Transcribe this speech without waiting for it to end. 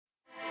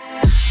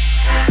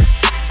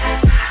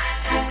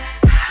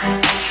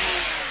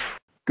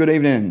Good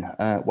evening.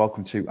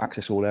 Welcome to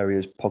Access All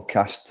Areas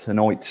podcast.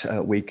 Tonight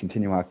we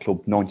continue our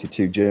Club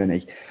 92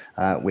 journey.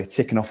 We're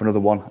ticking off another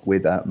one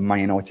with a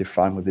Man United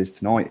fan with us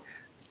tonight.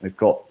 We've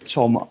got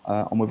Tom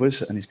on with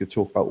us, and he's going to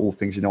talk about all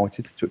things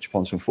United, touch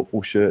upon some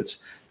football shirts,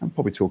 and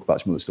probably talk about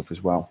some other stuff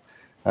as well.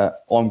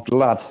 I'm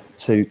glad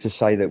to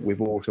say that we're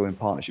also in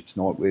partnership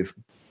tonight with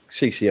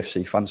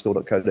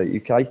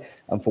ccfcfanstore.co.uk,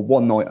 and for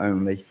one night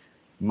only,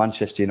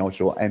 Manchester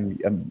United or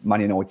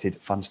Man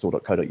United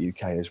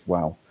fanstore.co.uk as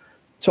well.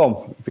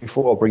 Tom,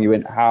 before I bring you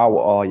in, how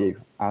are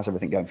you? How's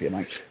everything going for you,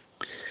 mate?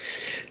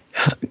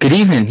 Good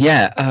evening.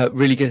 Yeah,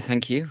 really good.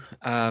 Thank you.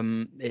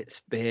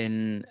 It's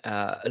been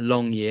a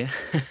long year.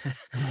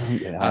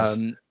 It's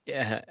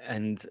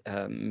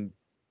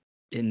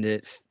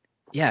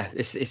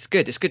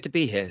good. It's good to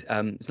be here.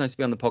 It's nice to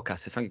be on the podcast.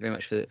 So thank you very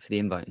much for the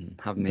invite and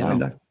having me along.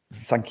 No,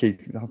 thank you.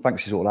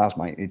 Thanks is all ours,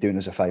 mate. You're doing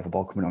us a favour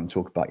by coming on and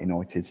talking about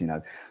United. You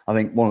know, I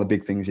think one of the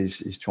big things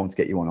is trying to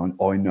get you on.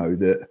 I know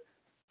that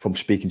from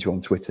speaking to you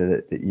on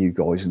Twitter that you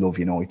guys love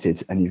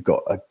United and you've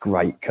got a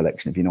great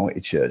collection of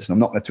United shirts. And I'm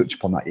not going to touch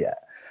upon that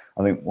yet.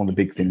 I think one of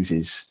the big things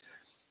is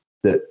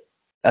that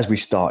as we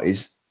start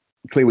is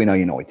clearly we know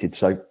United.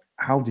 So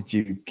how did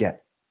you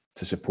get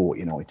to support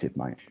United,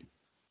 mate?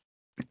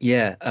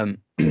 Yeah,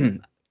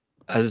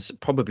 as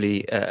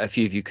probably a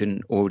few of you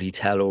can already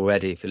tell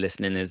already if you're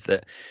listening, is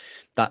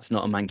that's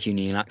not a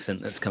Mancunian accent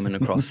that's coming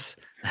across.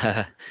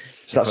 So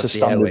that's a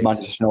standard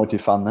Manchester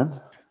United fan then?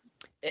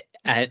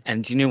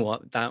 And you know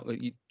what, that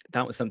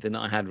was something that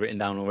I had written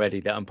down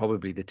already, that I'm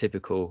probably the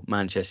typical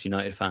Manchester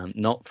United fan,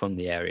 not from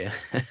the area,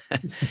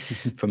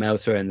 from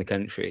elsewhere in the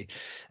country.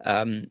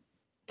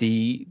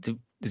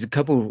 There's a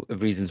couple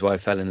of reasons why I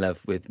fell in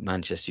love with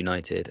Manchester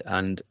United,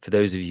 and for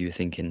those of you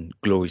thinking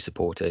glory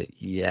supporter,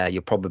 yeah,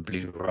 you're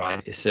probably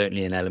right. There's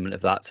certainly an element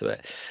of that to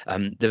it.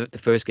 The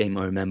first game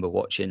I remember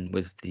watching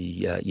was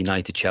the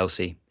United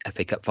Chelsea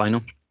FA Cup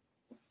final,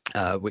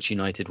 which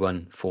United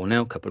won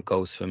 4-0, a couple of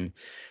goals from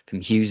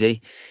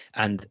Hughesy.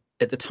 And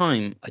at the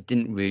time, I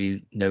didn't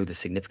really know the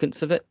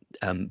significance of it.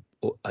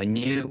 I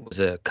knew it was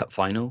a cup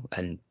final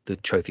and the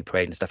trophy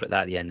parade and stuff like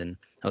that at the end. And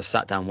I was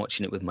sat down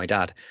watching it with my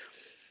dad.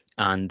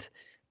 And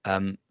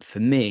for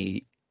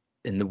me,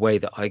 in the way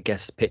that I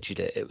guess pictured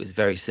it, it was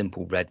very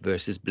simple, red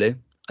versus blue.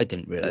 I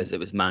didn't realise it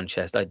was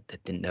Manchester. I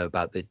didn't know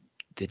about the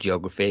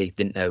geography,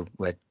 didn't know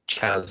where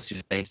Chelsea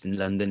was based in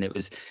London. It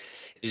was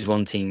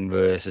one team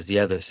versus the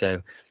other.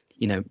 So,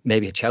 you know,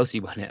 maybe if Chelsea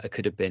won it, I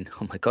could have been,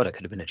 oh my God, I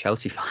could have been a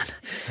Chelsea fan,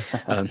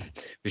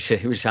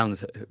 which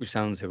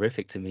sounds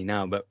horrific to me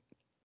now. But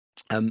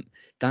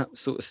that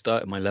sort of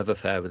started my love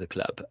affair with the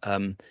club.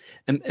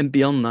 And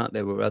beyond that,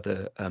 there were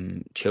other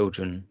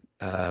children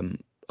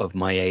of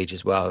my age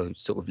as well, who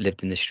sort of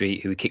lived in the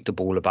street, who we kicked the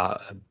ball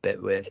about a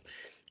bit with.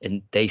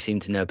 And they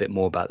seemed to know a bit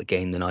more about the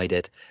game than I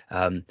did.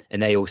 And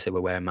they also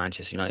were wearing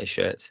Manchester United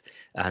shirts.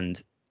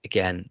 And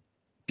again,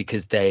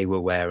 because they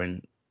were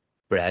wearing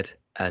red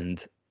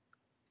and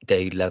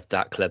they loved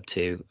that club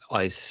too,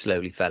 I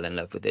slowly fell in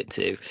love with it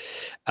too.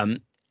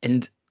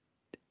 And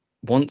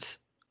once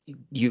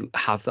you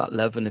have that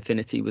love and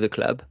affinity with a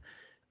club,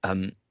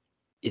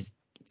 it's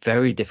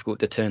very difficult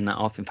to turn that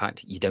off. In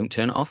fact, you don't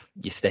turn it off.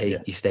 You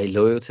stay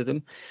loyal to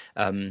them,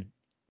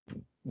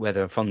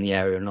 whether from the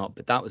area or not.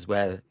 But that was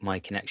where my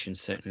connection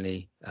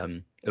certainly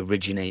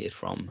originated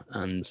from.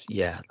 And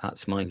yeah,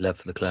 that's my love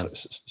for the club.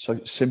 So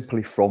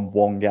simply from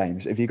one game.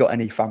 Have you got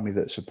any family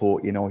that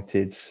support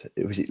United?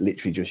 Was it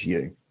literally just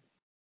you?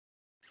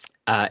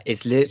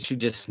 It's literally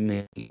just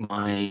me.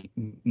 My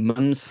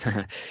mum's,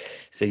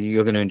 so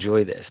you're going to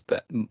enjoy this,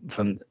 but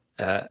from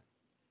the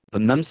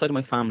mum's side of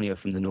my family are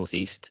from the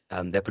northeast.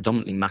 They're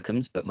predominantly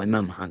Mackems, but my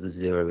mum has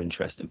zero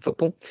interest in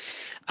football.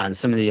 And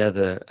some of the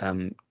other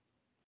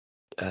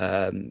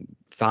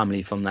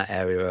family from that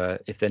area,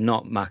 if they're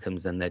not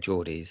Mackems, then they're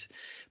Geordies.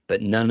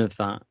 But none of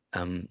that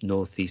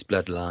northeast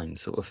bloodline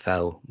sort of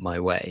fell my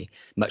way,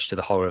 much to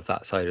the horror of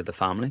that side of the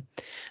family.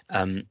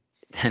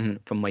 Then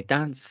from my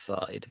dad's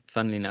side,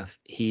 funnily enough,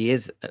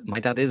 my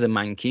dad is a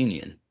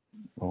Mancunian.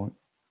 Right.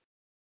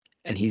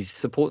 And he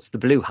supports the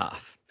blue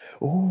half.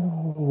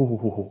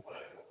 Oh,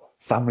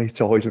 family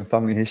ties and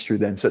family history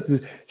then. So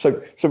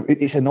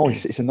it's a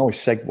nice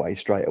segue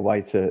straight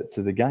away to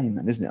the game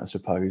then, isn't it? I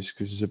suppose,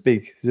 because there's a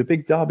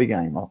big derby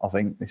game, I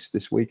think,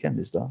 this weekend,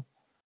 is there?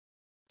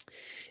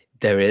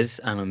 There is,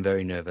 and I'm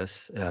very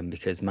nervous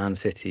because Man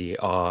City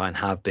are and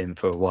have been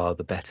for a while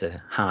the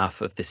better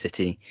half of the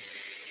city.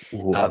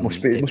 Ooh, it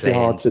must be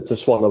hard to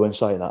swallow and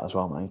say that as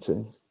well, mate.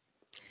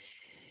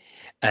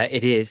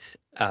 It is,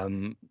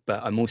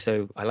 but I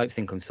like to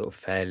think I'm sort of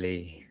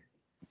fairly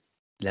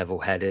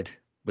level-headed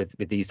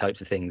with these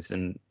types of things,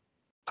 and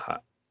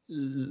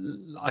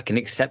I can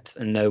accept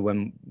and know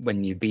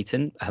when you're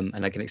beaten,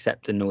 and I can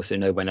accept and also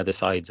know when other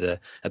sides are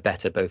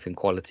better, both in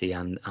quality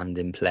and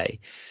in play.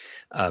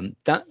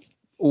 That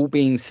all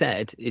being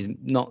said is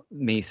not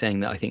me saying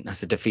that I think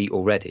that's a defeat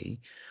already.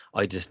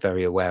 I'm just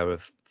very aware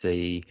of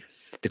the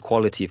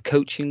quality of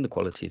coaching, the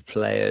quality of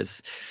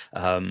players,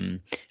 and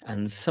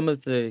some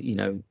of the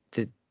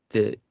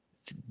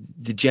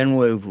the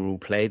general overall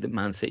play that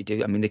Man City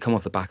do. I mean, they come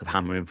off the back of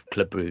hammering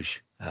Club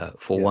Brugge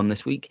 4-1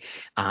 this week,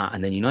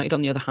 and then United,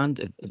 on the other hand,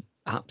 have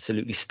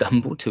absolutely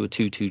stumbled to a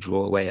 2-2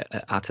 draw away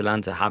at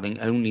Atalanta, having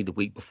only the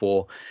week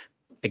before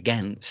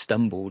again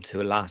stumbled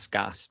to a last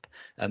gasp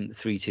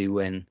 3-2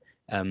 win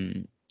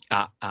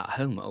at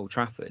home at Old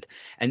Trafford.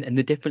 And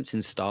the difference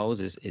in styles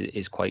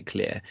is quite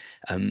clear.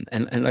 And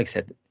like I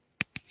said,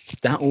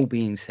 that all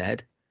being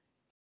said,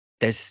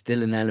 there's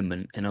still an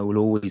element, and I will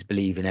always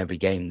believe in every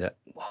game that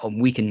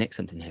we can nick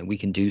something here, we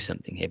can do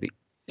something here, but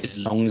as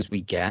long as we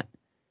get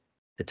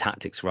the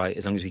tactics right,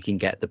 as long as we can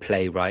get the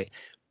play right,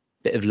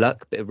 bit of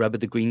luck, bit of rubber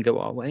the green go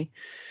our way.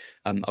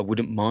 I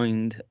wouldn't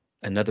mind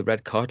another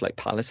red card like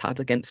Palace had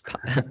against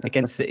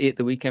City at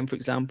the weekend, for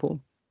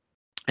example.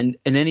 And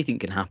anything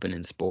can happen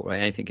in sport, right?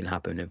 Anything can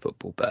happen in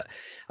football. But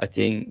I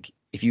think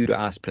if you were to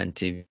ask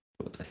plenty,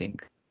 I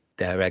think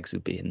their eggs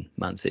would be in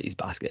Man City's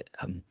basket.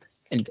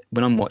 And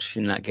when I'm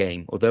watching that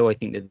game, although I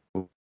think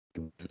that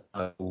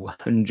I will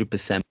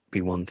 100%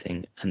 be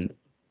wanting and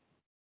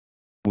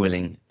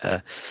willing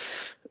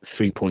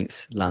 3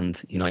 points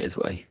land United's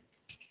way.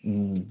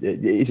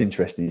 It is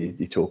interesting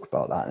you talk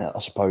about that. And I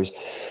suppose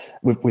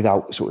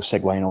without sort of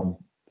segueing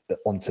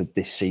onto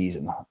this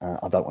season,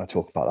 I don't want to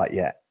talk about that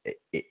yet.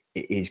 It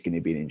is going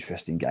to be an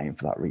interesting game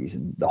for that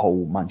reason. The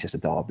whole Manchester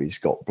derby's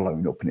got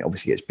blown up, and it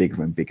obviously gets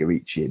bigger and bigger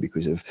each year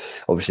because of,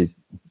 obviously,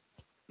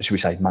 should we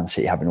say, Man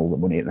City having all the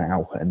money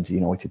now and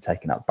United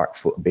taking that back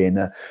foot and being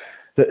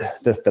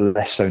the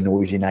less so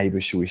noisy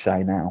neighbours, shall we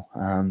say now.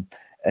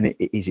 And it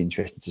is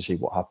interesting to see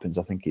what happens.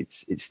 I think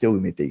it's still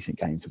going to be a decent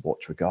game to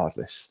watch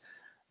regardless.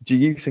 Do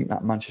you think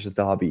that Manchester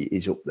derby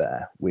is up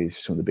there with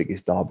some of the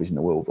biggest derbies in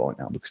the world right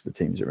now because of the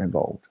teams that are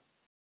involved?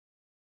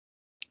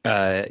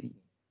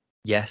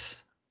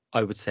 Yes,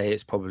 I would say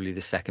it's probably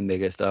the second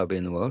biggest derby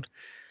in the world.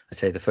 I'd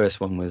say the first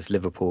one was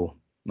Liverpool,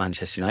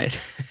 Manchester United.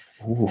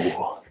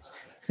 Ooh.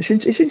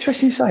 It's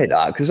interesting you say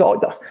that, because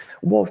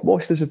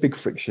whilst there's a big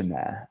friction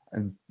there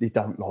and they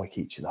don't like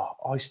each other,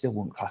 I still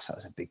wouldn't class that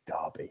as a big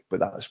derby. But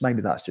that's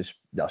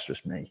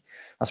just me.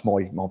 That's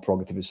my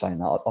prerogative of saying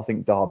that. I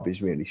think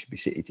derbies really should be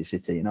city to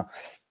city.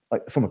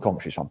 Like, from a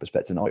commentary fan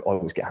perspective, I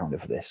always get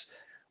hounded for this.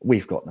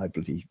 We've got no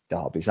bloody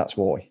derbies. That's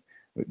why.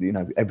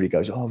 Everybody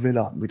goes, oh,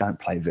 Villa, we don't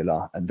play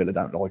Villa, and Villa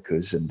don't like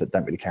us and they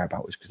don't really care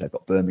about us because they've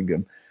got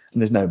Birmingham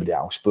and there's nobody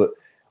else. But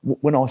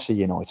when I see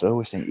United, I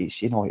always think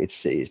it's United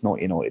City, it's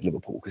not United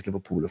Liverpool, because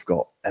Liverpool have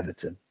got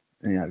Everton.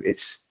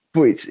 It's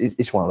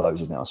one of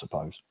those, isn't it, I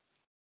suppose?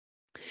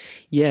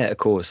 Yeah, of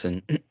course.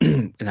 And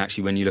and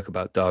actually, when you look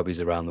about derbies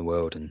around the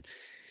world, and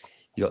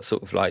you got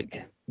sort of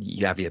like,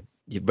 you have your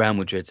Real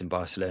Madrids and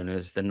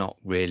Barcelona's, they're not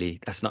really,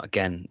 that's not,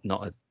 again,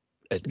 not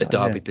a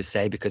derby per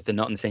se, because they're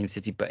not in the same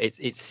city, but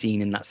it's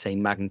seen in that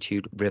same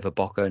magnitude. River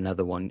Boca,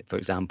 another one, for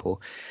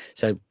example.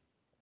 So,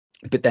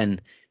 but then,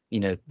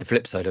 the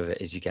flip side of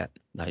it is you get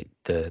like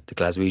the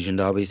Glaswegian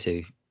derbies,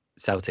 who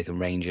Celtic and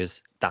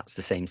Rangers, that's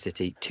the same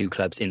city, two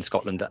clubs in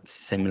Scotland, that's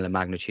similar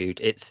magnitude.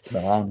 It's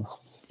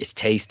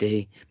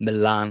tasty.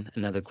 Milan,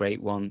 another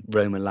great one.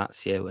 Roma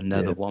Lazio,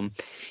 another one.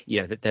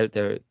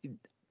 They're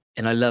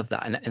and I love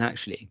that. And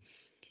actually,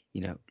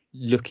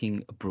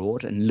 looking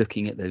abroad and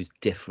looking at those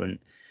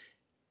different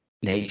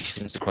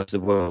nations across the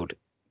world,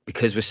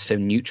 because we're so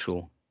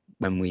neutral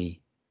when we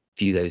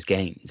view those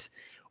games,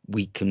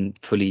 we can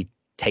fully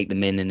take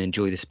them in and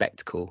enjoy the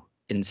spectacle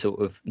and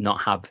sort of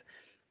not have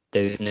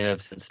those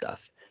nerves and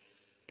stuff.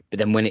 But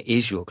then when it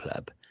is your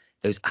club,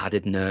 those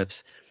added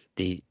nerves,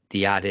 the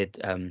added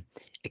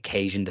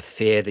occasion, the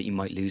fear that you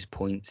might lose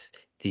points,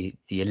 the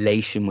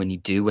elation when you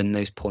do win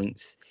those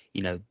points,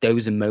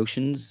 those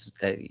emotions,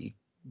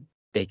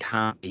 they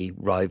can't be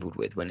rivaled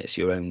with when it's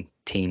your own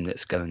team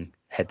that's going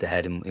head to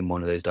head in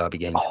one of those derby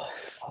games.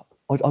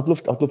 I'd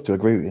love to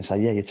agree with you and say,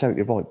 yeah, you're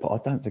totally right, but I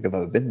don't think I've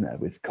ever been there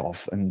with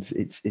Cov, and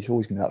it's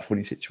always going to be that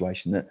funny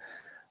situation that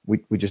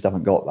we just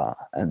haven't got that.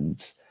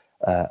 And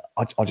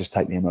I just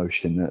take the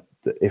emotion that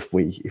if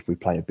we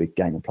play a big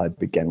game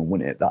and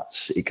win it,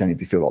 it can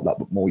only feel like that,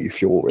 but more you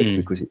feel it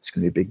because it's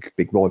going to be a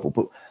big rival.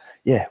 But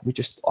yeah, I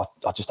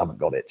just haven't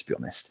got it, to be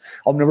honest.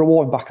 I'm going to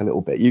rewind back a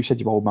little bit. You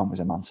said your old man was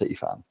a Man City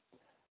fan.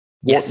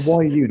 Yes. Why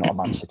are you not a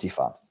Man City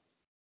fan?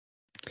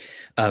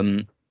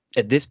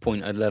 At this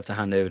point, I'd love to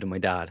hand over to my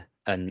dad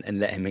and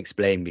let him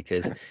explain,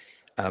 because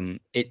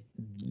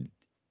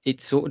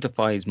it sort of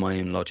defies my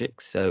own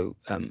logic. So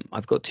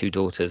I've got two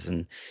daughters,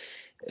 and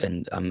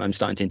I'm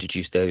starting to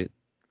introduce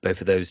both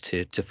of those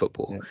to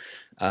football.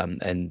 Yeah.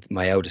 And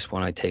my eldest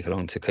one I take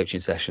along to coaching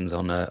sessions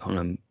on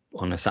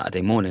a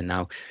Saturday morning.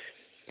 Now,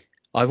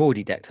 I've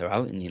already decked her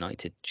out in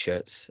United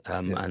shirts,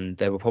 and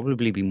there will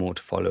probably be more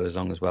to follow as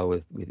long as well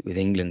with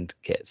England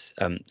kits.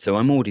 So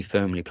I'm already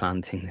firmly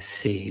planting the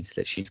seeds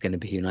that she's going to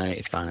be a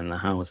United fan in the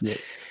house.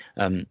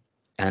 Yeah.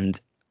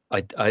 And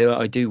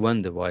I do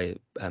wonder why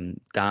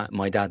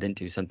my dad didn't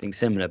do something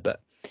similar,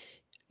 but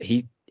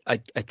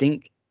I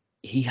think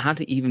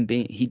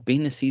he'd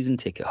been a season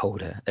ticket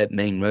holder at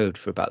Main Road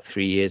for about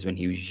 3 years when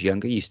he was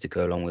younger. Used to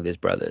go along with his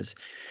brothers.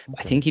 Okay.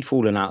 I think he'd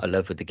fallen out of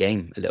love with the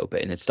game a little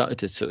bit, and it started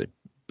to sort of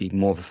be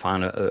more of a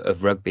fan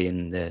of rugby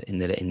in the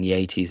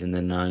 80s and the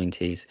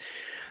 90s.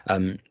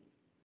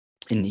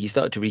 And he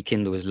started to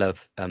rekindle his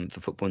love for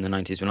football in the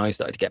 90s when I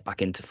started to get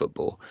back into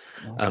football.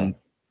 Okay.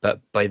 But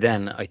by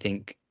then, I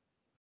think,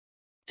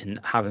 in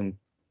having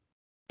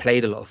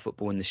played a lot of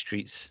football in the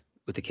streets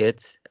with the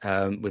kids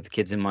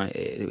in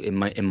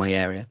my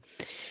area,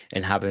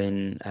 and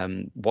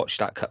having watched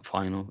that cup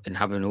final and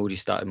having already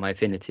started my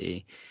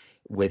affinity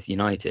with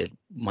United,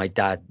 my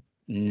dad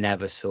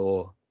never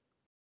saw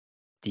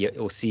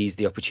or seized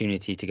the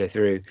opportunity to go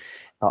through.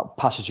 That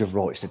passage of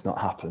rights did not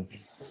happen.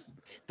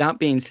 That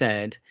being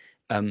said,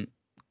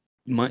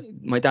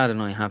 my dad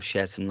and I have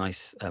shared some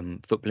nice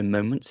footballing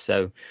moments.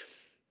 So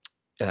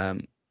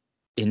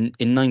in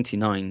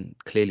 '99,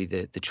 clearly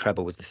the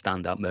treble was the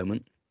standout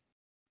moment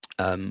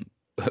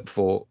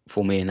for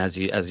me and as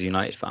a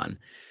United fan.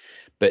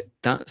 But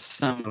that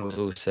summer was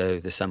also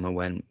the summer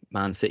when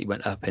Man City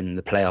went up in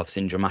the playoffs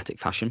in dramatic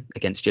fashion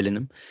against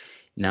Gillingham.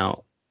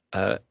 Now,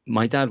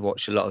 my dad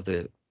watched a lot of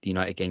the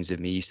United games with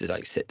me. He used to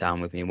like sit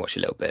down with me and watch a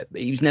little bit,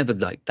 but he was never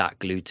like that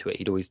glued to it.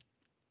 He'd always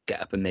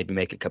get up and maybe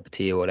make a cup of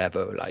tea or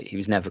whatever. Like he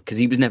was never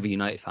a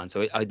United fan,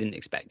 so I didn't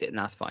expect it, and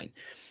that's fine.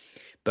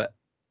 But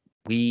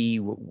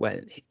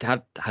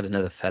Dad had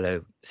another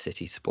fellow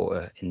City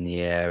supporter in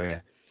the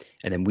area,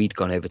 and then we'd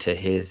gone over to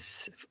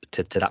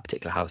that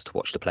particular house to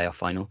watch the playoff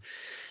final.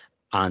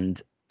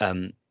 And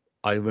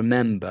I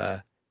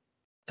remember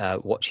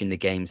watching the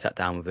game, sat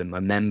down with him. I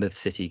remember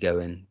City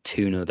going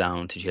 2-0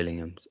 down to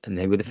Gillingham, and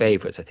they were the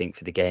favourites, I think,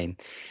 for the game.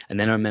 And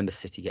then I remember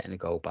City getting a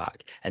goal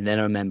back, and then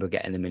I remember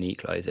getting them an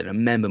equaliser. And I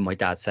remember my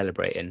dad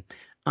celebrating.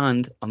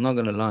 And I'm not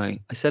going to lie,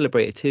 I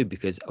celebrated too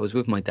because I was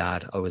with my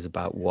dad. I was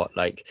about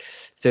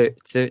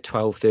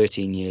 12,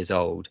 13 years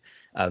old.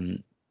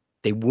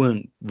 They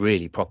weren't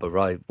really proper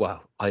rivals.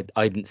 Well, I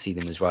didn't see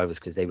them as rivals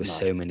because they were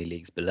so many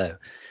leagues below,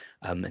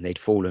 and they'd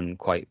fallen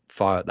quite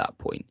far at that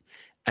point.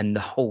 And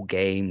the whole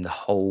game, the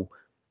whole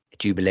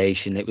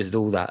jubilation, it was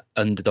all that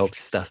underdog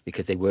stuff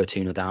because they were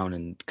 2-0 down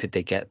and could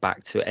they get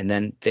back to it? And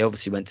then they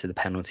obviously went to the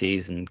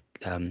penalties, and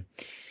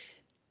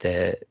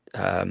the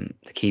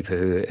keeper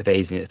who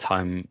evades me at the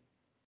time,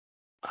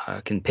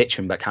 I can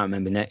picture him, but I can't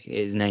remember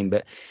his name.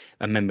 But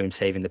I remember him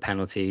saving the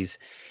penalties.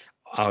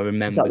 I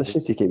remember. Is that the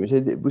City keeper?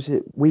 Was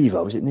it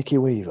Weaver? Was it Nicky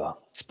Weaver?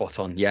 Spot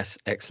on. Yes,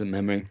 excellent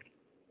memory.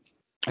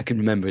 I can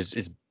remember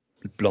his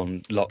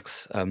blonde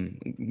locks.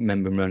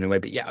 Remember him running away.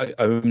 But yeah,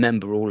 I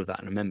remember all of that,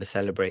 and I remember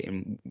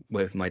celebrating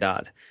with my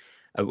dad,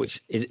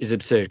 which is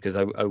absurd because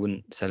I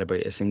wouldn't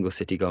celebrate a single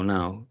City goal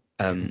now.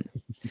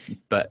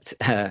 But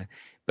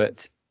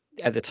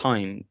at the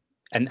time,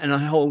 and I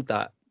hold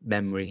that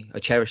memory. I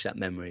cherish that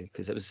memory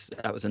because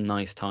that was a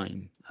nice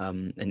time,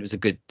 and it was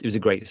a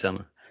great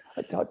summer.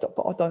 I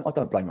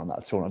don't blame him on that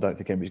at all. I don't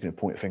think anybody's going to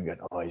point a finger at,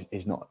 oh,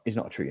 he's not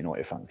a true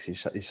United fan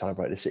because he's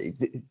celebrated the City.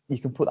 You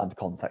can put that into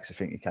context and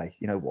think, okay,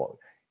 you know what?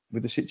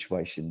 With the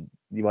situation,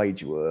 the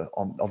age you were,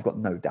 I've got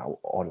no doubt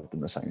I'd have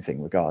done the same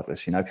thing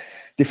regardless. You know,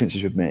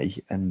 differences with me,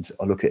 and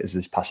I look at it as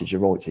this passage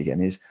of rights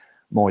again, is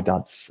my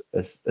dad's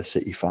a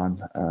City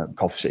fan,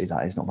 Cov City,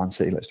 that is, not Man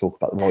City. Let's talk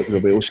about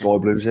the real Sky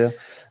Blues here.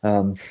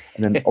 And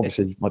then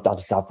obviously my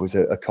dad's dad was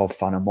a Cov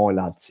fan, and my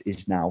lad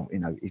is now, you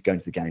know, he's going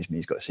to the games with me.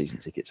 He's got a season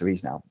ticket, so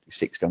he's now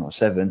 6 going on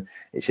 7.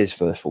 It's his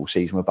first full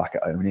season. We're back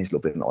at home, and he's a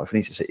little bit in life, and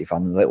he's a City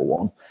fan. And the little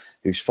one,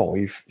 who's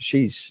 5,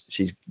 she's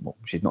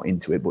not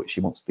into it, but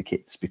she wants the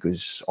kits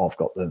because I've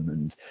got them,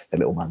 and the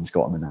little man's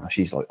got them, and now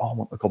she's like, oh, I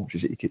want the Coventry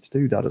City kits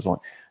too, Dad. I was like,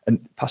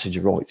 and passage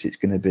of rights, it's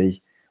going to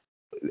be,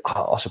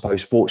 I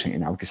suppose, fortunately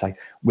now, because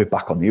we're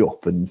back on the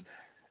up, and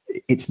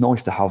it's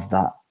nice to have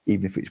that,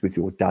 even if it's with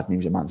your dad and he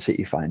was a Man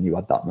City fan and you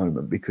had that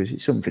moment, because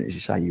it's something, as you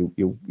say,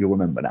 you'll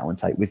remember now and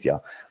take with you.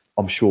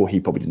 I'm sure he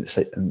probably didn't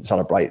sit and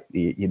celebrate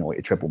the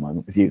United treble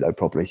moment with you, though.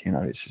 Probably, you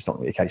know, it's just not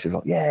really a case of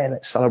like, yeah,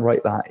 let's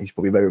celebrate that. He's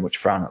probably very much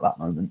frown at that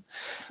moment.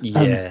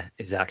 Yeah,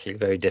 exactly.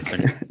 Very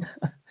different.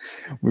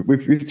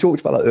 We've talked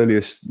about that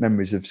earliest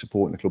memories of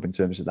supporting the club in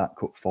terms of that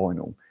cup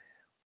final.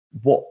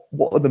 What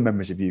other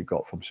memories have you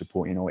got from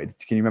supporting United?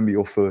 Can you remember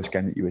your first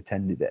game that you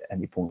attended at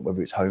any point,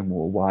 whether it's home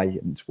or away,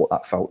 and what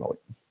that felt like?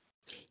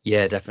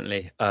 Yeah,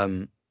 definitely.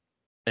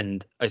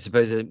 And I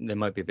suppose there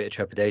might be a bit of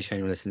trepidation.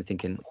 Anyone listening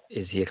thinking,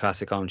 is he a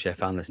classic armchair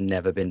fan that's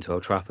never been to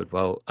Old Trafford?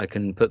 Well, I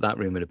can put that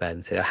rumour to bed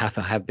and say I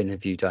have been a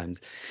few times.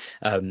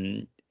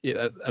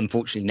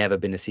 Unfortunately, never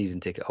been a season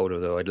ticket holder,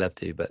 though I'd love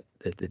to, but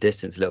the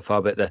distance is a little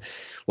far. But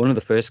one of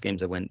the first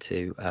games I went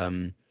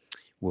to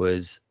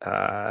was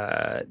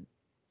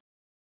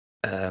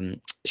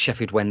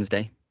Sheffield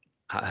Wednesday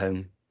at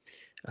home.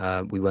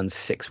 We won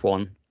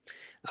 6-1.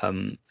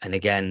 And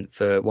again,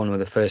 for one of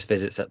the first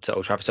visits up to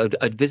Old Trafford. So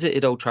I'd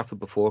visited Old Trafford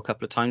before a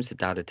couple of times. So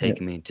Dad had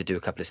taken me to do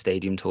a couple of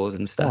stadium tours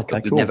and stuff,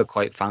 but we never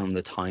quite found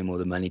the time or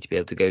the money to be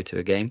able to go to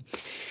a game.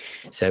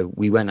 So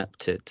we went up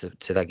to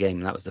that game,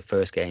 and that was the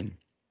first game.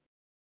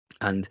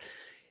 And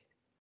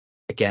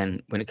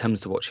again, when it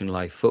comes to watching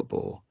live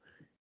football,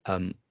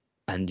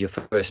 and your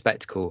first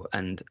spectacle,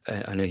 and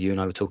I know you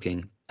and I were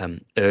talking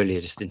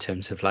earlier just in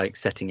terms of like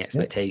setting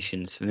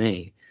expectations, for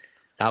me,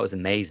 that was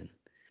amazing.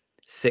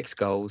 6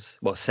 goals,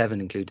 well, 7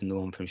 including the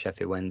one from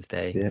Sheffield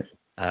Wednesday. Yeah.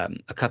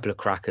 A couple of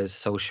crackers.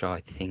 Solskjaer, I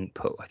think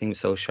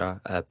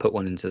Solskjaer put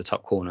one into the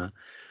top corner,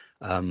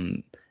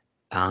 and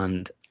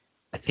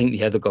I think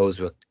the other goals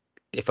were,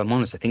 if I'm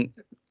honest, I think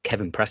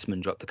Kevin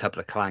Pressman dropped a couple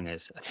of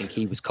clangers. I think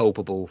he was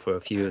culpable for a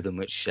few of them,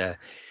 which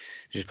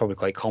was probably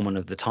quite common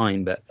of the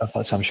time. But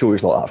I'm sure he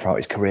was like that throughout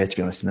his career, to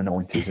be honest, in the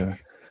 90s.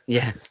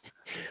 Yeah,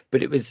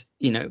 but it was,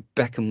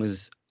 Beckham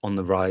was on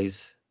the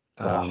rise.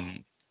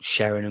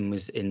 Sheringham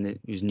was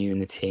new in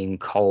the team.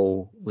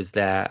 Cole was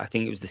there. I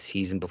think it was the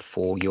season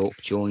before York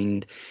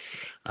joined.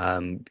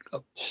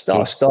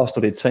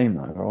 Star-studded team,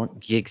 though, right?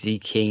 Giggsy,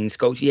 Keane,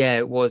 Scholes. Yeah,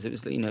 it was. It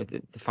was,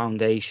 the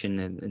foundation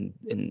and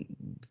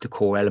the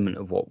core element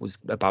of what was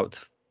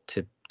about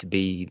to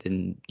be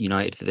the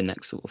United for the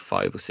next sort of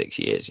 5 or 6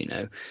 years.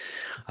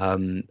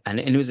 And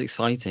it was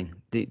exciting.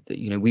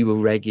 We were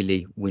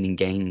regularly winning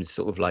games,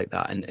 sort of like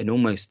that, and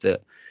almost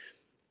that.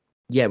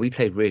 Yeah, we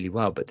played really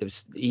well, but there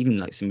was even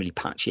like some really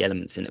patchy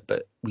elements in it.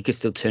 But we could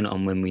still turn it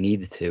on when we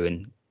needed to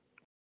and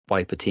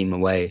wipe a team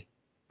away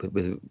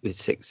with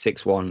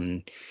 6-1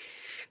 and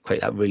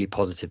create that really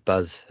positive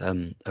buzz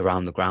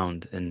around the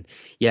ground. And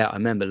yeah, I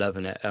remember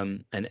loving it.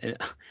 And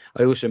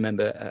I also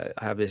remember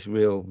I have this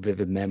real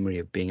vivid memory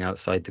of being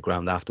outside the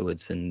ground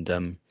afterwards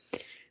and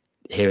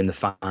hearing the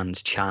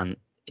fans chant.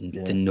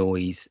 The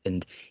noise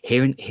and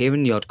hearing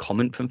the odd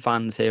comment from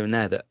fans here and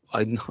there that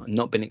I've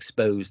not been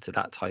exposed to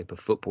that type of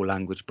football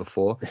language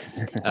before.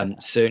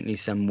 Certainly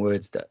some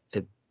words that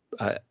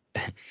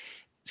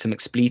some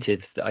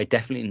expletives that I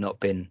definitely not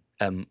been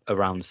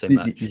around so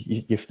much.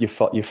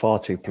 You're far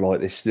too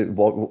polite.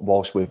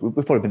 Whilst we've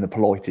probably been the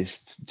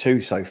politest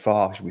too so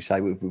far, should we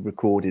say? We've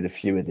recorded a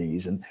few of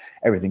these, and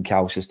everything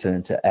else has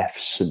turned to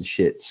Fs and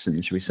shits,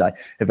 and should we say,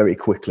 very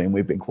quickly. And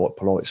we've been quite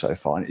polite so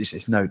far. And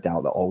it's no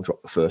doubt that I'll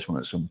drop the first one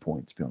at some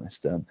point, to be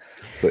honest.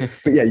 But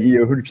yeah,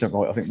 you're 100%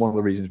 right. I think one of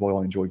the reasons why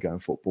I enjoyed going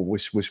football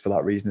was for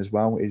that reason as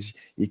well. Is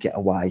you get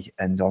away,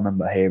 and I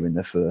remember hearing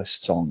the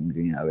first song.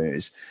 It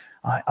was.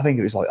 I think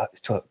it was like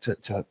to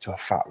a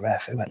fat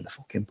ref who went the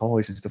fucking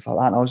boys and stuff like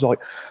that. And I was like,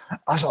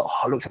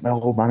 I looked at my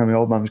old man, and my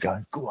old man was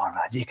going, "Go on,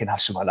 lad, you can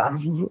have some of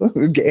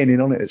that." Getting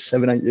in on it at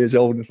 7, 8 years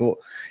old, and I thought,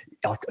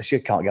 I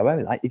can't go away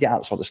with that. You get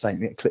outside the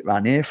stadium, you get a clip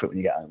round here for it when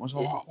you get home. I was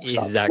like, what's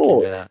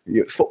exactly that for?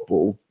 You're at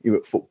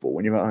football.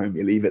 When you're at home,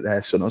 you leave it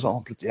there, son. I was like,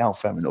 oh, bloody hell,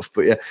 fair enough.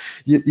 But yeah,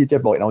 you're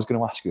dead right. And I was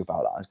going to ask you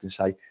about that. I was going to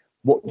say,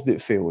 what did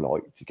it feel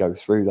like to go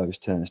through those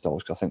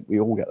turnstiles? Because I think we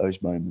all get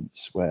those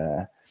moments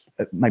where,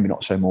 maybe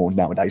not so more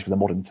nowadays with the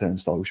modern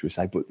turnstiles, should we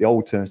say, but the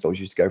old turnstiles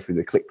used to go through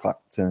the click-clack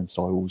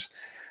turnstiles.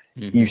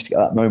 You used to get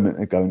that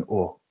moment of going,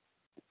 oh,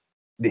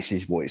 this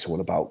is what it's all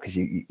about, because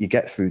you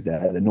get through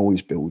there, the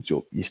noise builds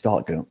up, you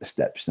start going up the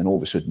steps, and all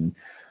of a sudden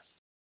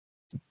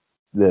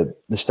the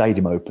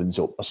stadium opens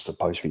up, I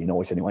suppose for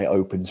United anyway, it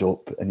opens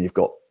up and you've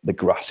got the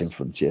grass in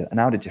front of you. And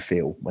how did you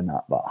feel when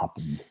that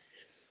happened?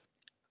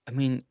 I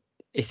mean,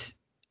 it's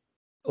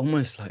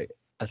almost like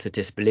utter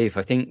disbelief.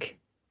 I think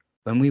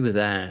when we were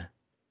there,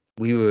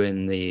 we were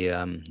in the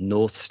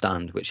north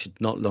stand, which had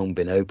not long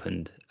been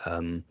opened,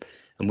 and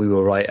we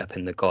were right up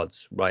in the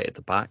gods, right at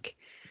the back.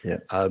 Yeah.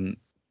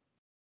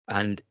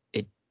 And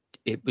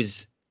it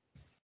was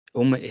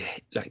almost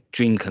like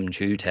dream come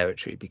true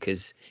territory,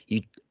 because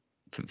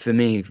for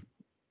me,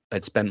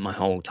 I'd spent my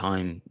whole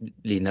time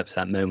leading up to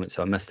that moment,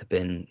 so I must have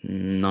been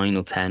 9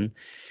 or 10.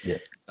 Yeah.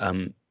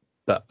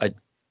 But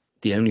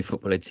the only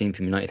football I'd seen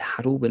from United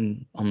had all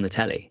been on the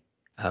telly.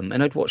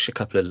 And I'd watched a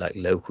couple of like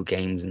local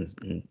games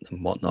and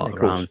whatnot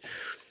around,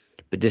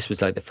 but this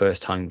was like the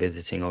first time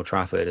visiting Old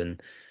Trafford,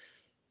 and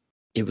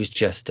it was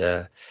just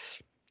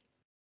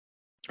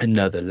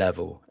another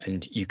level,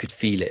 and you could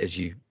feel it as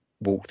you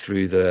walk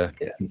through the.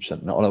 Yeah,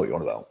 100%. I know what you're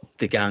on about.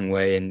 The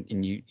gangway,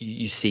 and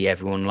you see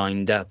everyone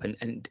lined up,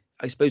 and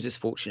I suppose it's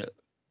fortunate,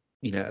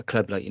 a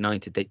club like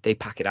United, they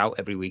pack it out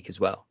every week as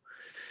well,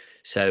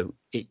 so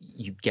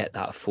you get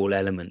that full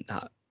element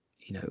that.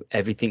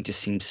 Everything just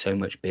seems so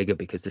much bigger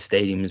because the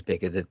stadium is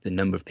bigger, the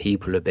number of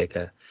people are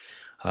bigger,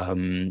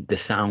 the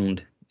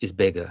sound is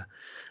bigger.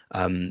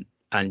 And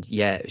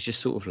yeah, it's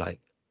just sort of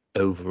like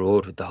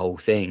overawed with the whole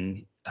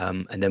thing.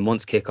 And then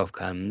once kickoff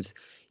comes,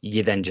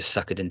 you then just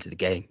suck it into the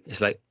game.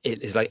 It's like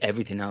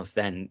everything else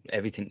then,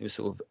 everything was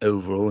sort of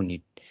overawed and you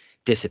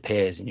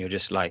disappears, and you're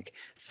just like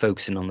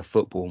focusing on the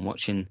football and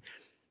watching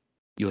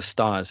your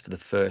stars for the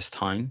first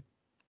time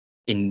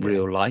in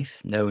real life,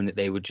 knowing that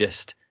they were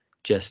just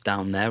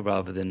down there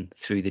rather than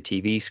through the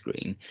TV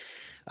screen,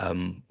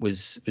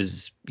 was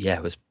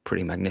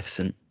pretty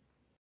magnificent.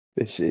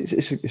 It's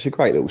a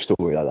great little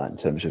story like that in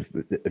terms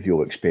of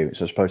your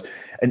experience, I suppose.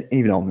 And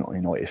even though I'm not a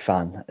United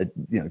fan,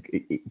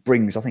 it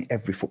brings, I think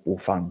every football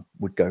fan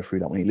would go through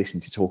that when you listen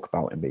to talk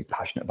about and be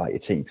passionate about your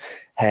team.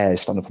 Hair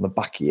stand up on the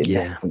back of your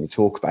neck when you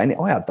talk about it. And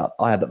I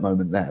had that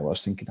moment there where I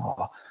was thinking,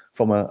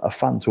 from a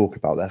fan talking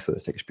about their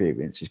first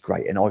experience is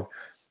great. And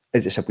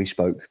as I said, we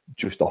spoke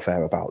just off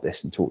air about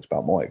this and talked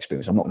about my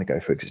experience. I'm not going to go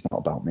through it because it's not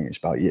about me, it's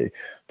about you.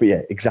 But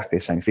yeah, exactly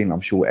the same thing. I'm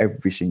sure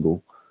every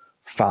single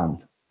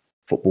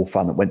football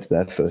fan that went to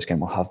their first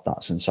game will have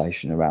that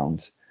sensation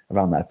around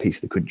around their piece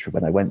of the country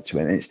when they went to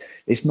it. And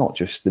it's not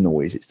just the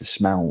noise, it's the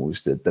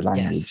smells, the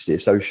language, the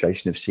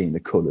association of seeing the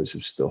colours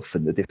of stuff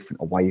and the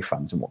different away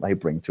fans and what they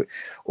bring to it,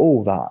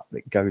 all that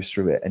goes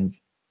through it. And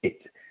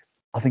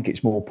I think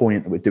it's more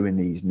poignant that we're doing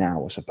these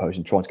now, I suppose,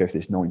 and trying to go for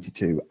this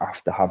 92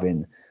 after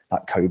having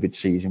that COVID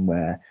season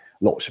where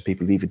lots of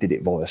people either did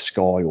it via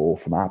Sky or,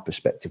 from our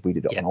perspective, we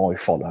did it on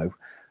iFollow.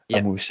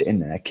 And we were sitting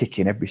there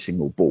kicking every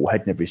single ball,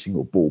 heading every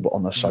single ball, but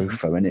on the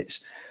sofa. And it's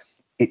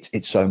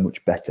so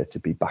much better to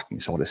be back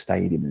inside a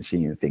stadium and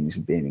seeing things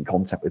and being in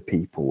contact with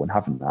people and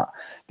having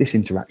this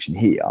interaction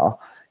here.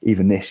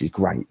 Even this is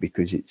great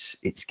because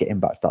it's getting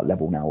back to that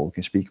level now where we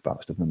can speak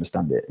about stuff and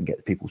understand it and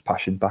get people's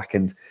passion back.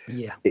 And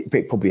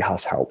it probably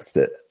has helped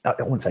that. I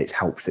don't want to say it's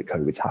helped that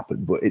COVID's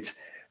happened, but it's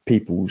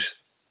people's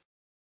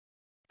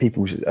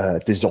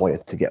desire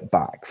to get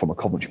back from a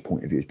Coventry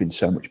point of view has been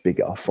so much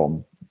bigger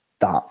from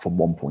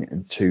one point,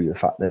 and two, the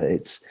fact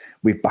that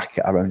we're back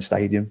at our own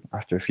stadium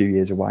after a few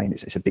years away, and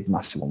it's a big,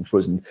 massive one for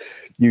us. And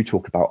you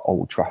talk about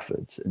Old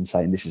Trafford and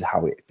saying this is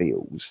how it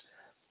feels.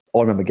 I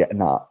remember getting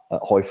that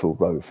at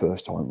Highfield Road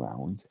first time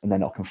round, and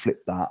then I can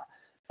flip that,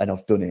 and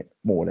I've done it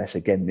more or less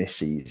again this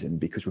season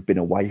because we've been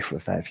away for a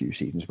fair few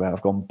seasons where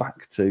I've gone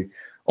back to.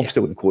 I'm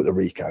still going to call it the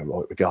Rico,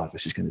 right?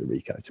 Regardless, it's going to be the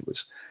Rico to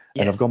us.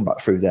 And I've gone back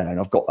through there, and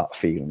I've got that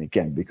feeling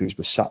again because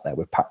we're sat there,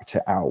 we've packed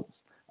it out.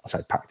 I say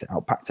packed it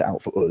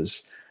out for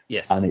us.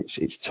 Yes. And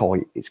it's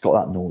tight, it's got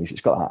that noise, it's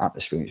got that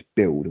atmosphere, it's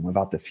build, and we've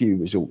had the few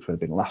results where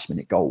there have been last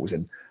minute goals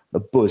and the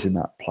buzz in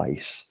that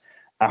place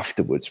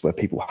afterwards where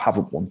people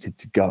haven't wanted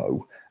to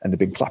go and they've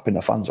been clapping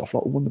their fans off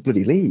like we won the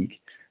bloody league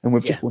and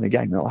we've just won a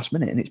game in the last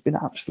minute, and it's been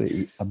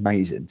absolutely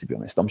amazing, to be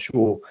honest. I'm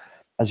sure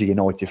as a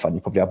United fan you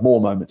probably have more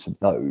moments of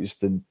those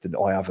than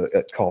I have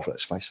at Cardiff.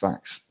 Let's face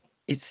facts.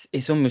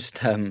 It's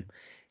almost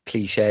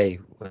cliche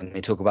when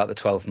they talk about the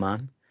 12th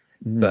man.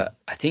 But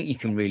I think you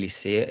can really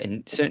see it,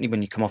 and certainly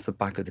when you come off the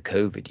back of the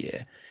COVID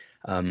year,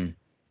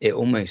 it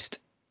almost,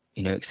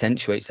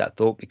 accentuates that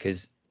thought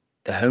because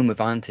the home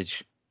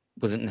advantage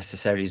wasn't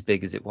necessarily as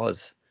big as it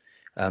was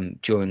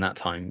during that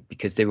time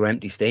because they were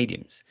empty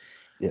stadiums.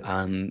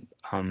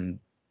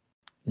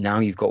 Now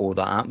you've got all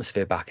that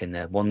atmosphere back in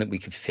there, one that we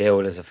could feel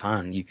as a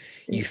fan.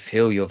 You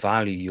feel your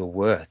value, your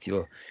worth,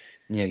 your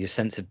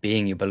sense of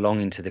being, your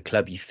belonging to the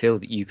club. You feel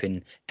that you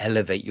can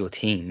elevate your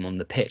team on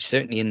the pitch,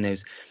 certainly in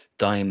those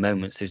dying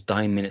moments, those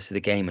dying minutes of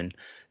the game. And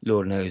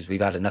Lord knows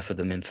we've had enough of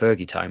them in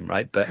Fergie time,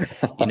 right? But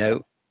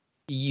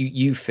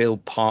you feel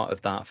part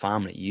of that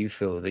family. You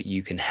feel that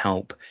you can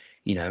help.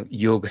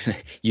 You're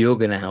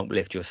gonna help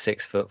lift your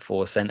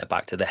 6'4" centre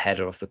back to the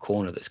header off the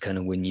corner that's going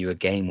to win you a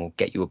game or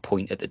get you a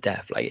point at the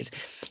death. Like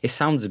it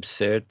sounds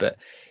absurd, but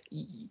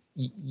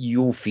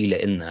you all feel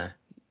it in there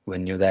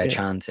when you're there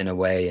chanting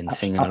away and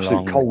singing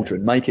along.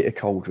 Cauldron, make it a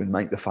cauldron,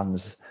 make the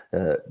fans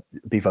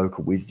be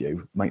vocal with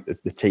you, make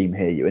the team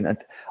hear you. And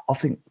I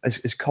think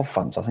as Cov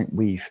fans, I think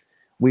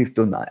we've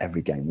done that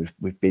every game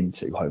we've been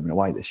to, home and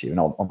away this year.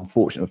 And I'm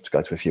fortunate enough to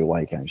go to a few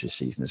away games this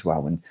season as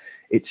well. And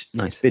it's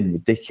been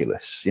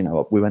ridiculous.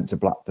 We went to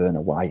Blackburn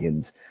away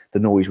and the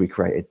noise we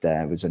created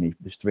there's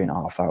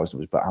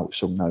 3,500 but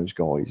outsung those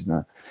guys.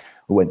 And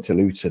we went to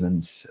Luton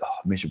and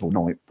miserable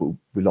night, but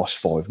we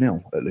lost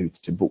 5-0 at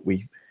Luton, but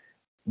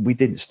we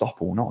didn't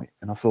stop all night.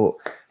 And I thought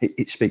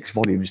it speaks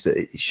volumes that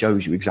it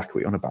shows you exactly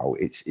what you're on about.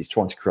 It's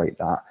trying to create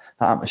that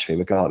atmosphere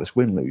regardless,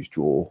 win, lose,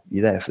 draw.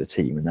 You're there for the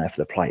team and there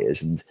for the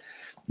players. And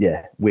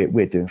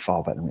we're doing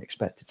far better than we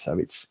expected. So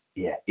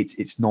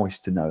it's nice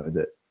to know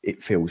that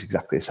it feels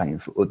exactly the same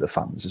for other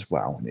fans as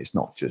well. And it's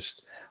not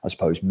just, I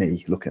suppose,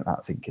 me looking at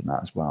that, thinking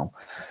that as well.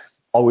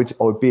 I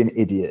would be an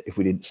idiot if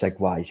we didn't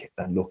segue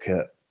and look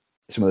at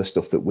some of the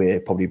stuff that we're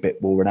probably a bit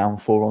more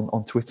renowned for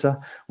on Twitter,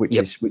 which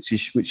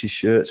is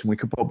shirts, and we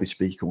could probably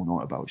speak all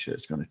night about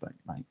shirts, to be honest,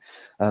 mate.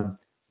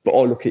 But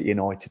I look at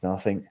United and I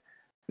think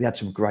they had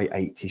some great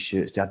 80s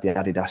shirts. They had the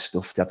Adidas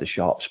stuff. They had the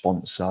Sharp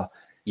sponsor.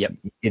 Yep.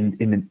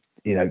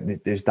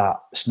 There's that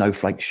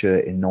snowflake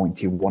shirt in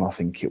 91, I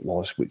think it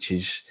was, which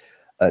is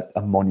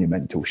a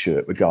monumental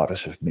shirt,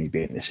 regardless of me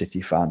being a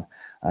City fan.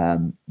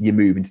 You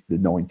move into the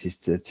 90s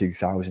to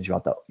 2000s, you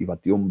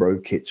had the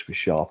Umbro kits with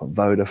Sharp and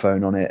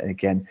Vodafone on it, and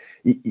again,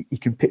 you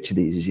can picture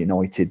these as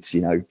United's,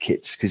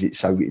 kits because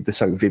they're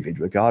so vivid.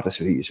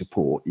 Regardless of who you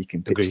support, you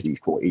can picture these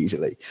quite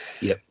easily.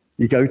 Yep.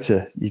 You go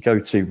to early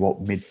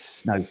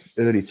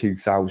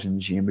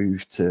 2000s. You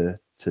move to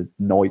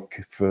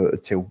Nike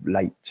until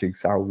late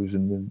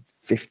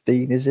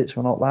 2015, is it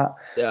something like that?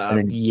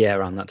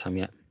 Around that time,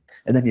 yeah.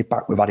 And then you're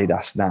back with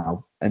Adidas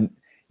now, and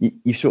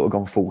you've sort of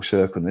gone full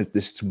circle. And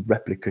there's some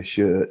replica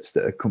shirts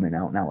that are coming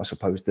out now. I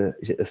suppose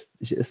is it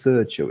the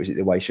third shirt? Is it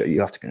the away shirt? You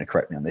have to kind of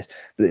correct me on this,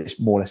 but it's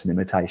more or less an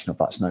imitation of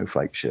that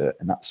snowflake shirt,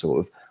 and that's sort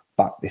of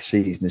back this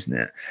season, isn't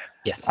it?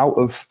 Yes. Out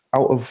of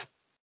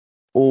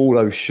all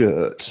those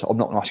shirts, I'm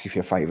not going to ask you for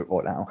your favourite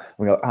right now.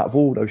 Out of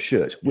all those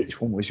shirts,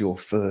 which one was your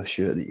first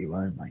shirt that you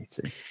owned,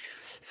 matey?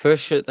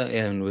 First shirt that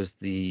I owned was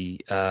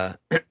the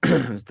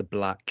was the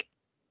black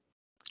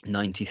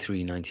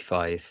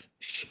 93-95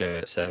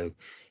 shirt. So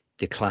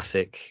the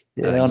classic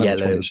I know which one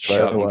yellow it is straight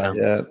shark away, account,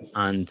 yeah.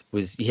 and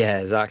was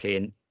exactly,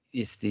 and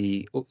it's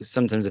the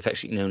sometimes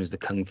affectionately known as the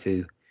Kung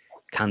Fu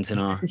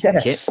Cantona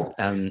kit. Yes.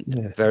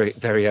 Yeah. Very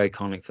very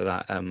iconic for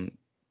that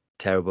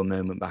terrible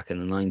moment back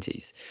in the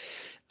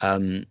 90s.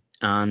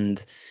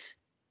 And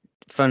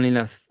funnily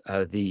enough,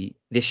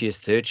 this year's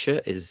third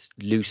shirt is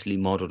loosely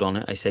modelled on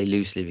it. I say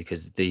loosely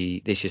because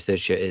this year's third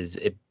shirt is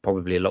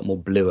probably a lot more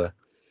bluer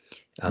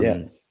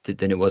Yeah.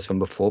 than it was from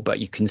before, but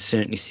you can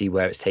certainly see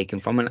where it's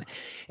taken from. And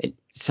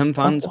some I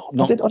fans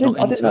didn't into know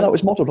that it.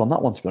 was modelled on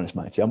that one, to be honest,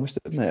 mate. I must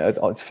admit.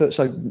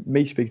 So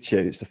me speaking to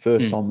you, it's the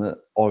first time that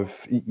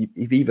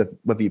you've either,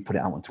 whether you put it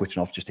out on Twitter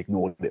and I've just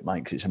ignored it,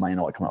 mate, because it's a Man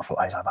United coming out, I thought,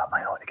 hey, it's about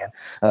Man United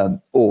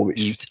again, or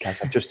it's just a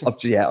case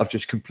I've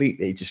just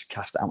completely just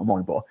cast it out of my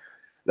mind. But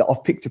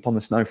I've picked up on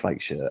the snowflake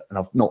shirt and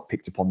I've not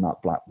picked up on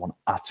that black one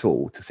at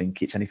all to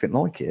think it's anything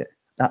like it.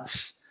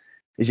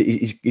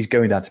 He's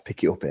going down to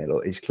pick it up here.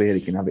 Look, he's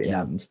clearly can have it in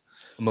hand.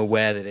 I'm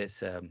aware that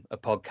it's a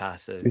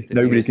podcast. So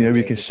nobody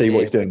can see what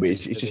he's doing, but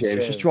he's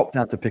just dropped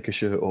down to pick a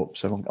shirt up.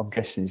 So I'm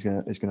guessing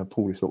he's gonna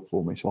pull this up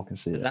for me so I can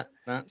see it.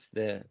 That's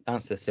the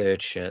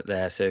third shirt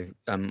there. So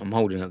I'm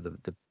holding up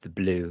the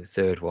blue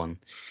third one,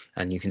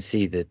 and you can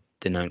see the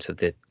notes of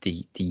the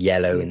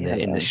yellow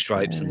in the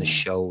stripes on the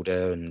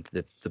shoulder, and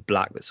the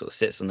black that sort of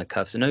sits on the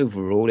cuffs. And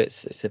overall,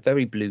 it's a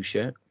very blue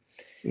shirt.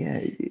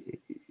 Yeah,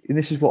 and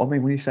this is what I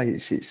mean when you say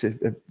it's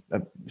a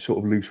sort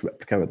of loose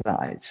replica of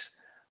that.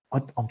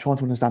 I'm trying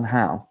to understand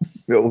how,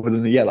 other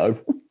than the yellow.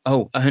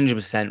 Oh,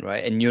 100%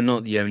 right. And you're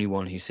not the only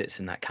one who sits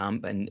in that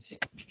camp. And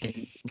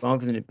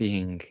rather than it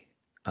being,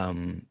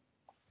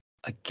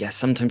 I guess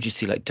sometimes you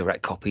see like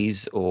direct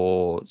copies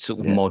or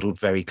sort of modeled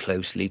very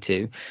closely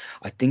too.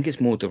 I think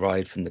it's more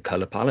derived from the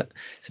color palette.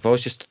 So if I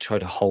was just to try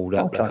to hold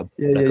up like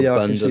a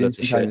bundle of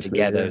the shirt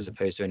together as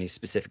opposed to any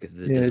specific of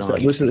the design.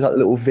 So that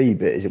little V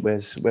bit, is it? Where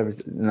is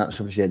and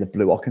that's obviously the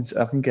blue. I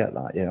can get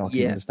that. Yeah, I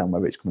can understand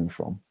where it's coming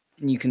from.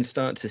 And you can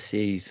start to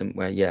see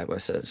somewhere, where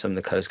some of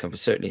the colors come from.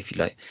 Certainly, if you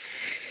like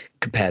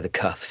compare the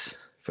cuffs,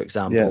 for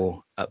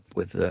example, up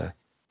with the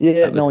I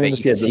understand.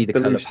 You can see the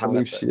color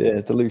palette.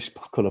 The loose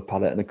color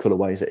palette and the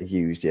colorways that are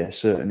used. Yeah,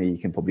 certainly you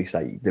can probably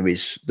say there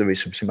is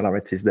some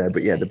similarities there.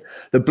 But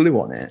the blue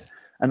on it,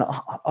 and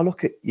I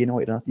look at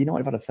United.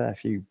 United have had a fair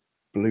few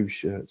blue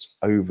shirts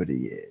over the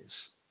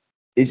years.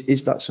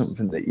 Is that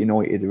something that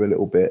United are a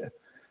little bit?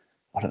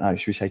 I don't know.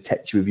 Should we say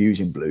tetchy with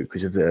using blue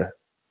because of the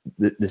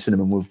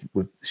cinnamon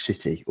with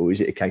City, or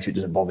is it a case it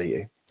doesn't bother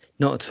you?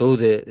 Not at all.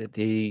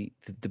 The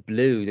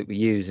blue that we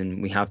use,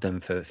 and we have done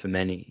for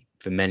many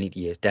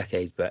years,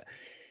 decades, but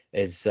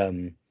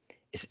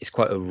it's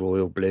quite a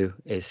royal blue.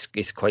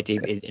 It's quite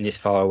deep and it's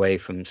far away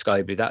from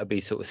sky blue. That would be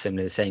sort of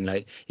similar to saying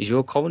like, is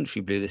your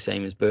Coventry blue the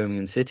same as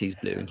Birmingham City's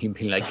blue? And you'd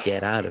be like,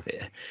 get out of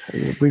here.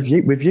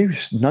 We've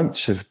used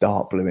notes of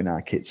dark blue in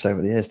our kits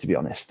over the years, to be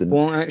honest. And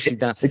well, actually,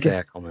 that's a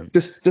fair comment.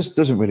 Just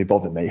doesn't really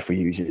bother me if we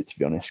use it, to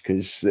be honest,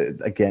 because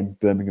again,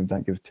 Birmingham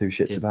don't give two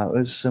shits about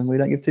us, and we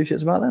don't give two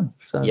shits about them.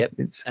 So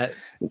it's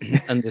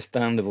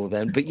understandable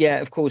then. But yeah,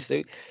 of course,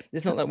 so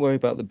there's not that worry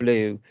about the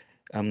blue.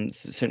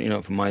 Certainly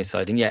not from my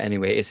side. And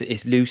anyway,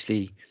 it's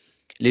loosely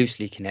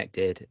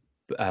connected.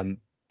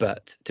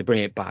 But to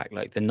bring it back,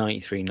 like the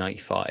 93,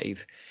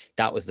 95,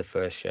 that was the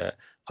first shirt.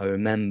 I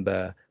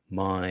remember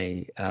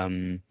my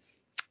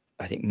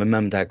I think my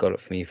mum and dad got it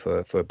for me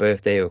for a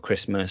birthday or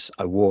Christmas.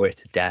 I wore it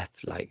to death,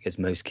 like as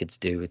most kids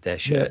do with their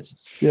shirts.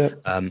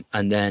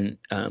 And then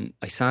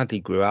I sadly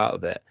grew out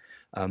of it,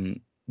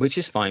 which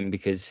is fine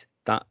because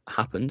that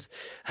happens.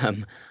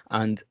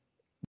 And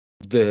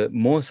the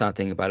more sad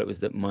thing about it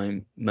was that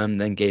my mum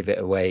then gave it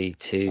away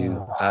to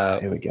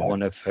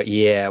one of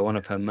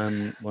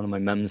my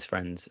mum's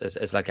friends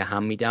as like a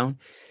hand-me-down.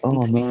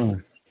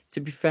 To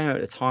be fair,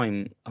 at the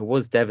time I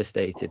was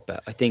devastated,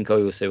 but I think I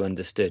also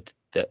understood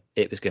that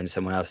it was going to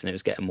someone else and it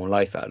was getting more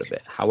life out of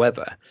it.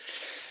 However,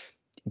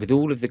 with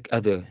all of the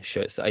other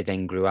shirts that I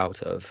then grew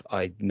out of,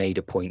 I made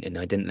a point and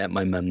I didn't let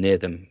my mum near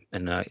them,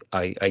 and I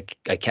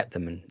kept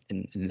them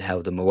and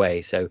held them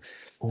away. So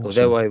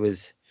although I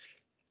was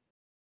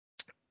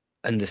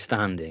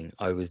understanding,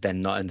 I was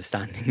then not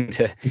understanding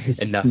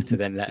enough to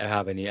then let her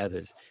have any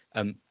others.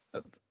 And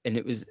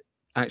it was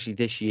actually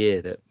this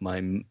year that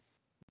my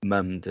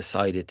mum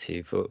decided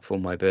to, for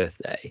my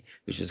birthday,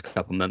 which was a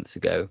couple months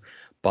ago,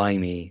 buy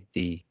me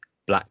the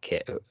black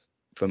kit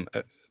from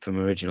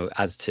original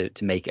as to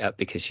make it up,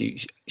 because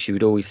she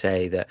would always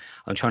say that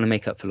I'm trying to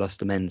make up for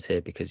lost amends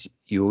here because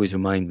you always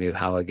remind me of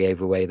how I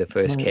gave away the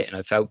first kit, and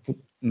I felt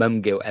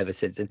mum guilt ever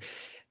since. And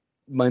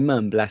my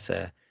mum, bless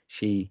her,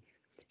 she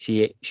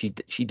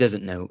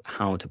doesn't know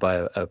how to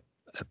buy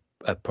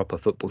a proper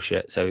football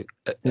shirt, so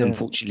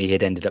unfortunately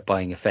he'd ended up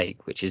buying a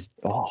fake, which is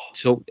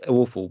so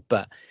awful.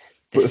 But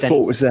the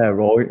thought was there,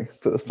 right?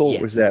 But the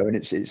thought was there, and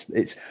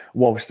it's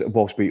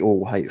whilst we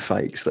all hate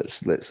fakes,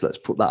 let's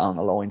put that on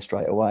the line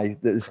straight away.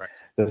 There's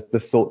the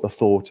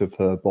thought of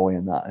her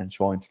buying that and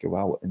trying to go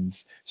out and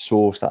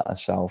source that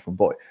herself, and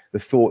the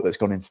thought that's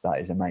gone into that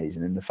is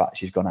amazing, and the fact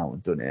she's gone out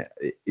and done it,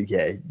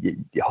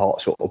 your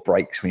heart sort of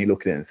breaks when you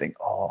look at it and think,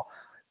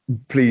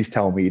 Please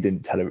tell me you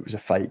didn't tell her it was a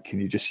fake,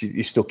 and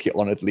you stuck it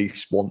on at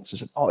least once and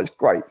said, "Oh, it's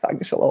great,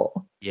 thanks a lot."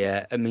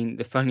 Yeah, I mean,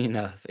 the funny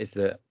enough is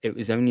that it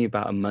was only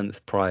about a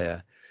month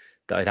prior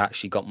that I'd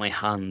actually got my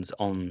hands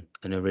on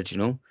an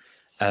original.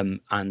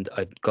 And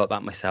I got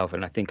that myself,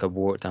 and I think I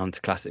wore it down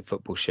to Classic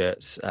Football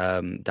Shirts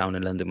down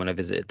in London when I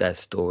visited their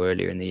store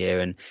earlier in the year,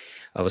 and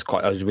I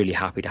was really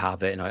happy to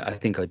have it, and I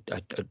think I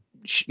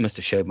must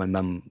have showed my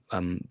mum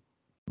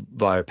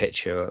via a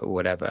picture or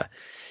whatever,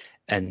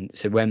 and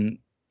so when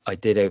I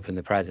did open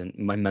the present,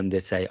 my mum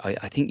did say,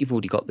 I think you've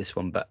already got this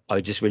one, but I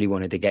just really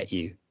wanted to get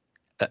you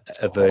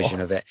a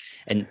version Oh, of it.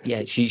 And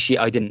yeah,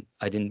 I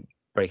didn't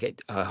break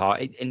it her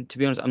heart. And to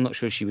be honest, I'm not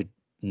sure she would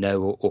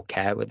know or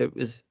care whether it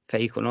was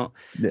fake or not.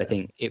 I yeah.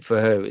 think it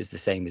for her it was the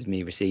same as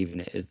me receiving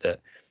it. Is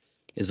that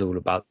is all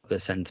about the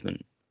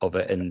sentiment of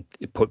it and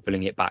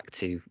pulling it back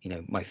to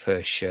my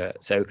first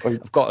shirt. So I,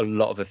 I've got a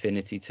lot of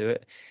affinity to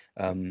it.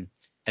 And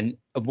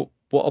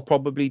what I'll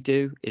probably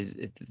do is,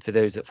 for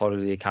those that follow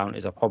the account,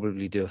 is I'll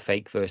probably do a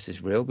fake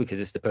versus real, because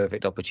it's the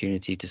perfect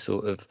opportunity to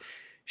sort of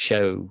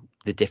show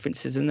the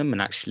differences in them.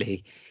 And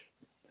actually,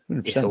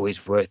 it's 100%.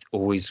 always worth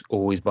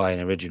always buy an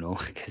original,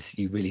 because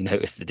you really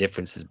notice the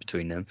differences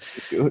between them.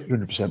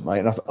 100%, mate.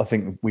 And I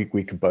think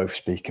we can both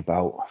speak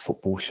about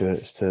football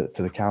shirts to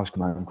the cows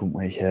come home, couldn't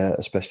we?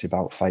 Especially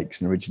about fakes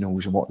and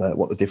originals and what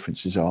the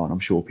differences are. And I'm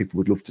sure people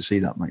would love to see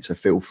that, mate. So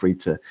feel free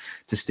to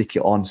stick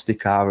it on,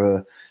 stick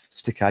our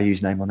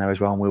username on there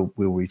as well, and we'll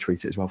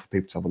retweet it as well for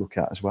people to have a look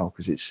at as well,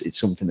 because it's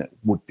something that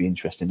would be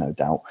interesting, no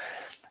doubt.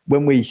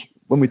 When we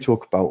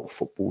talk about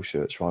football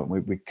shirts, right?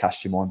 We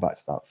cast your mind back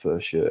to that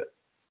first shirt.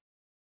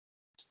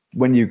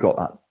 When you got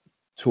that,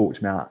 talk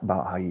to me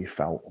about how you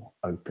felt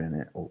opening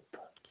it up,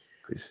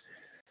 because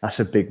that's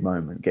a big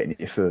moment, getting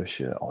your first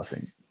shirt, I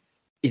think.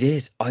 It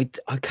is. I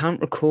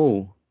can't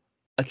recall.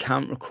 I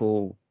can't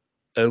recall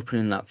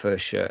opening that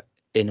first shirt,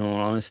 in all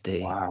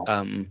honesty. Wow.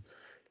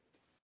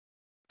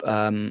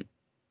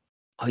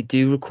 I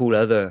do recall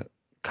other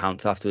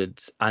counts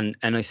afterwards, and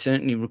I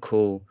certainly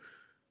recall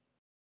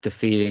the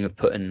feeling of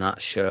putting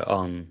that shirt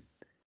on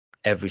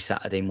every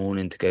Saturday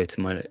morning to go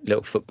to my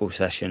little football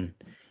session,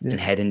 and Yeah.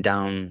 heading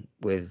down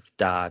with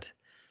Dad,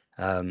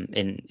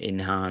 in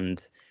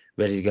hand,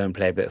 ready to go and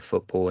play a bit of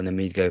football, and then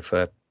we'd go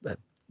for a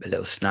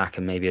little snack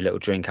and maybe a little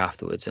drink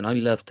afterwards. And I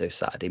loved those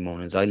Saturday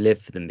mornings. I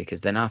lived for them,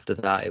 because then after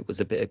that it was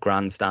a bit of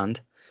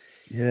grandstand.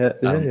 Yeah,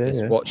 It's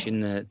yeah. watching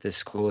the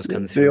scores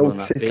come The through old on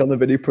that tick on the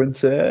video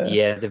printer.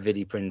 yeah, the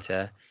video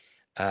printer.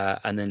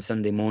 And then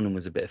Sunday morning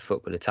was a bit of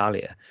Football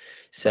Italia. Oh,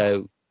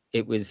 So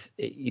it was,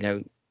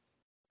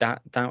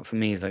 that for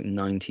me is like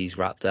 90s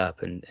wrapped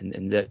up, and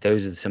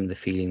those are some of the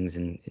feelings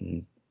and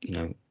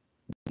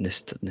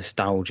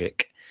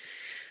nostalgic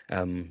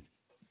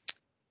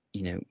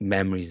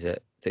memories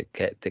that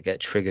get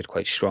triggered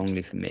quite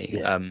strongly for me.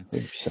 yeah,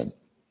 100%.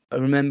 I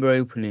remember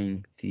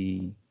opening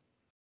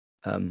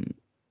um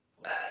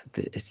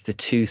it's the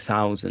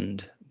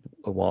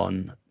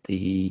 2001,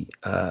 the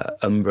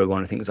Umbro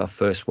one. I think it was our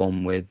first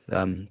one with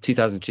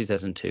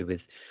 2002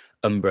 with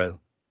Umbro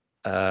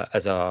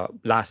as our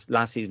last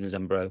season as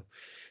Umbro.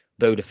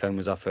 Vodafone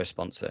was our first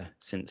sponsor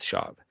since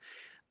Sharp,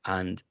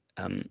 and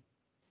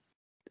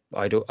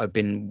I've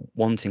been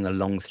wanting a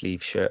long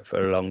sleeve shirt for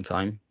a long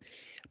time,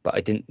 but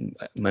I didn't.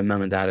 My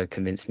mum and dad had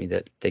convinced me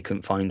that they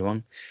couldn't find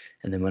one,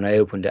 and then when I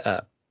opened it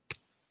up,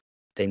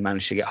 they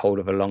managed to get hold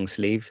of a long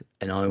sleeve,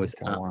 and I was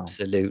Okay, wow.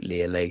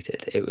 absolutely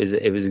elated. It was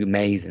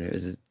amazing.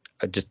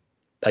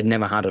 I'd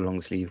never had a long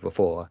sleeve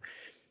before,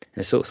 and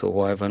I sort of thought,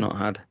 why have I not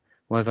had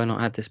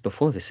this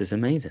before? This is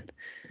amazing.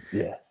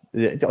 Yeah,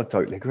 yeah, I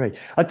totally agree.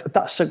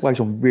 That segues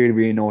on really,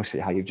 really nicely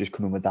how you've just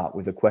come in with that,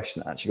 with a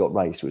question that actually got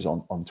raised. It was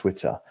on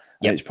Twitter, and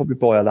Yep. it's probably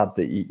by a lad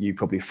that you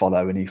probably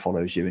follow, and he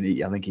follows you, and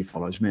I think he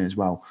follows me as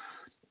well.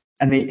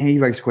 And he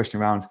raised a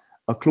question around,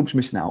 are clubs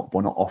missing out by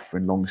not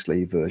offering long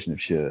sleeve version of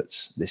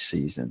shirts this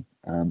season?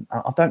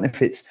 I don't know if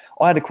it's.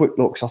 I had a quick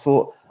look, so I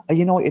thought, are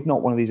United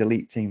not one of these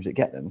elite teams that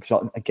get them?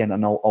 Because again,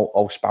 and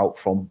I'll spout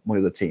from my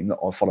other team that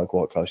I follow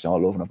quite closely, I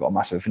love, and I've got a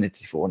massive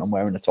affinity for, and I'm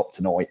wearing the top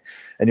tonight.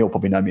 And you'll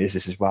probably know me as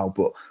this as well,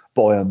 but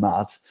Bayern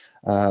Mad,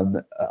 I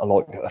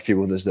like a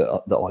few others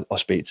that I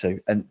speak to,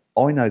 and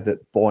I know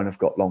that Bayern have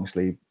got long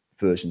sleeve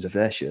versions of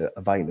their shirt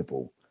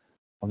available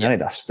on the Yep.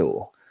 Adidas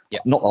store.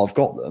 Yep. Not that I've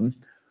got them,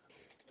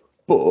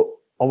 but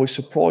I was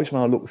surprised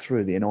when I looked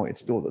through the United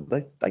store that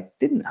they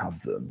didn't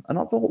have them. And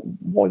I thought,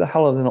 why the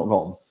hell have they not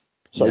gone?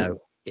 So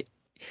No, it's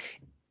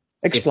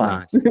explain.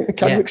 mad.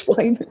 Can you Yeah.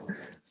 explain?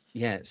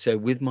 Yeah, so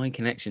with my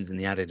connections in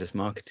the Adidas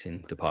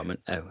marketing department,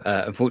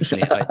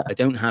 unfortunately, I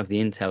don't have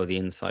the intel, the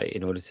insight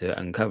in order to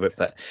uncover it.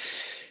 But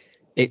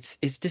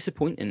it's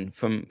disappointing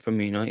from a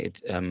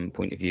United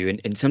point of view,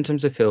 and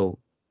sometimes I feel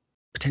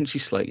potentially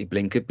slightly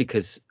blinkered,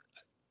 because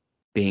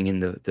being in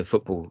the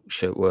football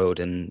shirt world,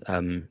 and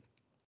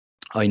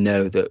I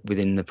know that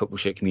within the football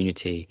shirt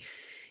community,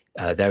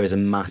 there is a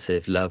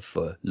massive love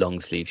for long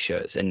sleeve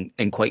shirts, and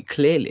quite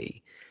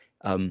clearly,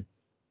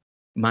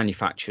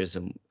 manufacturers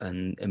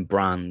and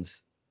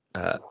brands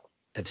have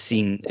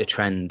seen a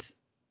trend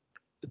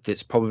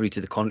that's probably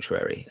to the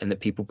contrary, and that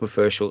people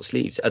prefer short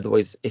sleeves.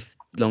 Otherwise, if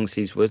long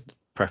sleeves was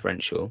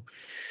preferential,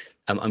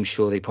 I'm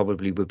sure they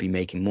probably would be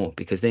making more,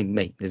 because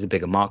there's a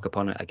bigger markup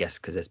on it, I guess,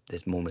 because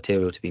there's more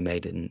material to be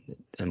made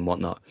and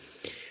whatnot.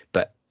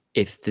 But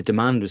if the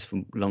demand was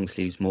for long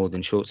sleeves more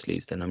than short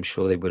sleeves, then I'm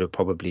sure they would have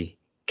probably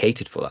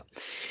catered for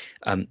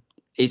that.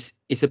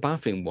 It's a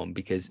baffling one,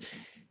 because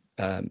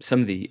some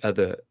of the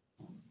other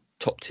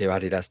top tier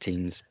Adidas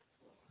teams,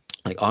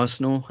 like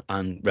Arsenal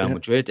and Real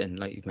Madrid, and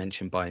like you've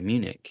mentioned, Bayern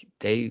Munich,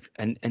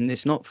 and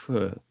it's not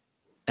for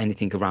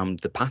anything around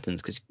the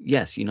patterns, because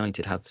yes,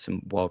 United have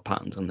some wild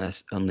patterns on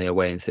their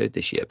away in third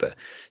this year, but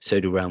so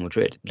do Real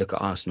Madrid. Look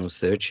at Arsenal's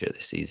third shirt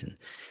this season.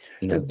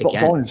 Again,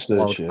 Bayern's third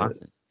wild shirt.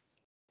 pattern.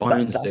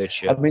 Bayern's third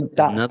shirt. I mean,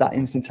 that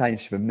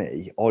instantaneous for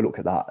me, I look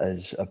at that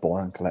as a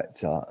Bayern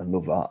collector and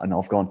love that, and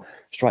I've gone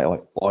straight away,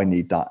 I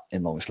need that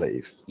in long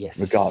sleeve. Yes.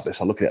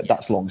 Regardless, I look at it,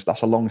 that's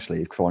a long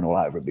sleeve, crying all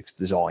out of it, because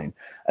design.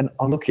 And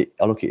I look at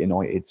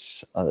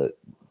United's.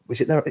 Is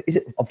it?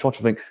 I'm trying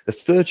to think. The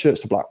third shirt's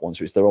the black one,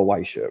 so it's their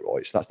away shirt,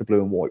 right? So that's the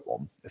blue and white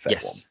one,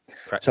 effect one.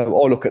 Correct. So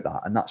I look at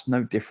that, and that's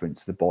no different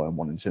to the Bayern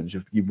one in terms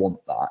of you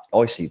want that.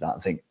 I see that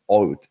and think,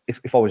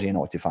 if I was a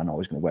United fan, I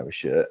was going to wear a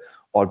shirt,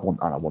 I'd want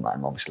that. And I want that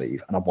in long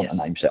sleeve, and I want a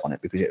name set on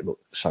it, because it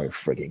looks so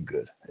frigging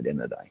good at the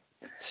end of the day.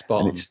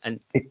 Spot on.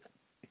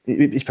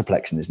 It's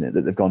perplexing, isn't it,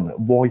 that they've gone,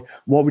 why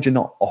would you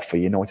not offer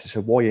United?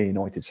 So why are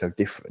United so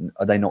different?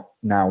 Are they not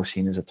now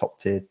seen as a top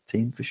tier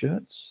team for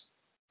shirts?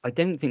 I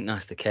don't think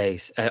that's the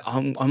case.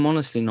 I'm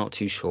honestly not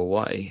too sure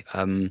why.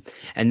 And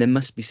there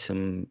must be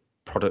some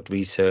product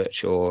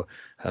research or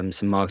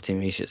some marketing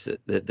research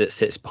that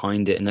sits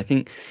behind it. And I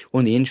think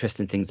one of the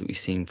interesting things that we've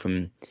seen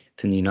from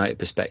the United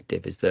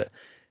perspective is that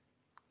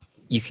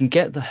you can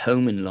get the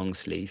home in long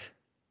sleeve,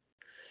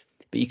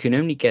 but you can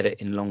only get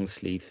it in long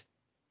sleeve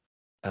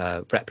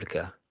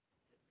replica.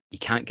 You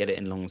can't get it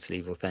in long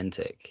sleeve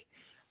authentic.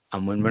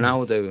 And when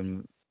Ronaldo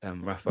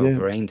and Rafael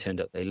Varane turned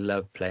up, they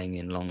loved playing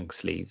in long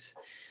sleeves,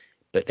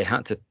 but they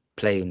had to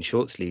play in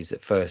short sleeves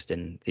at first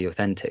in the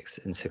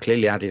authentics. And so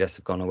clearly Adidas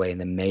have gone away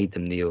and then made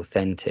them the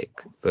authentic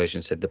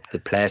version, so the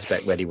player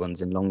spec ready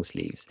ones in long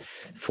sleeves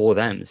for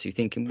them. So you're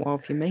thinking, well,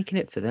 if you're making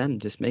it for them,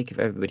 just make it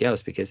for everybody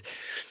else. Because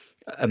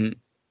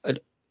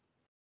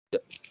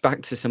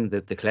back to some of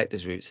the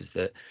collector's routes, is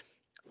that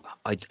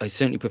I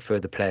certainly prefer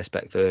the player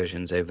spec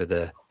versions over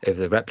the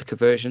replica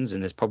versions,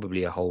 and there's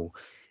probably a whole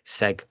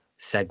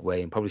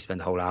segue and probably spend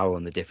a whole hour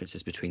on the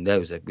differences between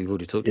those. Like we've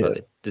already talked about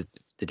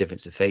the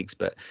difference of fakes,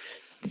 but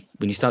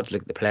when you start to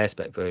look at the player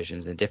spec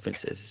versions and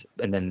differences,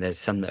 and then there's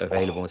some that are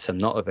available and some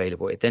not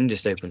available, it then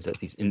just opens up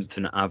these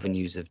infinite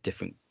avenues of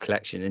different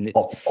collection. And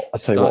I'll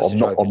tell you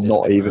what, I'm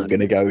not even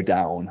going to go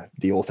down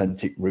the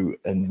authentic route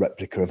and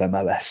replica of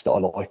MLS that I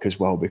like as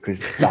well, because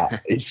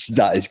that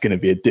is going to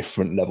be a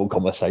different level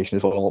conversation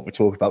as well on what we're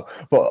talking about.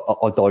 But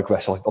I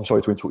digress. I'm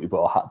sorry to interrupt you,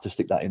 but I had to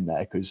stick that in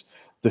there because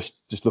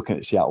just looking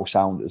at Seattle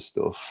Sounders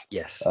stuff.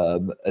 Yes.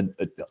 And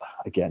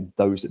again,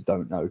 those that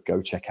don't know,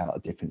 go check out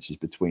the differences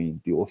between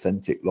the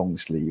authentic long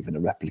sleeve and a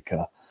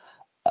replica,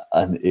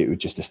 and it would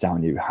just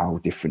astound you how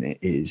different it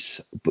is.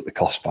 But the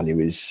cost value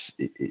is,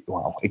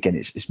 well, again,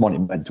 it's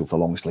monumental for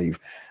long sleeve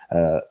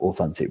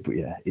authentic, but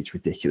yeah, it's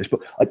ridiculous.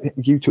 But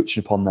you touched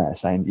upon there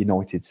saying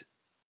United,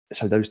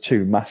 so those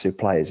two massive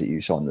players that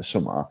you saw in the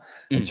summer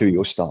and two of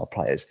your star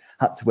players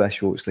had to wear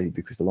short sleeve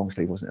because the long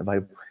sleeve wasn't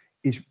available,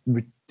 is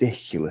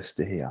ridiculous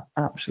to hear.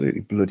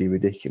 Absolutely bloody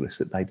ridiculous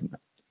that they didn't.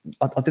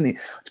 I didn't.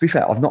 To be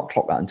fair, I've not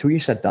clocked that until you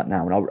said that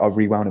now, and I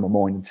rewound in my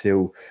mind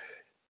until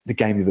the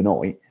game of the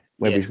night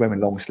where he was wearing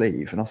long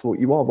sleeve, and I thought,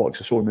 you are right,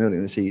 because I saw him earlier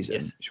in the season,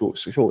 short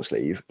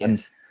sleeve,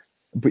 and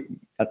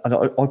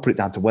I put it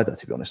down to weather.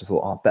 To be honest, I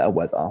thought, better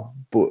weather,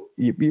 but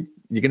you're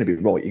going to be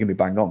right. You're going to be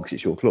bang on because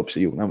it's your club, so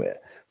you'll know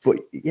it. But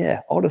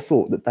yeah, I'd have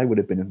thought that they would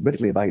have been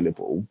readily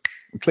available.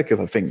 Click of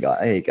a finger,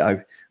 there you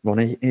go,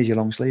 Ronnie. Here's your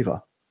long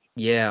sleever.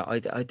 Yeah, I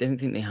don't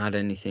think they had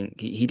anything.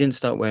 He didn't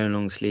start wearing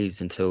long sleeves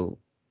until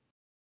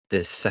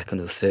the second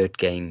or third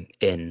game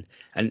in,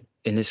 and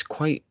it's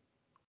quite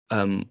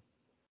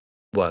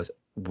well,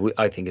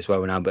 I think it's well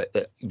renowned,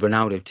 but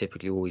Ronaldo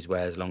typically always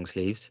wears long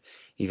sleeves.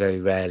 He very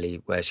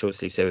rarely wears short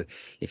sleeves. So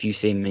if you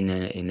see him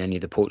in any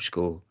of the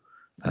Portugal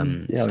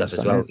stuff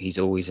as well, he's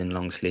always in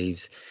long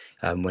sleeves.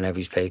 Whenever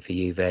he's played for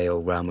Juve or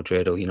Real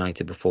Madrid or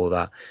United before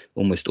that,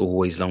 almost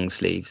always long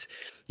sleeves.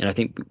 And I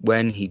think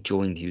when he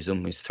joined, he was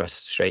almost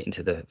thrust straight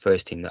into the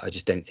first team. That I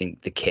just don't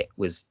think the kit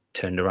was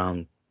turned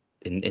around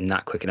in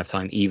that quick enough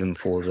time, even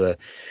for the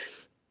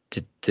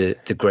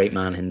great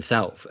man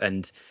himself.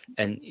 And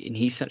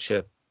he's such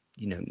a,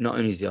 not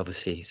only is he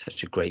obviously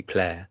such a great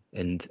player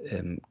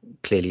and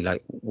clearly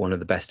like one of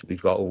the best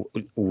we've got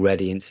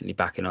already instantly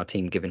back in our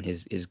team, given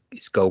his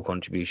goal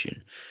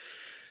contribution,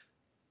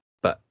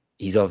 but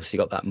he's obviously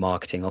got that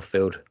marketing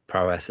off-field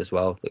prowess as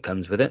well that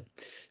comes with it.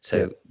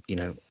 So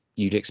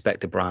you'd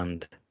expect a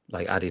brand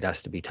like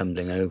Adidas to be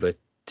tumbling over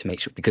to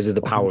make sure, because of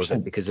the power 100%. Of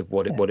it, because of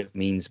what it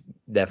means.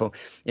 Therefore,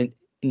 and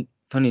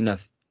funny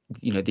enough,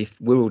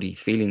 we're already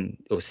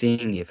feeling or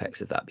seeing the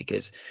effects of that,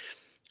 because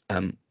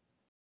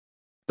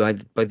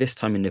by this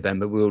time in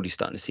November, we're already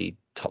starting to see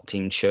top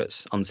team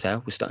shirts on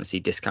sale. We're starting to see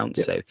discounts.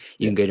 Yep. So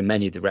you can go to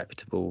many of the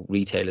reputable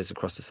retailers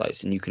across the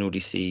sites, and you can already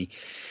see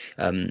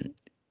um,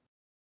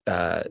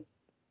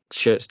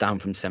 shirts down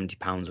from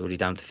 £70 already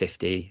down to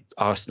 50.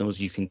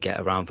 Arsenal's you can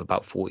get around for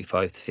about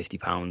 £45 to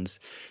 £50.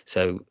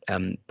 So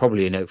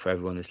probably a note for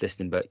everyone that's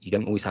listening, but you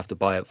don't always have to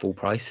buy at full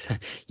price.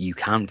 You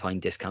can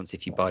find discounts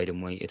if you buy it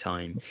and wait your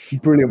time.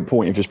 Brilliant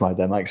point you've just made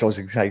there, mate. So I was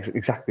going to say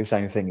exactly the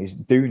same thing: is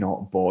do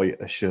not buy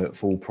a shirt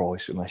full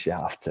price unless you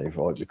have to,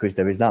 right? Because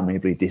there is that many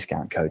bloody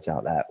discount codes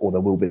out there, or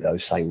there will be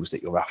those sales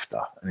that you're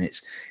after, and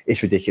it's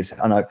ridiculous.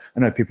 I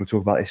know people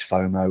talk about this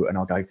FOMO, and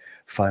I'll go,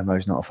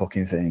 FOMO's not a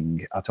fucking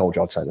thing. I told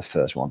you I'd say the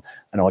first one,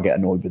 and I get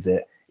annoyed with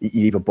it.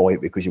 You either buy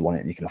it because you want it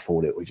and you can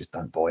afford it, or you just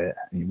don't buy it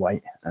and you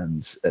wait.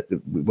 And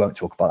we won't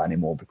talk about that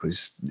anymore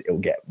because it'll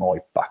get my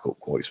back up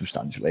quite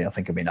substantially. I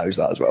think Emmy knows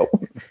that as well.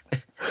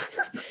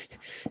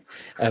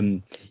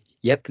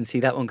 Yep, can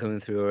see that one coming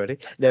through already.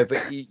 No,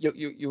 but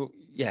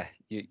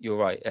you're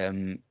right.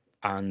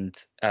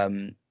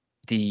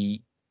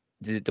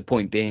 The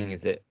point being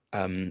is that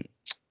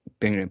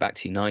bringing it back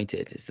to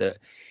United is that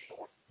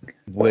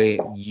where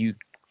you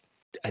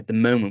at the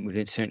moment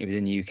certainly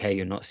within the UK,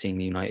 you're not seeing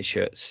the United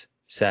shirts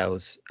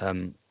sales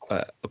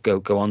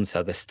go on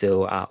sale. They're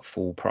still at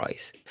full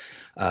price,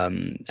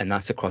 and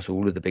that's across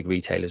all of the big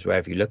retailers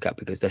wherever you look at,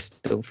 because they're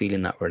still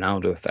feeling that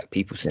Ronaldo effect.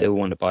 People still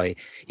want to buy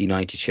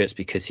United shirts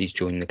because he's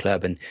joined the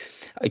club, and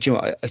do you know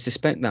what? I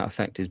suspect that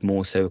effect is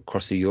more so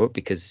across Europe,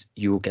 because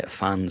you will get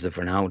fans of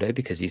Ronaldo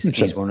because he's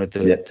one of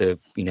the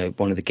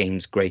one of the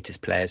game's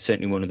greatest players,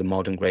 certainly one of the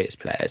modern greatest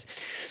players.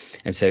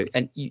 And so,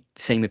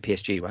 same with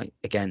PSG, right?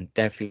 Again,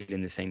 they're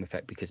feeling the same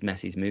effect because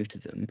Messi's moved to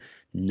them.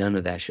 None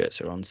of their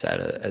shirts are on sale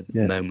at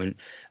the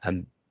moment,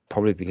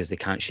 probably because they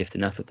can't shift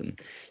enough of them.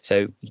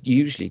 So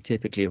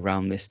typically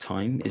around this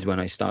time is when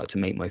I start to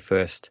make my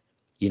first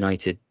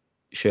United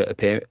shirt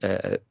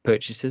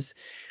purchases,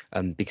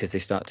 because they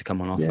start to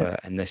come on offer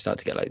and they start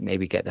to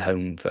get the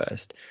home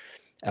first.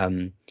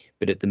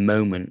 But at the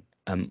moment,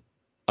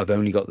 I've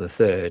only got the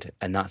third,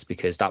 and that's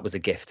because that was a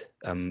gift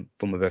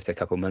for my birthday a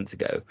couple of months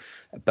ago.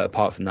 But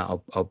apart from that,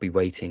 I'll be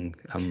waiting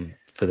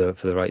for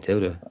the right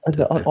deal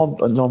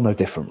I'm no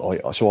different, right?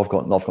 So I've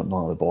got none of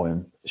the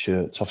Bayern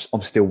shirts.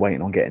 I'm still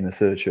waiting on getting the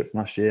third shirt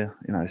from last year.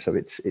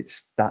 So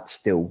that's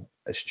still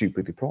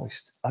stupidly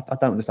priced. I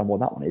don't understand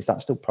what that one is.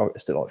 That's still like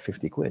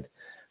 £50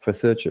 for a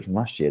third shirt from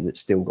last year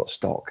that's still got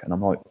stock. And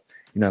I'm like,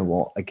 you know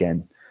what?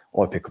 Again,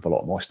 I pick up a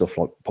lot of my stuff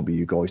like probably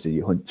you guys do.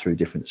 You hunt through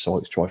different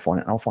sites, try to find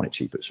it, and I'll find it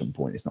cheap at some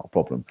point. It's not a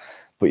problem.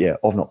 But yeah,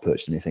 I've not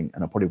purchased anything,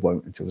 and I probably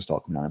won't until they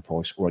start coming down in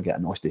price, or I get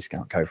a nice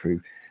discount code through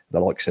the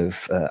likes of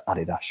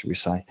Adidas, shall we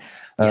say.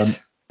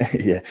 Yes.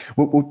 Yeah,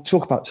 we'll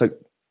talk about. So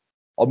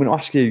I'm going to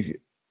ask you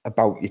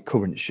about your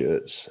current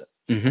shirts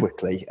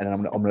quickly, and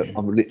then I'm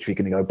literally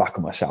going to go back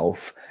on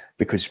myself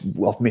because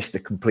I've missed a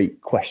complete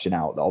question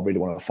out that I really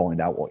want to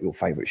find out what your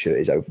favourite shirt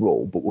is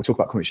overall. But we'll talk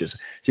about current shirts. So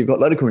you've got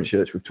a load of current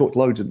shirts. We've talked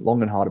loads and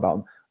long and hard about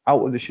them.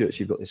 Out of the shirts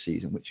you've got this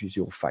season, which is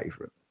your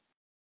favourite?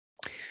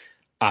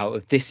 Out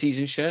of this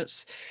season's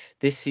shirt,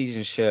 do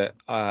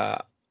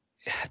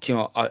you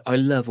know what? I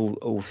love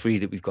all three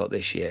that we've got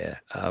this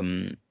year.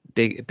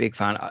 Big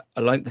fan. I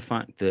like the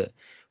fact that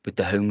with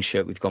the home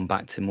shirt we've gone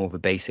back to more of a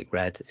basic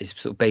red. It's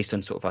sort of based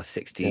on sort of our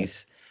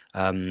 60s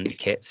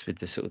kits with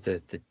the sort of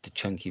the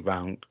chunky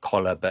round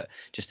collar, but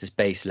just this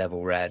base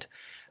level red.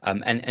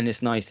 And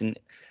it's nice, and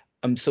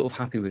I'm sort of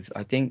happy with.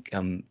 I think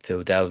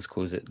Phil Delves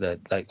calls it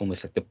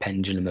almost like the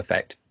pendulum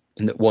effect,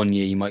 in that one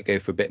year you might go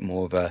for a bit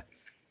more of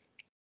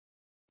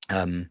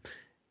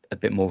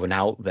an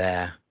out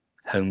there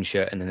home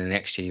shirt, and then the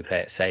next year you play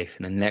it safe,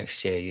 and then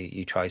next year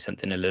you try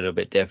something a little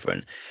bit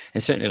different.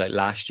 And certainly like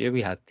last year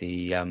we had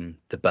the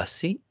bus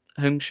seat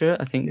home shirt,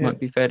 I think might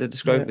be fair to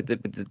describe, with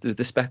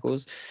the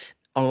speckles.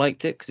 I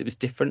liked it because it was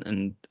different,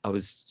 and I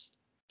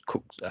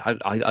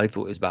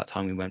thought it was about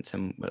time we went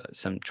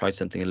tried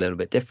something a little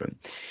bit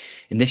different.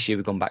 And this year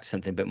we've gone back to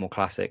something a bit more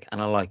classic, and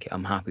I like it.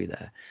 I'm happy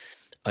there.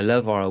 I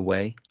love our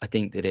away. I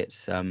think that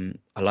it's I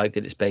like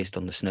that it's based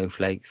on the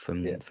snowflake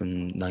from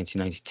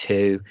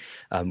 1992,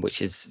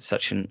 which is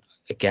such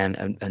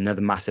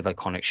another massive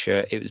iconic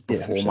shirt. It was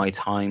before my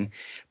time,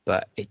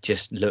 but it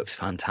just looks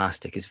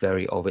fantastic. It's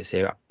very of its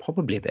era,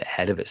 probably a bit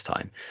ahead of its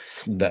time.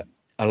 But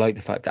I like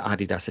the fact that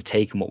Adidas have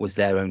taken what was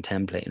their own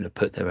template and have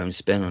put their own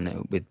spin on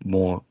it with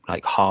more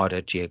like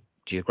harder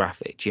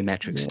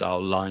geometric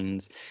style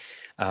lines.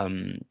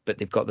 But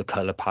they've got the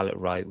color palette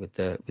right with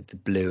the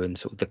blue and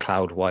sort of the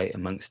cloud white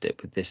amongst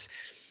it, with this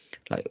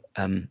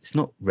it's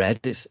not red,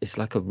 it's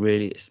like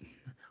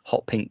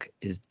hot pink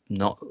is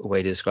not a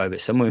way to describe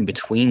it, somewhere in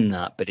between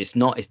that, but it's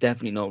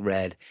definitely not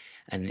red,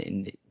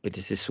 but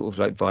it's this sort of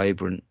like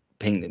vibrant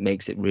pink that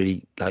makes it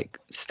really like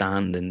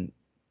stand and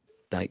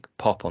like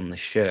pop on the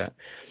shirt.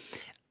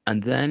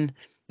 And then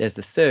there's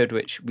the third,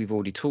 which we've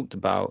already talked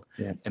about,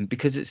 and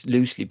because it's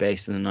loosely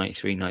based on the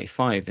 93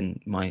 95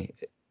 and my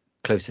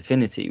close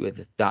affinity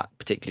with that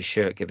particular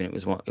shirt, given it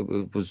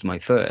was my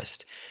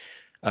first,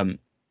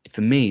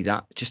 for me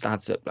that just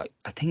adds up. Like,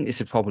 I think this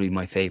is probably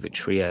my favorite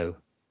trio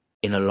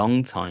in a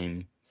long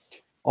time,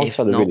 I'd say if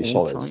they're not really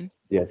all solid. time.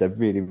 Yeah, they're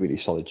really, really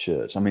solid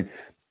shirts. I mean,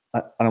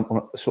 I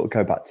want to sort of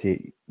go back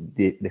to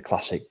the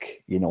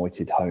classic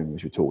United home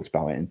as we talked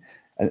about it,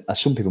 and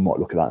some people might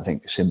look at that and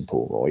think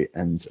simple, right?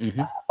 And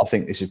Hmm. I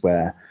think this is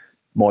where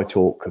my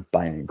talk of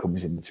Bayern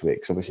comes into it,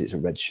 because obviously it's a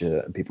red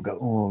shirt, and people go,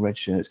 "Oh, red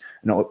shirts,"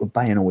 and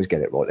Bayern always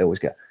get it right. They always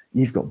get,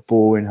 "You've got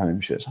boring home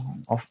shirts."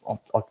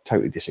 I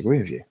totally disagree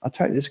with you. I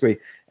totally disagree.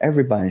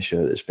 Every Bayern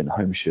shirt that's been a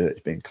home shirt,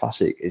 it's been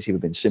classic. It's either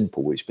been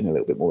simple, it's been a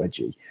little bit more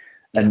edgy.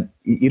 Yeah. And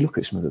you look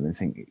at some of them and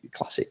think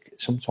classic.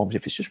 Sometimes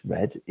if it's just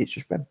red, it's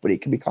just red, but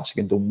it can be classic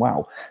and done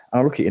well.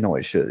 And I look at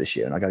United shirt this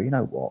year and I go, you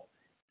know what?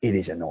 It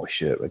is a nice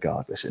shirt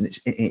regardless, and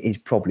it is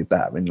probably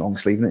better in long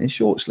sleeve than in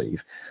short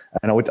sleeve.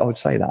 And I would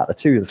say that the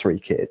two of the three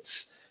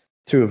kits,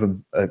 two of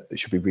them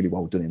should be really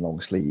well done in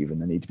long sleeve,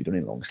 and they need to be done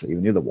in long sleeve.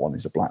 And the other one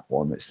is a black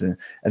one.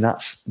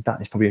 That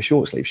is probably a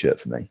short sleeve shirt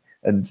for me.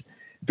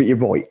 But you're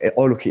right.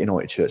 I look at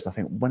United shirts and I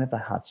think, when have they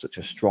had such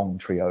a strong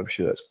trio of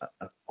shirts?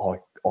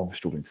 I'm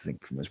struggling to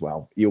think of them as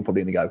well. You're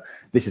probably going to go,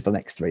 this is the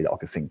next three that I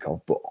could think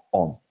of, but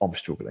I'm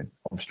struggling.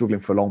 I'm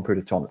struggling for a long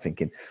period of time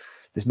thinking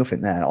there's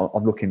nothing there.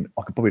 I'm looking,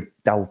 I could probably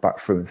delve back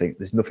through and think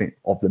there's nothing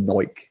of the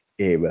Nike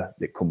era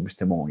that comes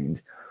to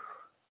mind.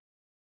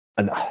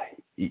 And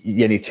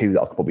the only two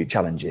that I could probably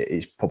challenge it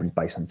is probably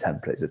based on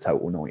templates, the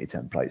Total 90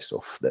 template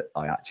stuff that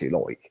I actually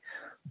like.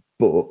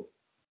 But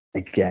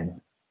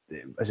again,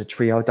 as a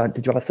trio,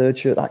 did you have a third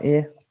shirt that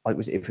year?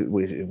 If it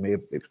was me,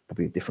 it was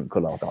probably a different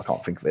colour. I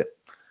can't think of it.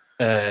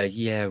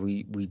 Yeah,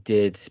 we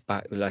did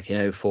back like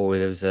in '04.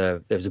 There was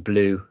a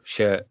blue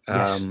shirt.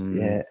 Yes,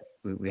 yeah,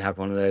 We had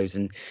one of those,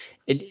 and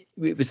it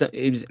was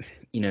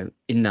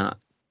in that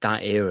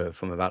era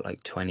from about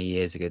like 20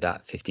 years ago,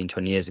 that 15,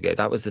 20 years ago,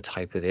 that was the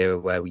type of era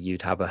where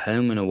you'd have a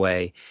home and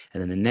away,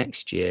 and then the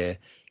next year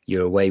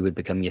your away would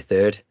become your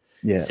third.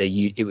 yeah, So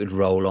it would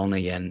roll on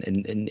again,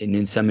 and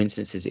in some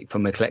instances,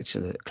 from a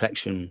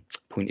collection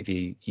point of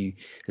view,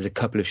 there's a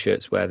couple of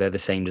shirts where they're the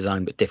same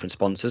design but different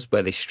sponsors,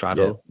 where they yeah,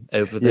 straddle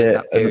over yeah.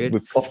 that period.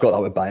 I've got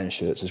that with Bayern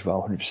shirts as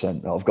well,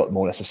 100%. I've got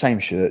more or less the same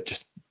shirt,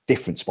 just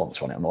different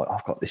sponsor on it. I'm like,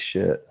 I've got this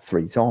shirt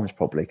 3 times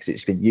probably because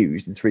it's been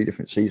used in 3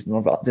 different seasons.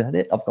 I've got that.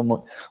 And I'm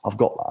like,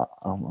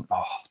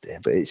 oh dear,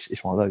 but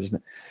it's one of those,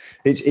 isn't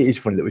it? It is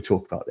funny that we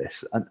talk about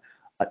this, and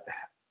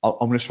I'm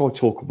going to try to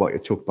talk about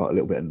it a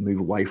little bit and move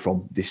away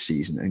from this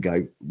season and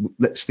go,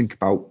 let's think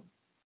about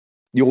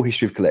your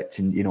history of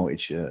collecting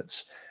United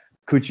shirts.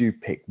 Could you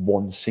pick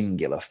one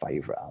singular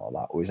favourite out of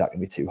that, or is that going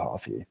to be too hard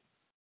for you?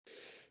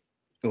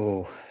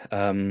 Oh,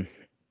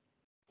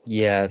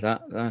 yeah,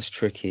 that's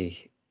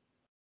tricky.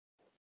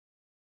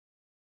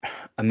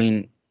 I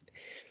mean,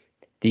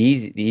 the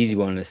easy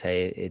one to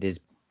say it is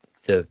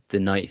the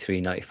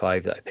 93,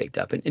 95 that I picked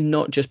up, and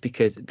not just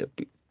because of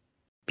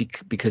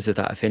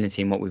that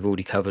affinity and what we've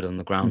already covered on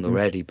the ground Mm-hmm.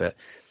 already, but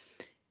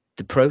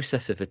the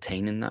process of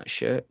attaining that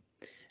shirt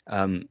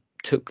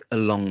took a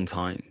long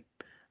time.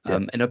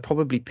 And I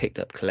probably picked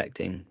up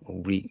collecting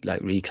or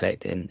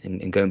recollecting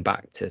and going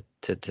back to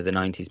the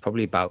 90s,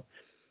 probably about,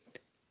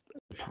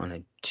 I don't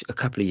know, a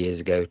couple of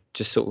years ago,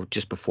 just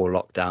before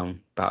lockdown,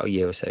 about a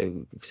year or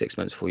so, 6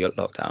 months before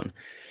lockdown.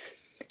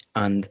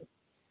 And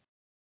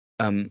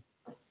the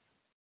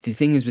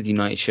thing is with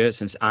United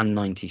shirts and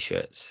 90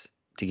 shirts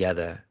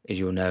together, as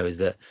you'll know, is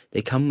that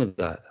they come with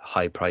a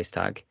high price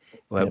tag.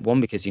 Well, Yep. one,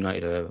 because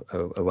United are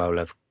a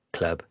well-loved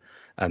club,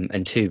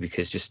 and two,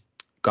 because just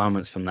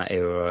garments from that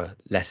era are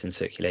less in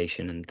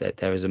circulation, and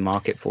there is a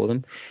market for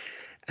them.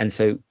 And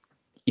so,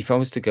 if I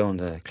was to go on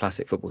the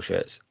classic football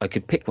shirts, I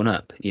could pick one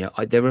up.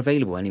 They're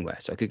available anywhere,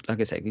 so I could, like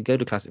I said, I could go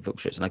to classic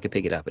football shirts and I could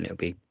pick it up, and it would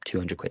be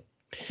 200 quid,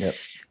 Yep.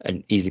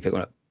 and easily pick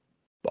one up.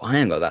 But I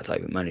ain't got that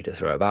type of money to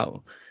throw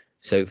about.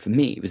 So for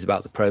me, it was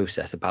about the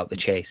process, about the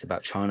chase,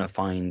 about trying to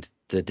find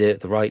the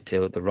right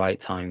deal at the right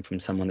time from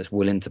someone that's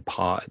willing to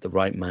part at the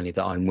right money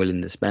that I'm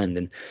willing to spend.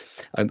 And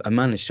I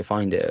managed to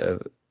find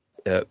it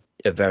at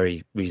a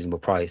very reasonable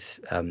price,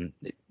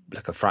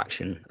 like a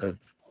fraction of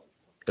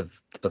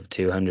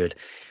 200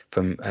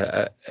 from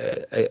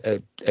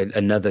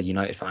another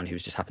United fan who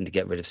was just happened to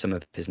get rid of some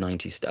of his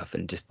 90s stuff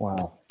and just,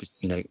 Wow.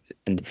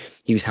 and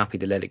he was happy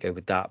to let it go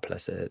with that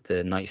plus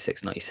the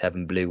 96,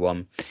 97 blue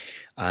one.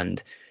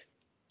 And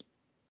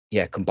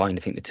yeah, combined,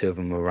 I think the two of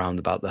them were around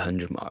about the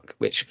 100 mark,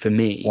 which for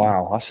me,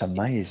 Wow, that's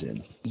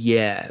amazing.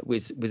 yeah,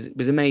 was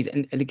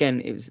amazing. And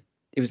again, it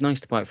was nice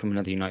to buy it from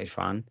another United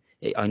fan.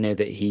 I know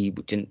that he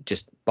didn't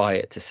just buy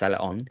it to sell it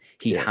on.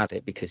 He Yeah. had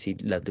it because he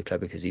loved the club,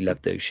 because he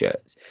loved those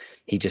shirts.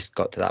 He just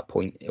got to that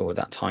point or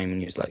that time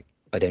and he was like,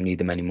 I don't need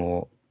them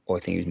anymore, or I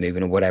think he was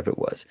moving or whatever it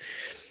was.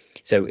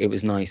 So it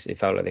was nice. It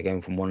felt like they're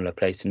going from one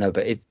place to another,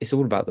 but it's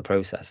all about the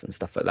process and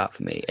stuff like that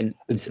for me. And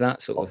so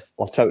that sort of,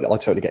 I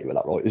totally get you with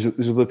that, right?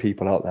 There's other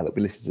people out there that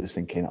be listening to this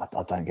thinking,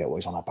 I don't get what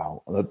he's on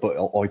about, but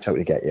I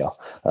totally get you.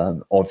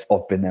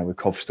 I've been there with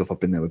Cov stuff, I've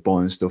been there with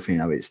buying stuff.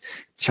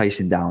 It's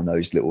chasing down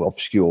those little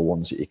obscure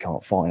ones that you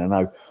can't find. I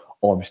know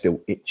I'm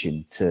still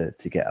itching to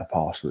get a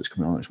parcel that's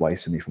coming on its way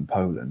to me from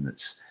Poland.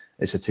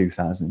 it's a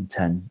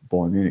 2010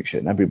 Bayern Munich shirt.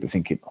 And everybody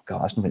thinking, oh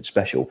God, that's nothing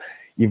special.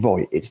 You're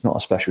right, it's not a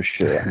special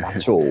shirt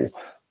at all.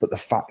 But the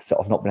fact that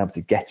I've not been able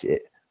to get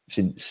it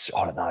since,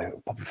 I don't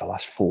know, probably for the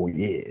last 4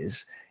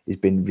 years, has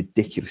been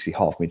ridiculously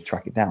hard for me to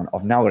track it down.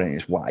 I've now got it in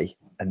its way,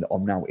 and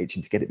I'm now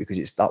itching to get it because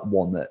it's that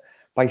one that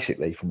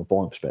basically, from a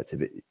Bayern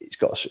perspective, it's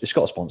got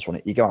a sponsor on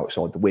it. You go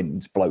outside, the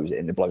wind blows it,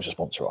 and it blows the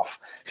sponsor off.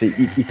 So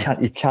you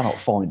cannot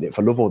find it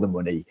for love or the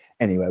money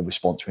anywhere with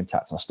sponsor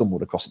intact. And I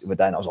stumbled across it the other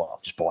day, and I was like, I'm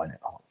just buying it.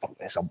 I'm like, fuck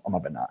this, I'm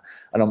having that.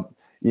 And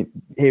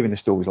hearing the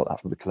stories like that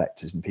from the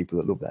collectors and people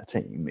that love their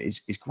team is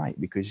great,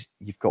 because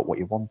you've got what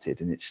you wanted.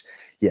 And it's,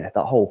 that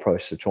whole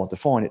process of trying to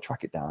find it,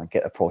 track it down,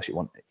 get a price you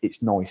want.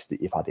 It's nice that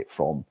you've had it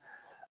from,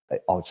 I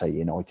would say,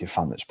 United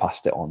fan that's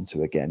passed it on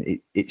to, again,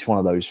 it's one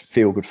of those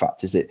feel good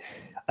factors that,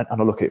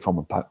 and I look at it from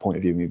a point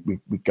of view,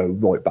 we go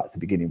right back to the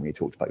beginning when you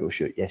talked about your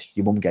shirt. Yes,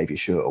 your mum gave your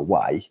shirt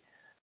away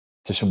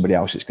to somebody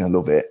else that's going to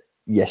love it.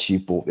 Yes, you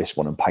bought this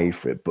one and paid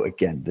for it. But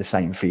again, the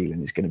same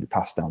feeling is going to be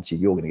passed down to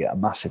you. You're going to get a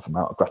massive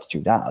amount of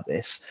gratitude out of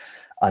this.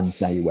 And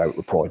now you wear it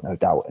with pride, no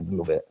doubt, and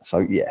love it. So,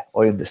 yeah,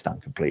 I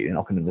understand completely. And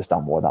I can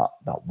understand why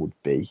that would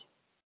be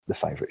the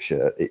favourite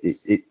shirt.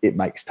 It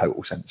makes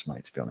total sense,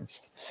 mate, to be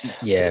honest.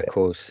 Yeah, of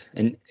course.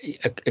 And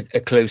a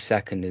close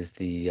second is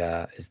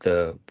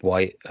the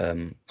white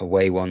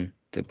away one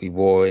that we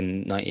wore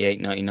in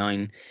 98,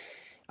 99.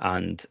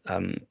 And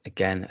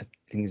again, I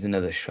think there's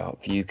another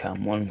Sharp View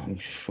Cam one. I'm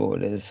sure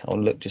it is.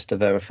 I'll look just to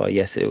verify.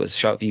 Yes, it was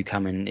Sharp View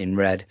Cam in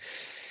red.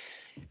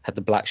 Had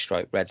the black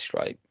stripe, red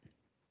stripe.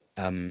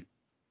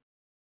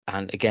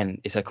 And again,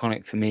 it's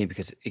iconic for me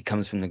because it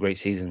comes from the great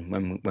season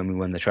when we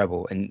won the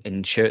treble.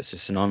 And shirts are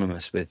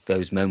synonymous with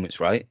those moments,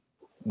 right?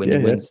 When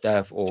you win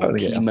stuff or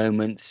totally key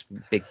moments,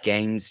 big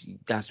games,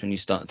 that's when you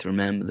start to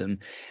remember them.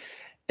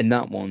 And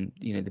that one,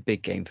 the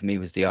big game for me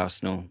was the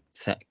Arsenal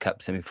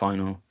Cup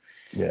semi-final.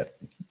 Yeah,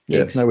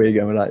 no way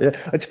you're going with that.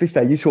 Yeah, and to be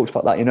fair, you talked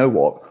about that. You know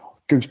what?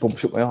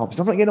 Goosebumps up my arms.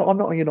 I'm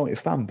not a United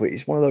fan, but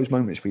it's one of those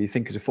moments where you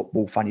think, as a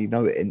football fan, you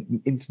know it,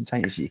 and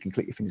instantaneously you can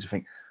click your fingers and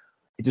think,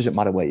 it doesn't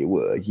matter where you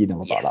were, you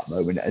know about that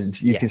moment, and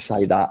you can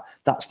say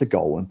that's the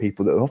goal, and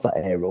people that have that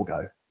area will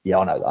go, yeah,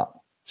 I know that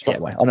straight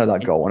away. I know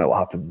that goal. I know what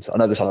happens. I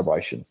know the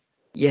celebration.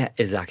 Yeah,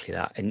 exactly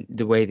that. And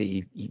the way that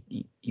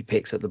he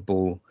picks up the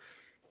ball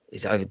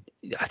is I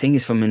think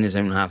it's from in his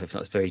own half, if not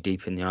it's very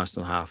deep in the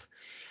Arsenal half.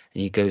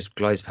 And he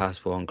glides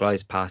past one,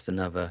 glides past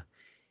another.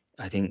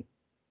 I think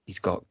he's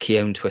got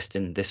Keown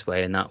twisting this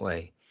way and that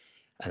way.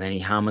 And then he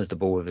hammers the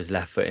ball with his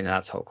left foot in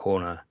that top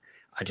corner.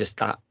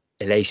 That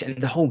elation.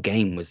 And the whole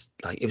game was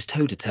like, it was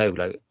toe to toe.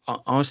 Like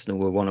Arsenal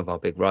were one of our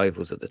big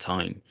rivals at the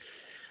time.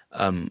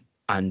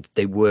 And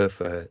they were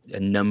for a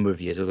number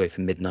of years, all the way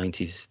from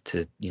mid-90s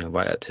to,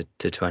 right up to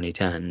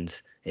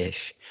 2010s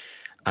ish.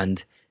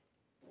 And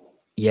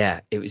yeah,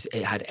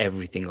 it had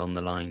everything on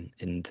the line.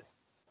 And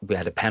we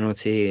had a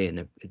penalty and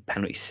a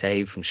penalty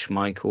save from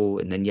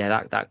Schmeichel, and then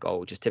that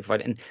goal just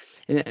typified it.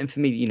 And for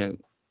me,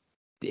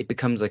 it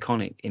becomes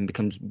iconic and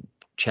becomes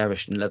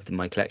cherished and loved in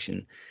my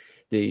collection.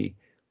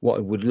 What I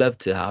would love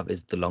to have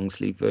is the long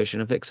sleeve version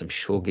of it, because I'm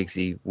sure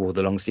Giggsy wore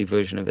the long sleeve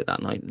version of it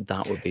that night.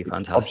 That would be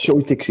fantastic.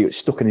 I'm sure Giggsy was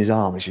stuck in his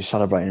arm as you're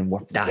celebrating.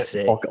 That's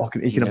it.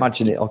 You can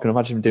imagine it. I can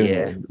imagine him doing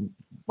it, and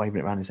waving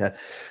it around his head.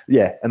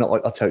 Yeah, and I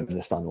totally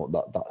understand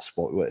that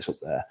spot where it's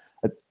up there.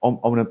 I'm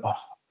gonna,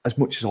 as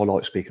much as I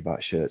like speaking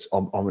about shirts,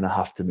 I'm going to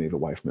have to move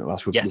away from it.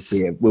 Else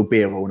we'll be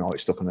here all night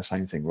stuck on the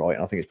same thing, right?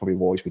 And I think it's probably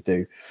wise we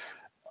do.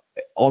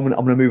 I'm going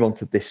to move on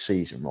to this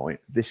season, right?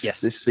 This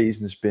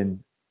season's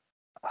been,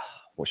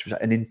 what should we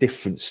say, an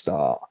indifferent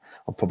start.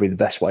 Probably the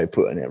best way of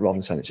putting it, rather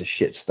than saying it's a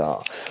shit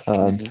start.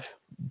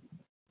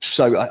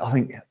 So I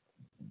think,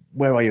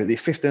 where are you? The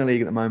fifth in the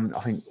league at the moment. I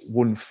think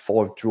won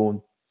 5,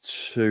 drawn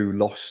 2,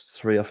 lost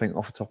 3. I think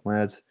off the top of my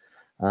head.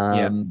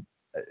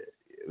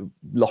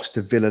 Lost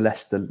to Villa,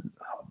 Leicester.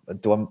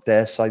 Do I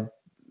dare say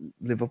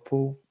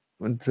Liverpool?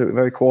 And do it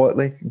very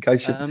quietly in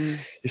case you start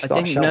I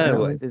think shouting.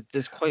 No.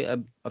 There's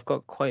I've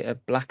got quite a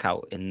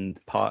blackout in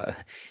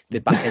the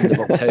back end of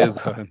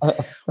October.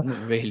 I'm not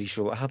really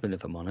sure what happened,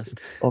 if I'm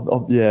honest.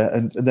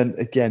 And then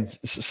again,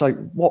 so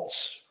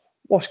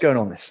what's going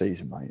on this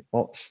season, mate?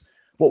 What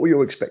were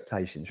your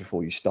expectations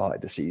before you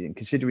started the season,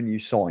 considering you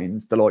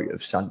signed the like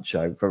of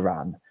Sancho,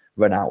 Varane,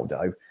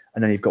 Ronaldo?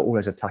 And then you've got all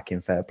those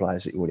attacking fair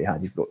players that you already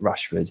had. You've got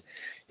Rashford,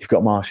 you've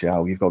got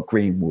Martial, you've got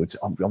Greenwood.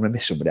 I'm going to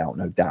miss somebody out,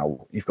 no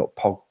doubt. You've got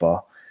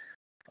Pogba,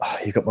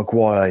 you've got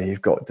Maguire,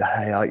 you've got De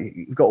Gea,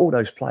 you've got all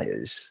those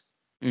players.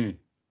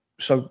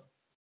 So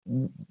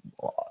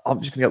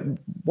I'm just going to go,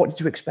 what did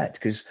you expect?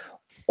 Because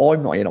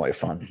I'm not a United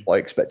fan. I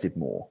expected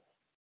more.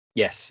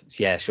 Yes,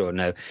 yeah, sure.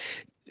 No,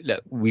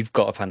 look, we've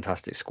got a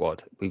fantastic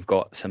squad. We've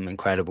got some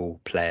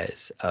incredible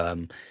players.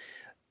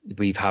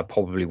 We've had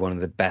probably one of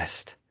the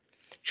best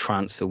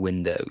transfer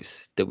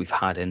windows that we've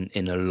had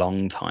in a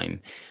long time.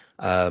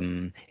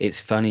 It's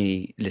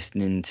funny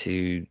listening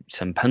to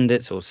some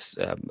pundits or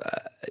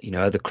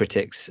other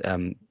critics,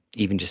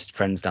 even just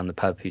friends down the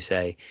pub, who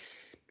say,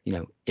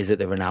 is it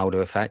the Ronaldo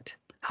effect?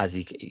 Has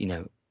he,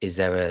 is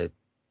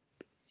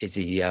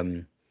he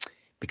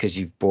because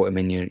you've brought him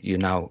in, you're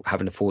now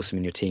having to force him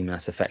in your team, and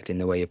that's affecting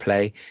the way you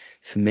play.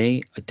 For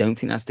me, I don't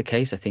think that's the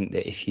case. I think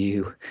that if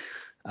you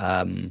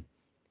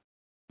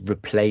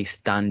replace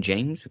Dan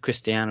James with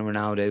Cristiano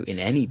Ronaldo in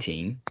any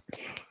team,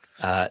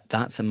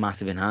 that's a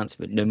massive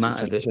enhancement. No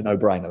matter it's a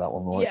no-brainer, that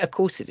one, right? Yeah, of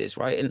course it is,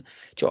 right? And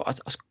Joe,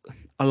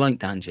 I like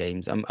Dan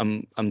James.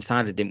 I'm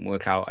sad it didn't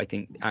work out. I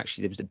think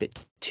actually there was a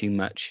bit too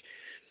much.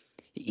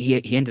 He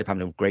ended up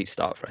having a great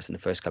start for us in the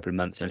first couple of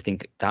months, and I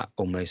think that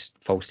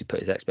almost falsely put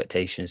his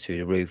expectations through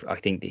the roof. I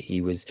think that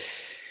he was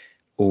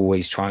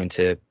always trying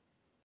to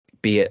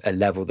be at a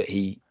level that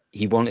he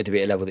wanted to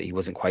be at a level that he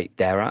wasn't quite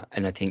there at,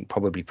 and I think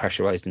probably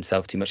pressurized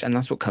himself too much. And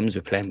that's what comes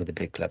with playing with a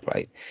big club,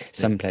 right?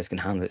 Some players can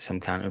handle it,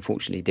 some can't.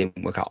 Unfortunately, it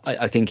didn't work out.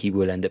 I think he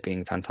will end up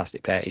being a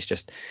fantastic player. It's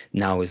just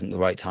now isn't the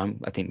right time.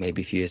 I think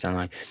maybe a few years down the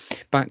line.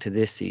 Back to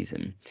this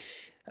season,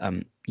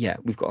 yeah,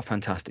 we've got a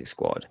fantastic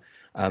squad.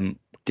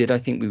 Did I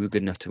think we were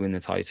good enough to win the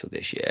title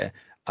this year?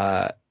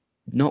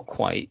 Not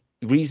quite.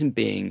 Reason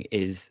being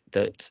is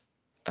that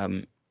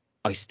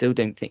I still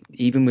don't think,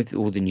 even with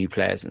all the new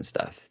players and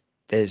stuff,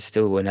 there's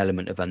still an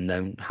element of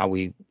unknown,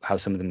 how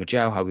some of them would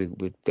gel, how we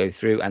would go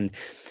through. And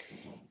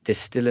there's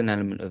still an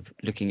element of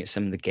looking at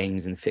some of the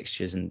games and the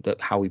fixtures and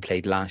how we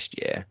played last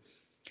year.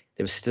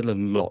 There was still a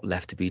lot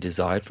left to be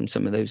desired from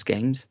some of those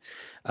games,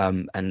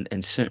 and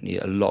certainly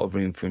a lot of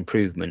room for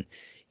improvement.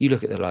 You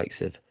look at the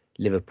likes of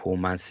Liverpool,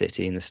 Man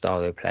City, and the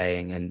style they're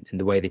playing, and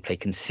the way they play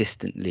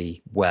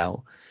consistently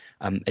well.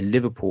 And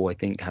Liverpool, I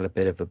think, had a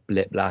bit of a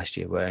blip last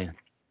year where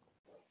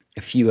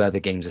a few other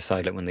games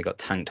aside, like when they got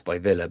tanked by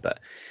Villa, but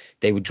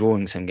they were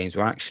drawing some games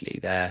where actually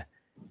they're,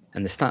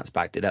 and the stats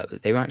backed it up,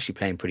 that they were actually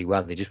playing pretty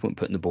well. They just weren't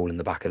putting the ball in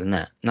the back of the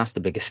net. And that's the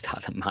biggest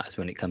stat that matters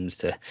when it comes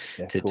to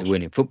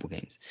winning football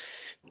games.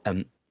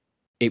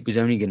 It was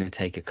only going to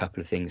take a couple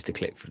of things to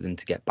click for them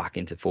to get back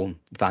into form.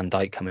 Van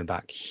Dijk coming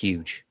back,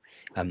 huge.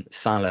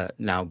 Salah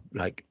now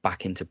like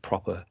back into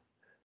proper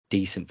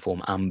decent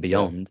form and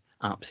beyond,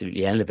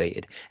 absolutely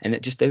elevated.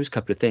 And just those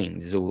couple of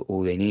things is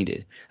all they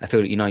needed. I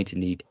feel that United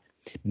need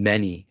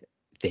many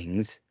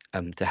things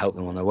to help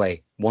them on their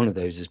way. One of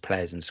those is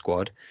players and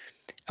squad,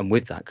 and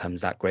with that comes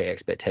that great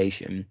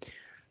expectation.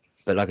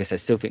 But like I said, I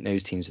still think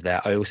those teams are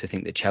there. I also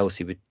think that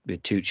Chelsea with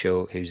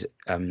Tuchel, who's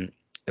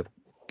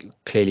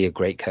clearly a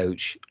great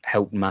coach,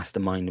 helped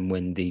mastermind and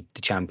win the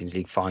Champions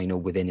League final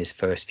within his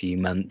first few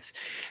months,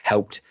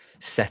 helped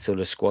settle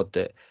a squad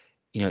that,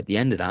 you know, at the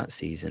end of that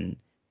season,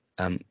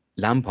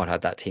 Lampard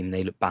had that team,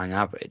 they looked bang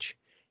average.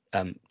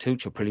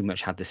 Tuchel pretty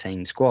much had the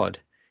same squad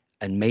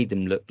and made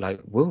them look like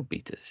world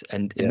beaters.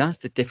 And that's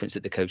the difference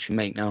that the coach can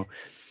make. Now,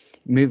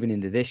 moving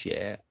into this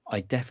year,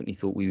 I definitely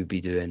thought we would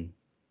be doing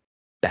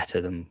better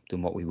than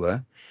what we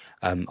were.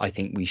 I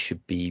think we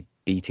should be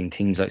beating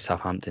teams like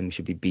Southampton. We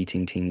should be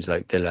beating teams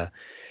like Villa.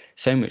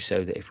 So much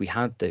so that if we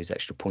had those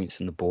extra points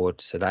on the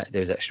board, so that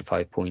those extra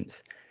 5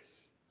 points,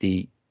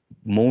 the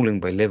mauling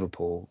by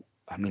Liverpool,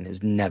 I mean,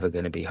 it's never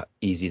going to be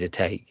easy to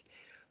take,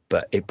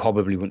 but it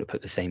probably wouldn't have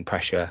put the same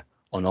pressure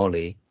on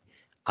Ollie.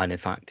 And in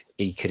fact,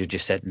 he could have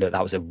just said, look,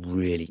 that was a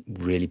really,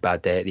 really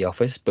bad day at the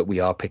office, but we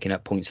are picking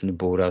up points on the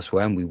board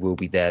elsewhere and we will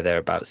be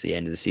thereabouts at the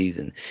end of the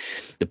season.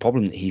 The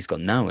problem that he's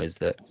got now is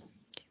that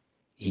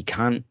he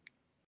can't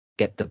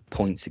get the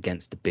points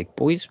against the big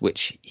boys,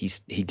 which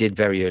he did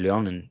very early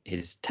on in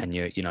his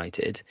tenure at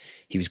United.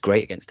 He was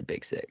great against the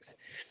big six.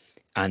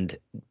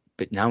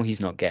 But now he's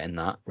not getting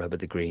that rub of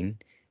the green.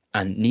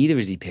 And neither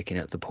is he picking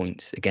up the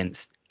points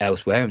against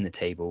elsewhere in the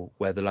table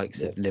where the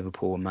likes of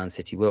Liverpool and Man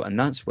City will. And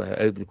that's where,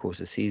 over the course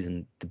of the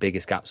season, the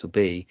biggest gaps will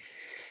be.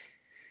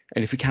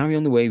 And if we carry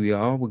on the way we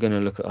are, we're going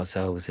to look at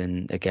ourselves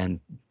in, again,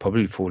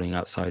 probably falling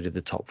outside of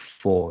the top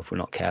 4 if we're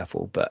not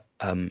careful. But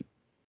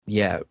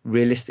yeah,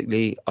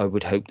 realistically, I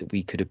would hope that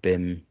we could have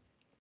been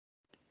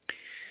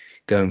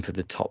going for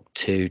the top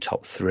 2,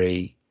 top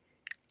 3,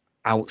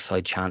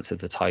 outside chance of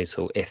the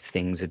title if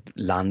things had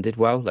landed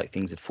well, like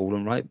things had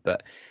fallen right.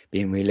 But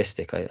being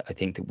realistic, I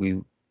think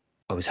that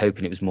I was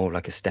hoping it was more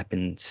like a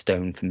stepping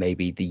stone for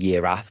maybe the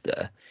year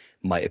after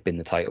might have been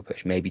the title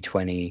push. Maybe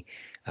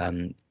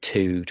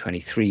 22,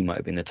 23 might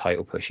have been the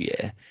title push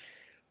year.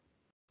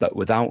 But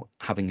without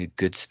having a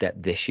good step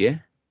this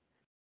year,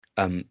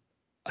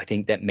 I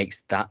think that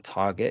makes that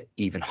target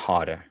even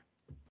harder.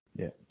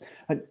 Yeah.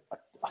 And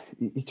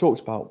you talked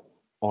about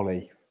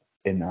Ollie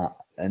in that.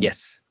 And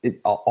yes. I'm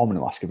going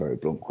to ask a very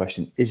blunt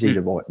question. Is he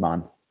the right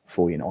man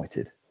for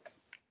United?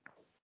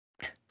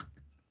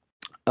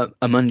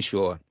 I'm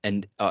unsure.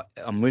 And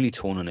I'm really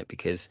torn on it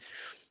because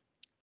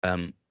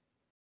I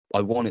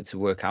want it to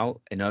work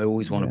out. And I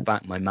always want to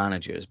back my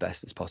manager as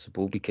best as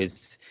possible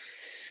because,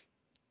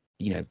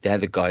 you know, they're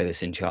the guy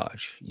that's in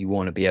charge. You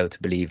want to be able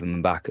to believe him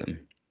and back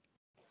him.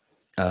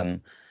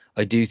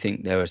 I do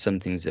think there are some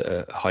things that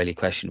are highly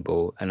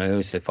questionable. And I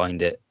also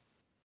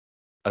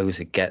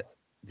get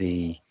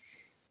the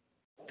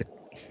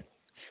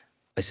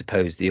I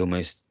suppose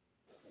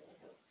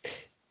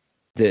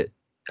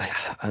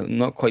I'm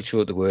not quite sure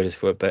what the word is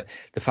for it, but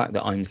the fact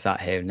that I'm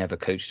sat here and never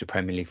coached a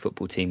Premier League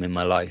football team in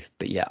my life,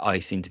 but yet I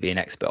seem to be an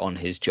expert on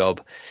his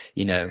job,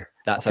 you know,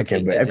 That's think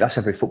okay. that's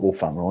every football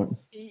fan, right?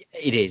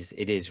 It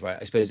is right.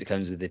 I suppose it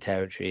comes with the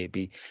territory. It'd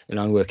be, and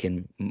I work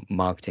in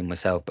marketing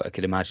myself, but I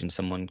could imagine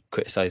someone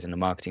criticizing a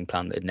marketing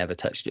plan that had never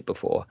touched it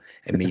before,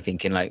 and me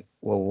thinking like,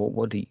 well,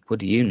 what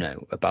do you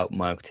know about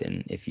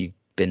marketing if you've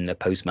been a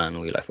postman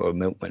all your life or a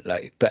milkman?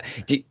 Like,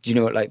 but do you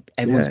know what? Like,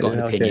 everyone's got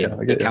an opinion.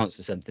 I It get you. counts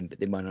for something, but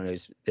they might not know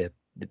the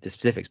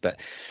specifics. But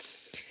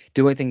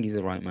do I think he's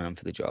the right man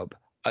for the job?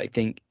 I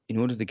think in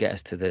order to get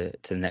us to the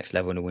next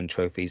level and to win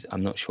trophies,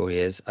 I'm not sure he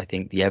is. I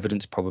think the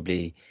evidence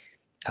probably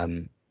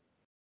um,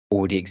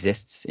 already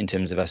exists in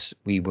terms of us.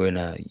 We were in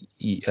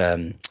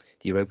the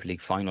Europa League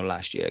final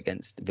last year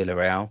against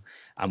Villarreal,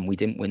 and we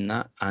didn't win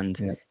that. And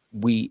Yeah.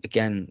 we,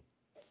 again,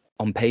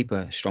 on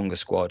paper, stronger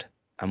squad,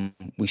 and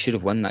we should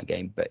have won that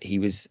game. But he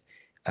was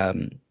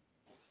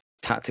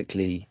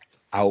tactically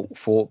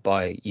outfought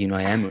by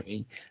Unai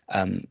Emery,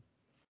 and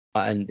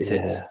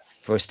Yeah.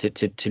 for us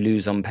to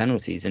lose on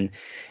penalties, and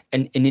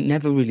it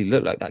never really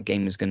looked like that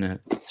game was going to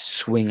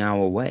swing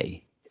our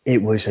way.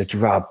 It was a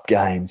drab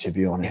game, to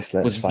be It honest.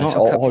 Let's was face not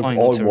it. a cup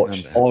final to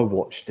remember. I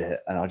watched it,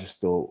 and I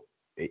just thought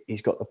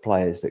he's got the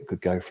players that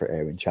could go for it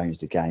here and change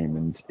the game.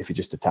 And if he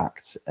just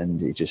attacked,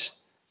 and he just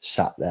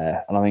sat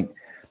there, and I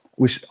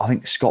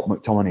think Scott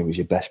McTominay was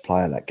your best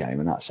player that game,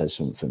 and that says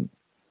something.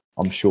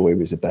 I'm sure he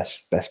was the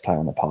best player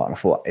on the park. And I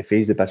thought, if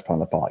he's the best player on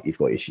the park, you've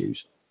got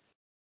issues.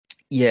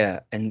 Yeah,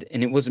 and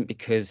it wasn't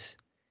because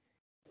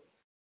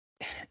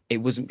it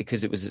was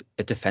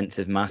a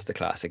defensive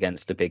masterclass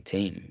against a big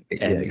team,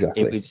 and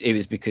exactly. it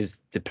was because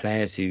the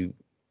players who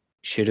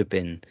should have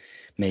been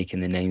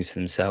making the names for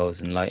themselves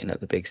and lighting up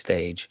the big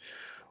stage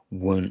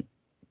weren't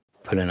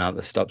pulling out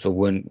the stops or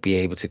wouldn't be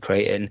able to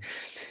create it.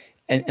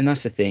 And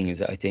that's the thing, is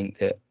that I think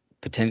that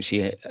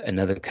potentially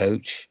another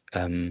coach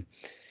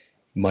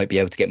might be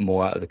able to get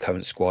more out of the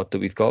current squad that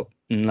we've got.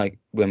 And like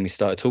when we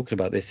started talking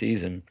about this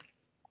season,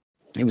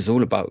 it was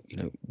all about,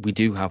 we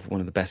do have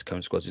one of the best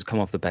current squads. It's come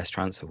off the best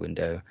transfer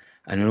window.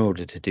 And in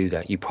order to do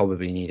that, you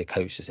probably need a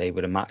coach that's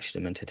able to match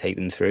them and to take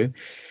them through.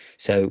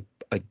 So,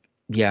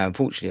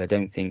 unfortunately, I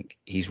don't think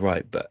he's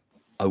right, but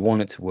I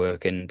want it to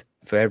work. And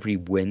for every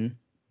win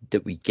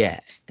that we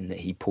get and that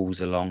he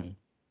pulls along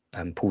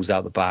and pulls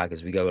out the bag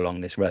as we go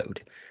along this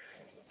road,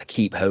 I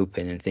keep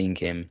hoping and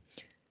thinking,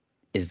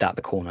 is that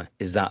the corner?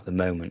 Is that the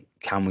moment?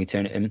 Can we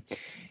turn it in?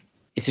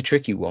 It's a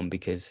tricky one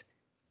because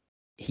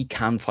he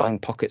can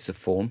find pockets of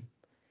form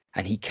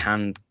and he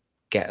can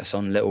get us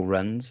on little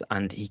runs,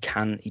 and he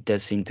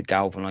does seem to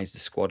galvanize the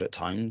squad at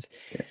times.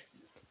 Yeah.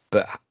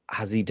 But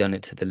has he done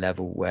it to the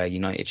level where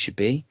United should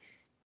be?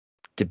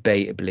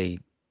 Debatably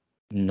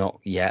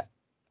not yet.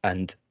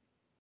 And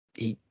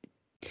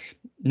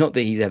not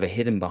that he's ever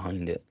hidden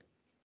behind it,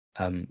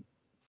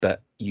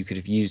 but you could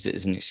have used it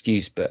as an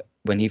excuse. But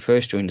when he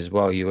first joined as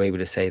well, you were able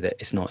to say that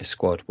it's not his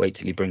squad. Wait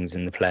till he brings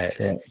in the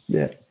players.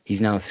 Yeah.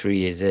 He's now 3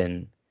 years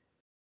in.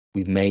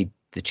 We've made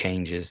the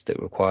changes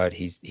that required.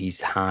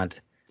 He's had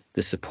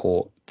the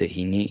support that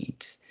he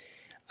needs.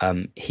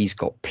 He's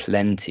got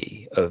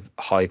plenty of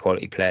high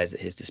quality players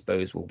at his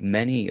disposal,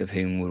 many of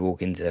whom would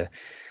walk into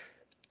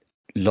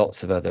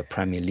lots of other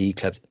Premier League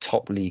clubs,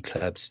 top league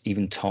clubs,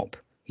 even top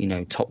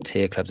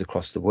tier clubs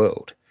across the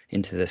world,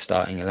 into the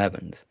starting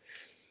 11s.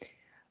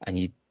 And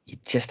you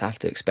just have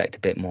to expect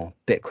a bit more,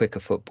 bit quicker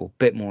football,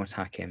 bit more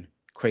attacking,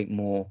 create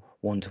more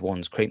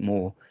one-to-ones, create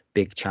more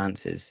big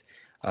chances.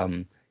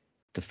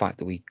 The fact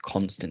that we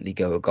constantly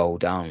go a goal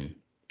down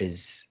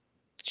is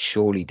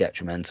surely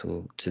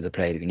detrimental to the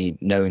play that we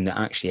need, knowing that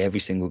actually every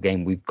single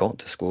game we've got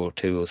to score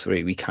 2 or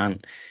 3. We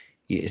can't,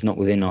 it's not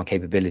within our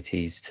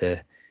capabilities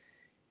to,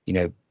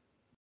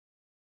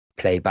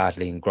 play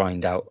badly and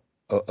grind out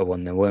a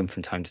 1-0 win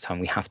from time to time.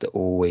 We have to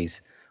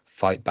always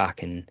fight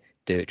back and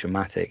do it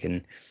dramatic.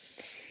 And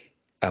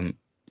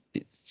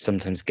it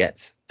sometimes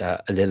gets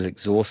a little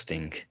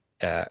exhausting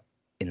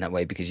in that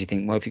way, because you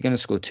think, well, if you're going to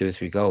score 2 or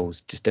 3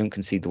 goals, just don't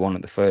concede the one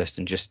at the first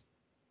and just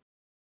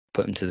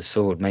put them to the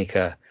sword, make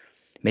a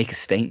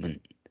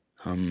statement.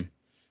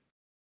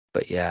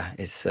 But yeah,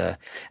 it's and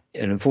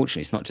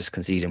unfortunately it's not just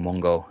conceding 1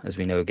 goal, as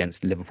we know,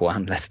 against Liverpool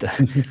and Leicester,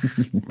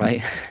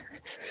 right?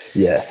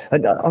 Yeah,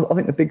 and I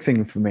think the big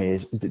thing for me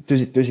is,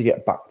 does he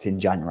get backed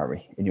in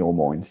January in your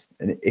mind?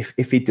 And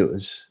if he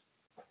does,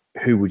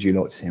 who would you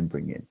like to see him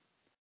bring in?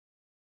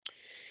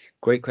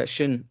 Great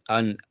question.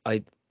 And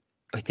I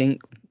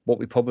think what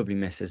we probably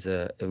miss is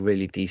a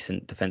really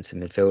decent defensive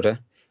midfielder,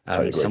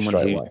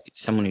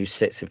 someone who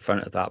sits in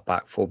front of that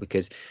back four,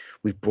 because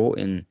we've brought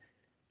in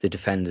the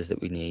defenders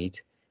that we need.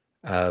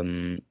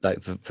 Like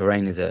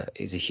Varane is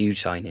a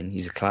huge signing.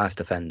 He's a class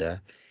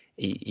defender.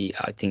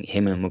 I think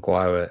him and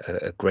Maguire are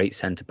a great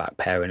centre back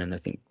pairing, and I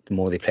think the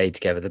more they play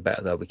together, the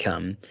better they'll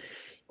become.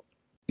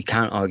 We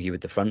can't argue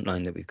with the front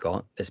line that we've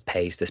got. There's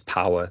pace, there's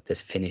power,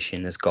 there's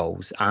finishing, there's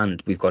goals,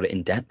 and we've got it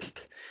in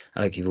depth.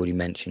 Like you've already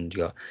mentioned,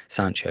 you got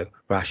Sancho,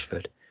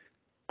 Rashford,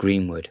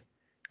 Greenwood,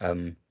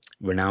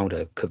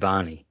 Ronaldo,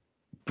 Cavani,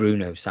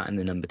 Bruno sat in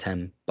the number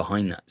 10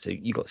 behind that. So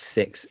you got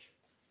 6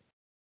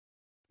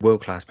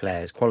 world-class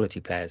players,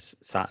 quality players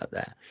sat up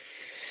there.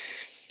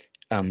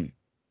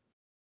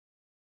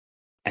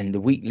 And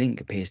the weak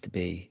link appears to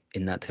be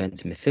in that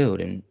defensive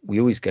midfield. And we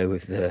always go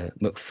with the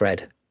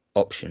McFred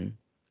option.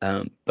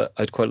 But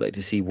I'd quite like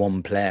to see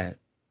one player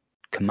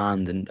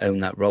command and own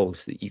that role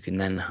so that you can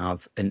then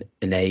have an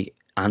 8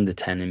 and a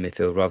 10 in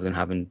midfield rather than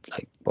having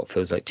like what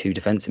feels like 2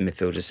 defensive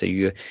midfielders. So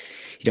you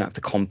don't have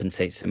to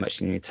compensate so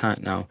much in the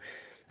attack. Now,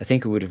 I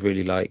think I would have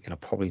really liked, and I'll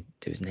probably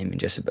do his name in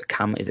just a bit,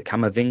 is it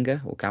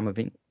Camavinga or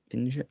Camavinga? I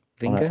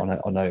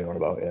know you're on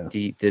about, yeah.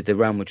 The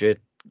Real Madrid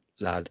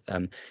lad.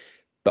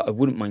 But I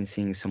wouldn't mind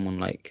seeing someone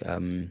like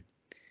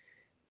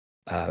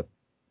Bissouma.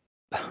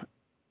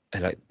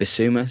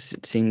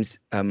 It seems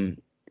a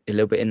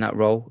little bit in that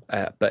role,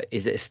 but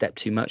is it a step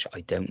too much?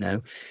 I don't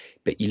know.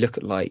 But you look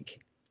at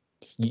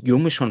you're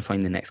almost trying to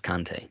find the next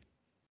Kante,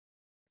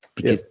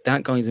 because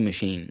that guy's a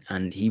machine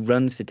and he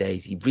runs for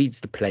days. He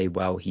reads the play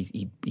well.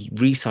 He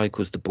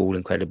recycles the ball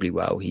incredibly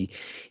well. He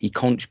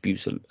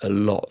contributes a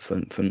lot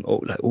from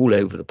all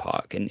over the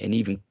park, and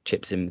even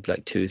chips in with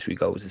like 2 or 3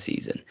 goals a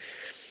season.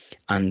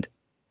 And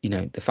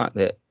the fact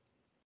that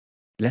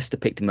Leicester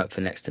picked him up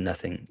for next to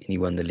nothing and he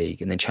won the league,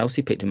 and then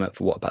Chelsea picked him up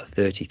for about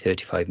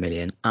 35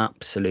 million,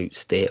 absolute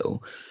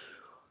steal,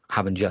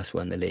 having just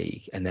won the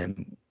league, and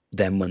then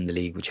won the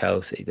league with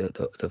Chelsea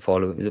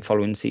the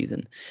following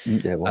season.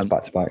 Yeah, well,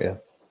 back to back, yeah.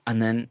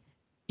 And then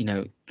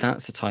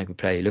that's the type of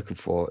player you're looking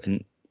for,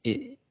 and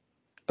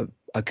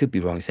I could be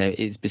wrong saying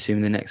it's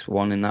Bissouma the next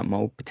one in that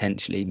mold,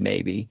 potentially,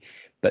 maybe,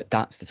 but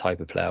that's the type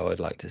of player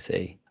I'd like to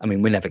see. I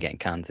mean, we're never getting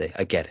Kante,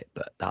 I get it,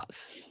 but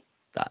that's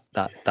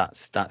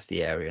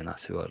the area, and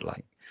that's who I'd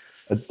like.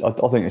 I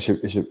think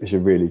it's a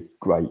really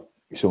great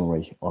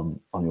summary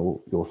on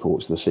your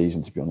thoughts of the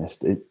season. To be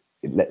honest,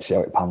 let's see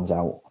how it pans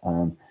out.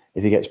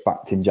 If he gets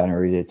backed in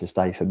January, here to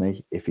stay for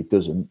me. If he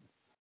doesn't,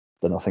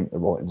 then I think the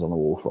writing's on the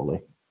wall for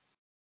Ollie.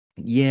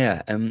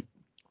 Yeah,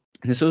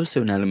 there's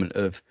also an element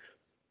of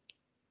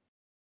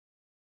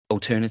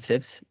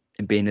alternatives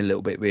and being a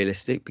little bit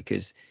realistic,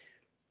 because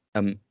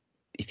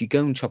if you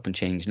go and chop and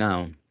change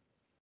now,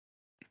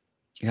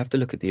 you have to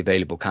look at the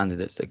available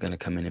candidates that are going to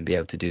come in and be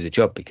able to do the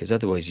job, because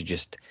otherwise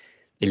it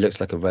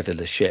looks like a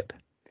rudderless ship.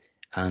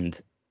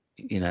 And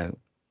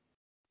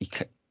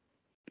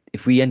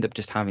if we end up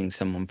just having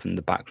someone from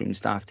the backroom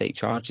staff take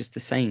charge, it's the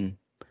same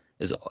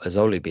as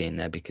Ollie being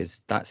there,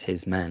 because that's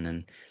his men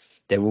and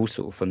they're all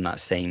sort of from that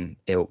same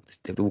ilk.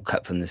 They're all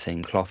cut from the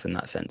same cloth in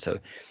that sense. So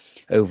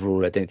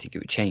overall, I don't think it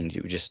would change.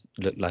 It would just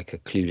look like a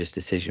clueless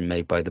decision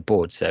made by the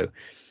board. So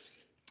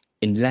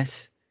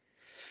unless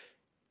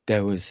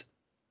there was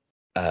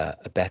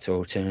a better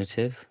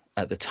alternative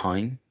at the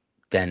time,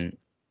 then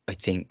I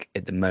think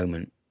at the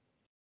moment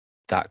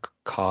that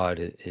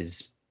card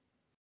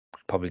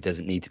probably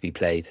doesn't need to be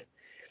played.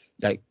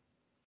 Like,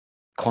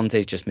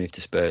 Conte's just moved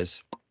to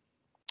Spurs.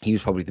 He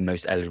was probably the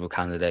most eligible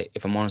candidate.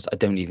 If I'm honest, I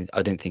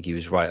don't think he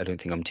was right. I don't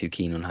think I'm too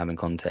keen on having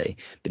Conte.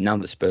 But now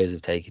that Spurs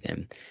have taken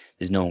him,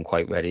 there's no one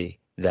quite ready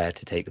there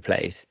to take the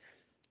place.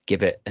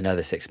 Give it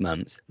another 6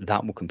 months,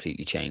 that will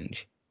completely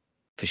change.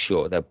 For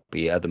sure, there'll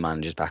be other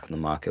managers back on the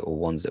market, or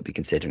ones that will be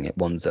considering it,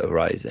 ones that are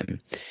rising.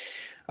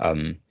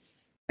 And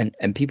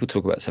people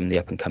talk about some of the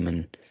up and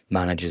coming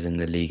managers in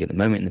the league at the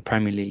moment in the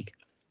Premier League.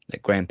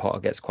 Like Graham Potter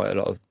gets quite a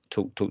lot of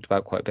talked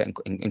about quite a bit,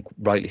 and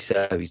rightly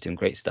so. He's doing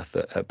great stuff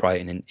at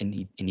Brighton, and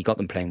he got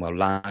them playing well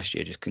last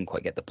year. Just couldn't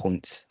quite get the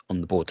points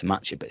on the board to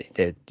match it. But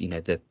the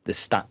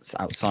stats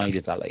outside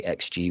of that, like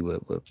XG, were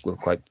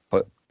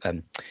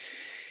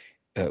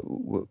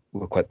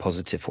quite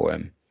positive for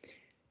him.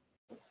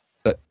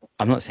 But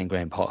I'm not saying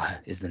Graham Potter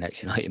is the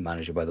next United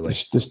manager, by the way.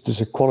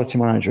 There's a quality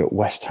manager at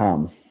West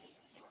Ham.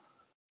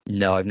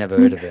 No, I've never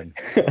heard of him.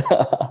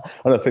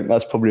 And I think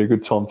that's probably a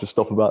good time to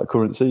stop about the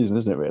current season,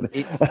 isn't it? Really,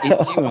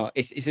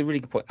 it's a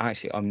really good point.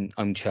 Actually,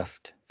 I'm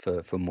chuffed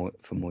for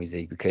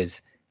Moisey,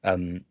 because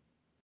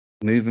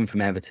moving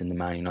from Everton to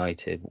Man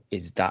United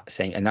is that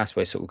same, and that's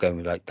where sort of going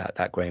with like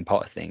that Graham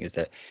Potter thing, is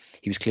that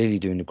he was clearly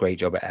doing a great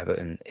job at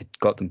Everton. It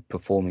got them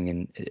performing,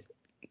 and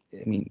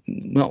I mean,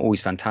 not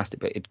always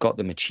fantastic, but it got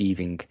them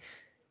achieving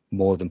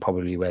more than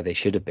probably where they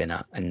should have been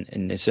at,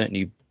 and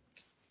certainly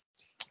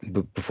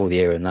before the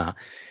era and that.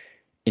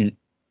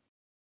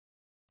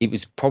 It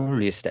was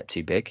probably a step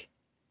too big,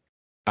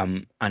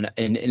 and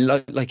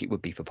like it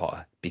would be for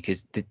Potter,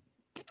 because the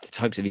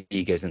types of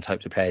egos and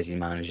types of players he's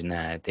managing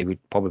there, they would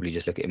probably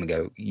just look at him and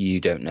go, "You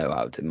don't know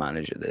how to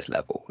manage at this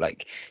level.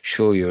 Like,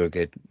 sure, you're a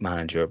good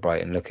manager at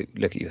Brighton. Look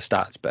at your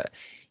stats, but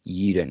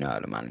you don't know how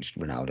to manage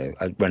Ronaldo.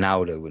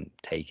 Ronaldo wouldn't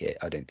take it,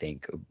 I don't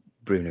think.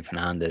 Bruno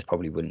Fernandes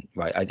probably wouldn't.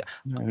 Right?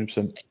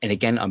 100%. And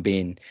again, I'm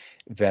being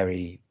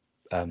very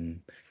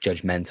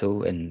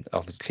judgmental, and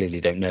obviously clearly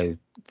don't know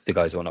the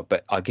guys or not,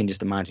 but I can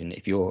just imagine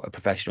if you're a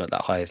professional at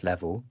that highest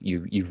level,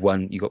 you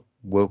got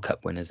World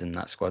Cup winners in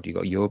that squad, you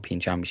got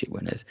European Championship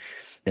winners,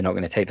 they're not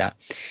going to take that.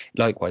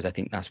 Likewise, I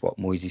think that's what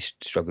Moisey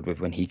struggled with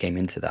when he came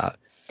into that,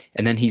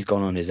 and then he's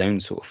gone on his own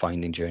sort of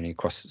finding journey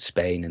across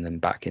Spain and then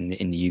back in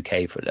the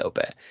UK for a little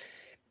bit,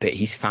 but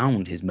he's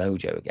found his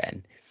mojo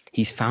again.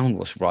 He's found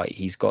what's right.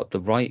 He's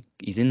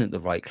in at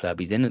the right club,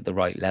 he's in at the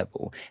right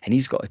level, and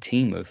he's got a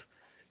team of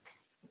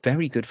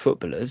very good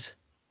footballers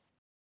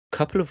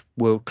couple of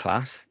world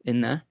class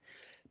in there,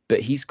 but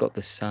he's got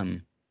the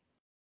sum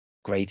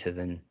greater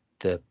than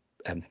the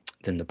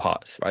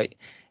parts, right?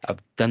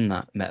 I've done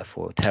that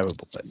metaphor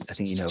terrible, but I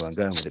think you know where I'm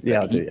going with it.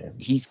 Yeah, But I do. Yeah.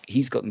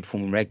 he's got them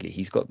performing regularly.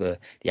 He's got the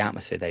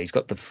atmosphere there. He's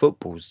got the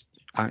football's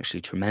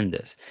actually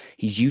tremendous.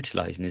 He's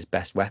utilizing his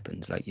best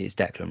weapons, like his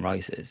Declan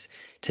Rice's,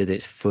 to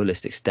its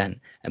fullest extent.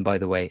 And by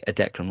the way, a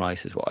Declan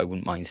Rice is what I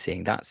wouldn't mind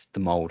seeing. That's the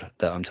mold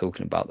that I'm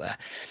talking about there.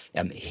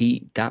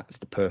 That's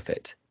the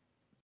perfect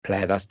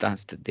player. That's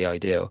the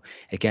ideal.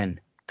 Again,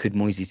 could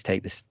Moyes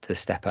take the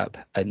step up?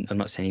 And I'm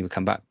not saying he would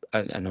come back,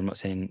 and I'm not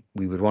saying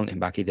we would want him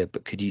back either.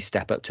 But could he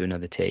step up to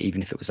another tier,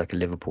 even if it was like a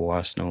Liverpool,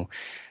 Arsenal,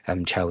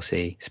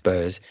 Chelsea,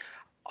 Spurs?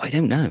 I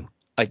don't know.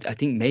 I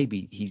think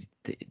maybe he's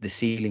the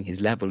ceiling,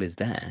 his level is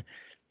there,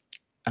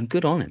 and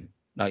good on him.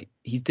 Like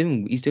he's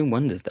doing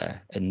wonders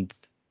there, and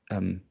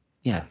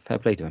yeah, fair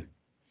play to him.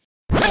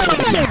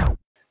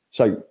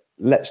 So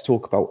let's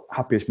talk about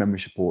happiest memory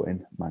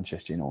supporting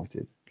Manchester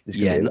United. There's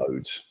going to be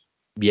loads.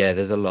 Yeah,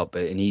 there's a lot,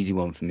 but an easy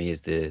one for me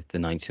is the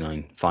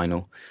 99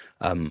 final.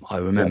 I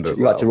remember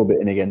you had to rub it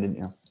in again, didn't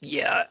you?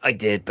 Yeah, I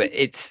did, but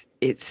it's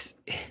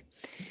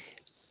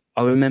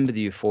I remember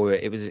the euphoria.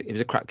 It was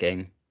a crap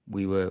game.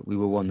 We were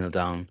 1-0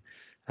 down.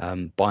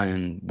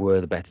 Bayern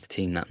were the better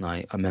team that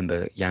night. I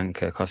remember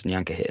Carsten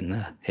Janker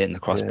hitting the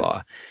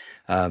crossbar.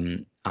 Yeah.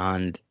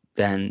 And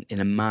then in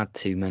a mad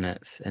 2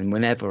 minutes, and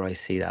whenever I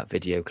see that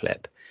video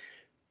clip,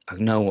 I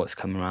know what's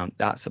coming around.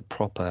 That's a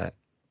proper,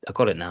 I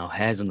got it now,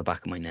 hairs on the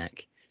back of my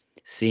neck,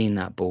 seeing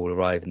that ball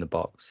arrive in the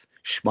box,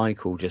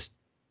 Schmeichel just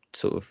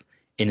sort of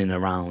in and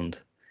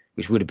around,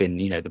 which would have been,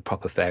 the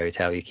proper fairy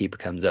tale. Your keeper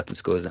comes up and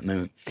scores that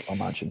moment. I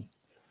imagine.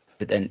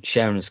 But then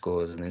Sharon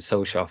scores, and then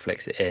Solskjaer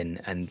flicks it in,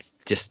 and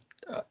just,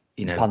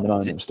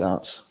 pandemonium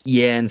starts.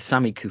 Yeah, and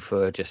Sami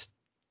Kufur just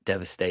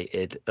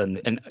devastated.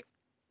 And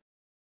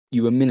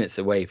you were minutes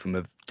away from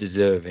a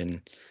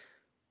deserving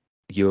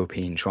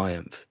European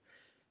triumph.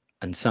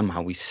 And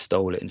somehow we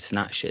stole it and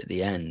snatched it at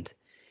the end,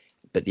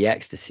 but the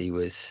ecstasy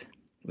was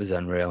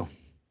unreal.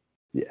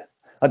 Yeah,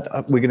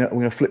 we're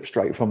gonna flip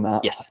straight from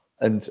that, yes,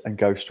 and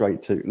go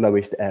straight to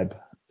lowest ebb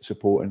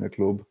supporting the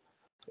club.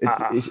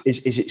 Is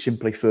it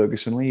simply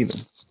Ferguson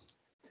leaving?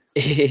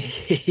 yeah,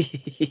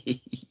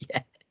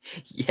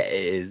 it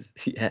is.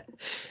 Yeah,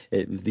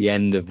 it was the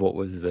end of what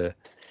was an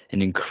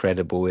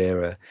incredible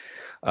era.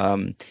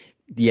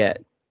 Yeah,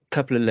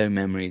 couple of low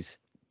memories.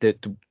 The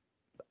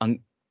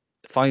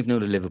 5-0 to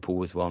Liverpool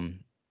was one.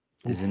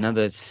 There's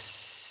another.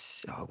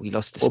 We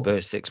lost to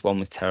Spurs 6-1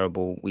 was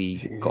terrible. We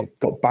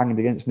got banged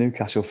against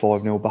Newcastle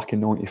 5-0 back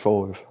in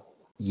 '95.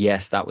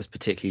 Yes, that was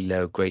particularly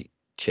low. Great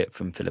chip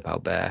from Philip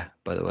Albert,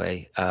 by the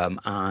way.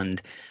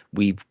 And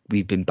we've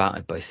been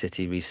battered by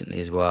City recently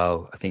as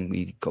well. I think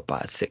we got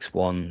battered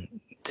 6-1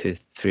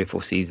 3 or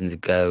 4 seasons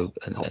ago.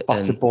 Got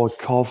battered by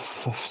Cov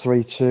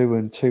 3-2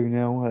 and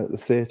 2-0 at the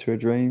Theatre of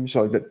Dreams.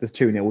 So the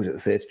 2-0 was at the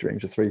Theatre of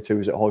Dreams, the 3-2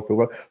 was at Highfield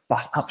Road.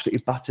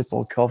 Absolutely battered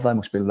by Cov. They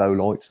must be low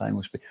lights. They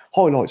must be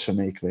highlights for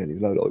me, clearly.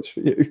 Low lights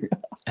for you.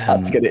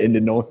 Had to get it in the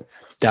north.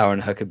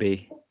 Darren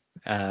Huckabee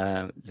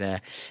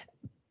there.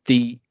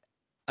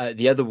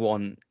 The other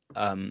one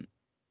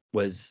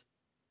was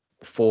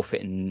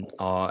forfeiting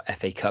our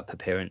FA Cup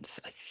appearance,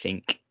 I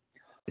think.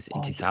 Was it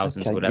in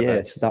 2000s or whatever?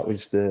 Yeah, so that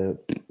was the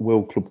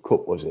World Club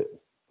Cup, was it?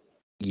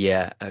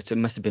 Yeah, so it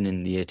must have been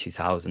in the year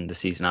 2000, the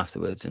season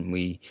afterwards, and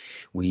we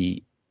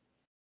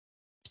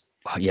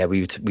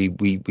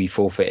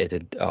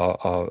forfeited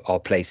our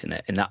place in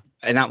it,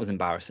 and that was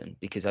embarrassing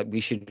because we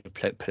should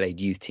have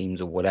played youth teams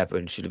or whatever,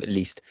 and should have at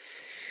least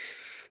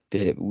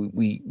did it.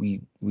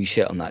 We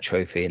shit on that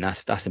trophy, and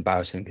that's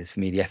embarrassing because for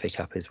me the FA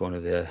Cup is one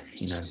of the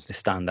the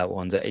standout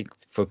ones.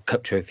 For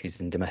cup trophies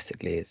and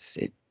domestically,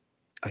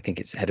 I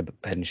think it's head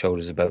and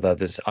shoulders above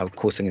others. Of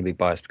course, I'm going to be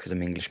biased because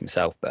I'm English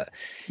myself, but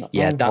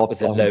that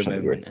was a low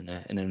moment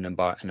and an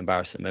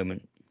embarrassing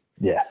moment.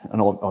 Yeah,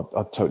 and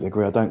I totally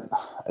agree. I don't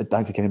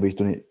think anybody's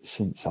done it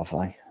since, have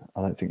they?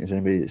 I don't think there's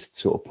anybody that's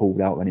sort of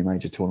pulled out of any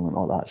major tournament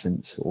like that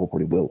since, or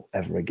probably will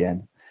ever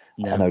again.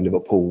 No. I know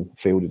Liverpool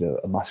fielded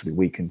a massively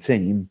weakened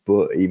team,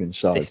 but even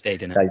so, they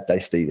stayed in it. They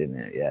stayed in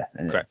it, yeah.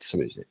 And correct.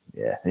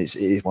 It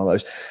is one of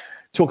those.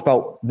 Talk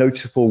about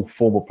noticeable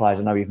former players.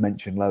 I know you've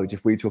mentioned loads.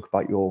 If we talk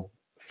about your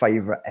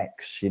favourite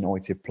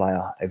ex-United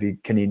player,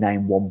 can you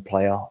name one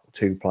player,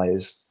 2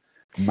 players,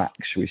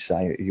 max, should we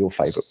say, your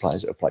favourite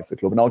players that have played for the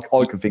club? And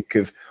I can think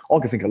of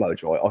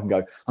loads, right? I can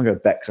go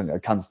Becks, I can go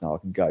Cantona, I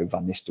can go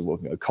Van Nistelrooy, I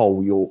can go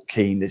Cole, York,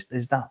 Keane.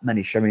 There's that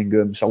many.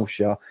 Sheringham,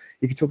 Solskjaer.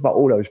 You can talk about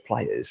all those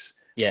players.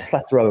 Yeah,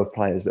 plethora of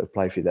players that have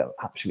played for you that are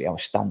absolutely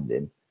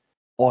outstanding.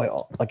 I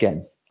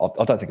don't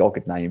think I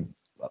could name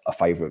a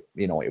favourite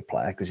United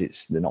player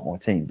because they're not my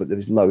team, but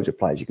there's loads of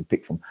players you could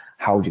pick from.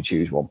 How would you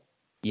choose one?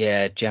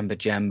 Yeah,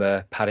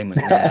 Jemba, Paddy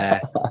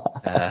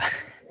McNair,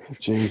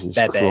 Jesus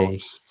Bebe.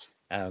 Christ.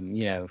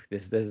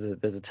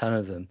 There's a ton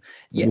of them.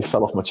 Yeah, you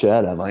fell off my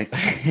chair there, mate.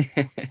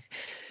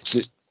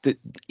 the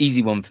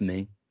easy one for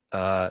me,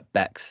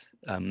 Becks.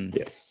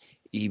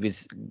 He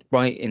was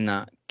right in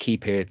that key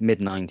period,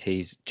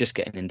 mid-90s, just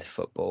getting into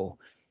football,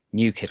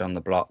 new kid on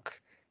the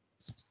block,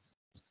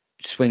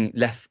 swing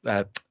left,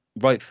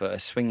 right footer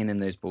swinging in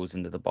those balls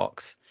into the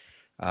box.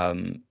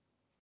 The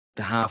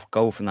half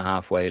goal from the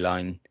halfway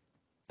line,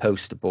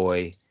 poster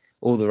boy,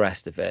 all the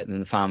rest of it,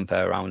 and the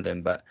fanfare around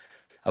him. But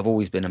I've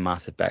always been a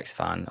massive Bex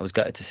fan. I was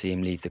gutted to see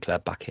him leave the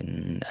club back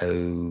in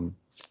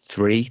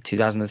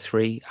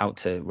 2003, out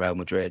to Real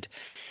Madrid.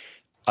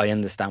 I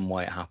understand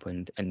why it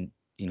happened, and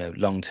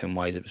long-term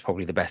wise, it was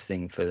probably the best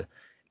thing for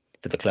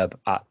the club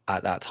at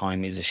that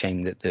time. It was a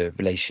shame that the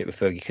relationship with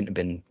Fergie couldn't have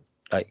been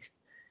like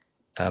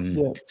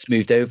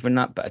smoothed over in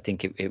that, but I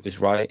think it was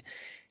right.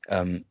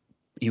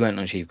 He went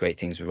on to achieve great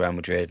things with Real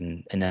Madrid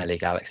and LA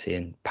Galaxy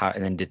and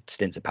then did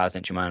stints at Paris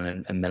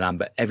Saint-Germain and Milan.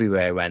 But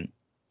everywhere he went,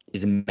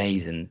 is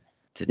amazing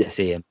to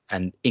see him.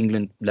 And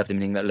England loved him.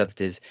 In England loved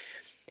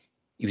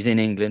he was in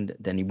England,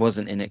 then he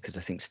wasn't in it because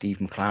I think Steve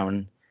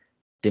McLaren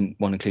didn't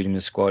want to include him in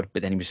the squad,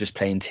 but then he was just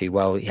playing too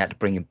well. He had to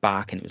bring him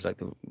back, and it was like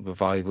the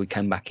revival. He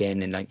came back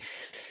in, and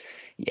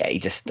he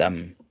just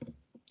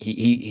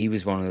he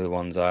was one of the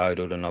ones I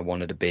idoled and I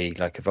wanted to be.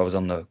 Like if I was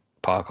on the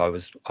park, I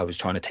was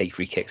trying to take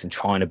free kicks and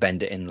trying to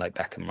bend it in like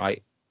Beckham,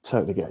 right?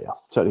 Totally get you.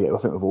 Totally get you.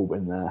 I think we've all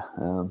been there.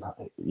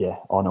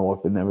 I know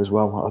I've been there as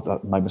well. I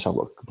made myself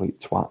look a complete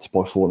twat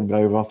by falling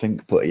over, I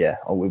think. But yeah,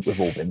 we've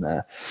all been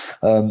there.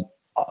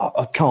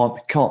 I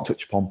can't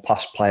touch upon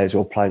past players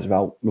or players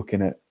without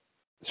looking at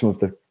some of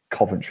the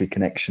Coventry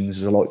connections,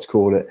 as I like to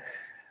call it.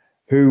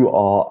 Who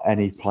are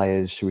any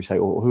players, should we say,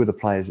 or who are the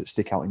players that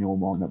stick out in your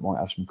mind that might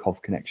have some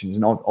Cov connections?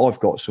 And I've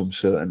got some,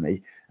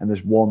 certainly. And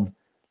there's one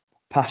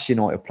past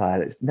United player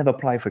that's never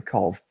played for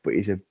Cov, but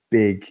he's a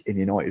big in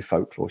United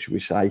folklore, should we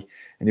say.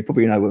 And you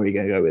probably know where we're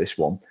going to go with this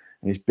one.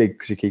 And he's big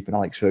because he's keeping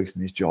Alex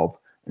Ferguson his job.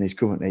 And he's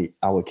currently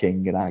our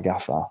king and our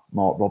gaffer,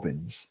 Mark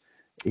Robins.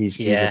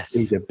 He's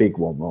a big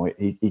one, right?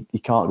 He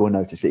can't go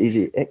unnoticed.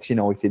 He's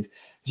ex-United.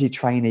 He's a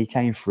trainee,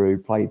 came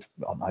through, played,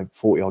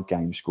 40-odd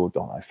games, scored,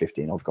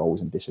 15-odd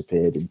goals and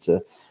disappeared into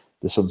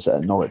the sunset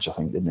at Norwich, I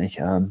think, didn't he?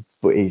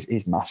 But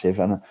he's massive.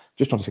 And I'm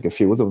just trying to think of a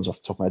few other ones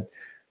off the top of my head.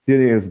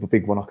 The other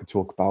big one I could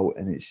talk about,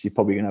 and you're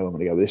probably going to know I'm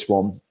going to go with this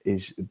one,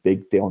 is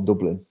big Dion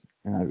Dublin.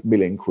 £1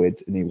 million,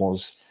 and he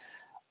was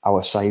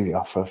our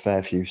saviour for a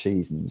fair few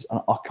seasons. And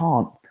I've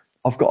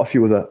got a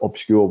few other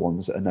obscure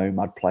ones that are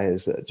nomad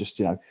players that are just,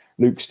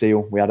 Luke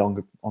Steele, we had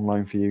on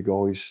loan for you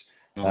guys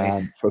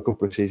for a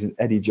couple of seasons.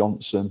 Eddie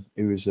Johnson,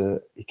 who was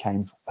he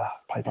came,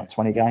 played about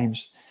 20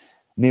 games.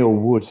 Neil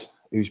Wood,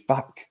 who's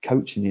back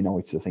coaching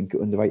United, I think,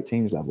 at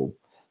under-18s level.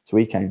 So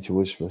he came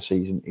to us for a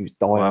season. He was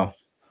dire. Wow.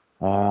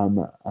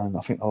 And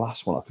I think the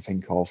last one I could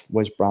think of,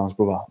 Wes Brown's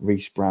brother,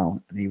 Reece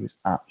Brown, and he was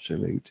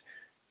absolute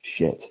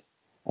shit.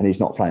 And he's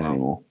not playing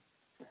anymore.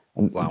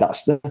 And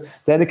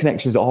they're the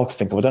connections that I can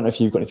think of. I don't know if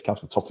you've got anything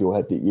else on the top of your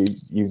head that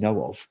you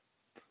know of.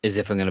 As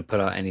if I'm going to put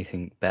out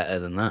anything better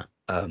than that.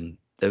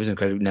 There was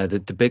incredible. No,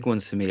 the big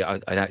ones for me,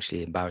 I'd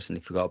actually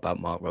embarrassingly forgot about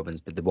Mark Robins,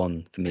 but the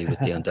one for me was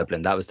Dion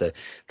Dublin. That was the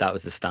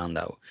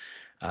standout.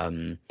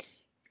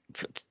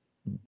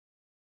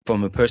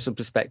 From a personal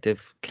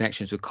perspective,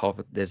 connections with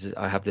Cov.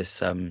 I have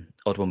this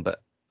odd one,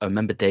 but I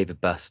remember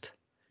David Bust.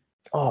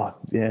 Oh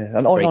yeah,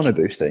 and I know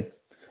Boosty.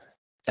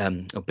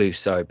 Or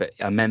Boost, sorry, but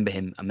I remember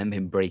him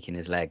breaking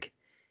his leg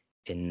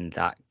in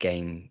that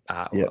game.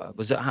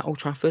 Was it at Old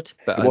Trafford?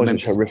 But it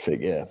was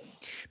horrific. Yeah,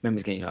 I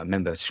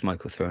remember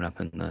Schmeichel throwing up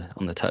on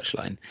the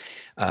touchline.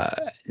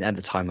 At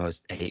the time, I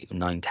was 8,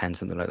 9, 10,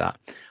 something like that.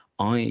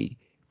 I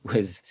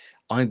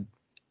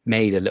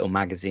made a little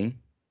magazine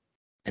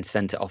and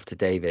sent it off to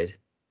David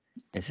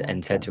and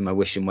said to him, I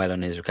wish him well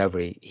on his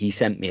recovery. He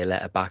sent me a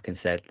letter back and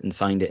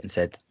signed it and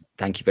said,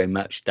 thank you very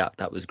much.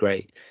 That was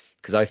great,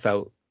 because I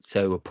felt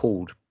so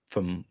appalled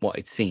from what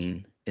I'd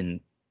seen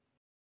in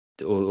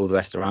all the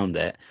rest around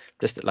it,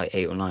 just at like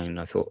 8 or 9. And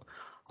I thought,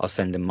 I'll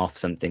send him off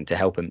something to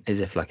help him,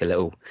 as if like a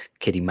little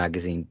kiddie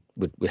magazine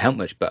would help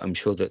much. But I'm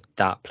sure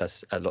that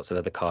plus lots of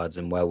other cards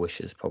and well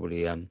wishes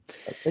probably.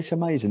 It's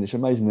amazing. It's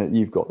amazing that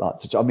you've got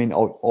that. I mean,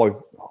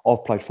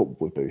 I've played football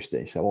with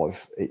Boosty, so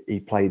he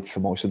played for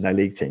my Sunday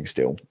League team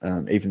still,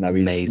 even though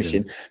he's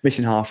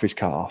missing half his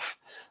calf.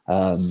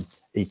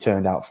 He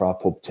turned out for our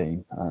pub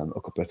team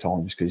a couple of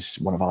times because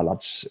one of our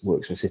lads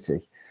works for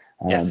City.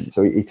 Yes.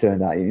 So he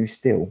turned out, he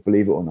still,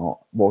 believe it or not,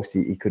 whilst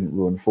he couldn't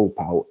run full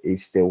pout, he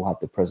still had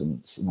the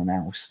presence and the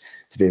nous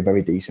to be a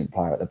very decent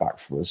player at the back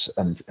for us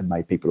and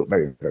made people look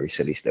very, very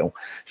silly still.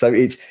 So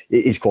it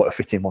is quite a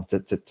fitting one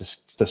to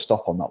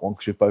stop on that one,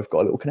 because we've both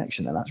got a little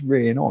connection, and that's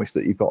really nice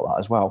that you've got that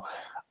as well.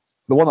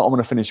 The one that I'm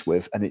going to finish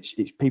with, and it's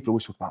people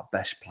always talk about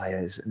best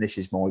players, and this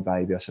is my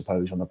baby, I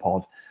suppose, on the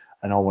pod,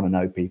 and I want to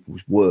know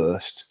people's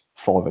worst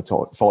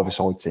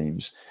five-a-side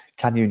teams.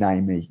 Can you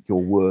name me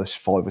your worst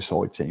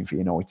five-a-side team for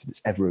United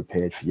that's ever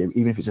appeared for you,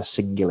 even if it's a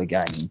singular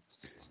game?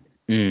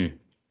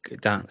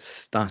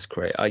 That's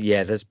great.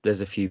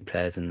 There's a few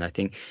players, and I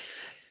think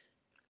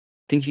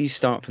if you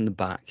start from the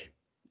back,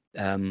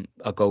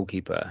 a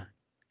goalkeeper,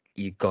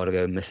 you got to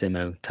go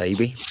Massimo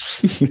Taibi.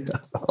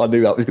 I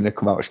knew that was going to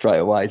come out straight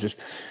away. Just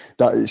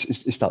that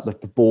it's that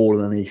the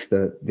ball underneath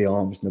the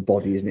arms and the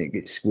body, isn't it?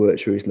 It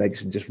squirts through his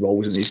legs and just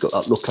rolls, and he's got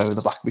that look over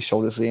the back of his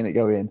shoulder, seeing it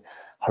go in.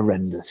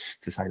 Horrendous,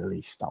 to say the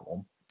least. That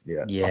one.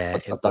 Yeah, Yeah,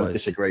 I don't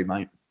disagree,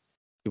 mate.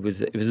 It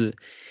was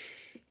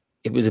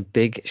a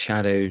big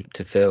shadow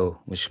to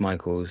fill with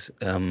Schmeichel's,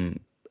 and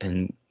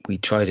we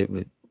tried it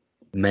with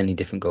many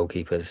different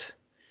goalkeepers,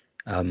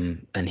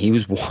 and he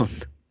was one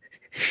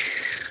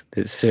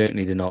that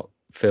certainly did not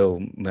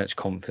feel much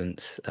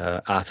confidence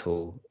at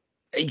all.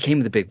 He came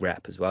with a big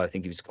rep as well. I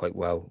think he was quite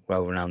well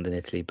renowned in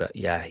Italy, but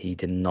yeah, he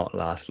did not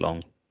last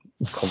long.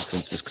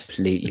 Confidence was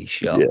completely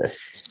shot. Yeah.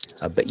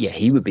 But yeah,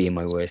 he would be in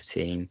my worst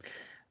team.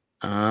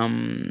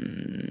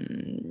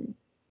 In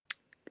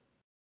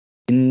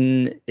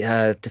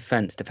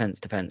defense.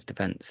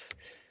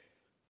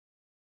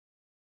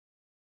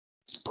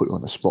 Put you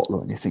on the spot,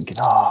 and you're thinking,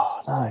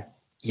 oh no.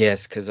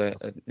 Yes, because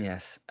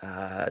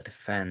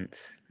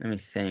defense. Let me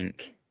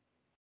think.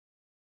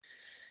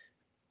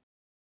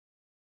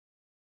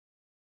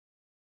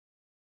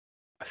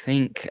 I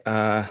think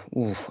I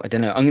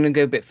don't know. I'm going to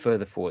go a bit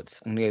further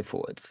forwards. I'm going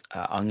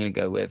to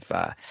go with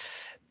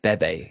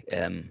Bebe.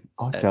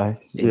 Okay.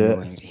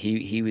 Yeah.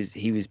 He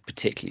was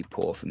particularly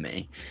poor for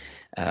me.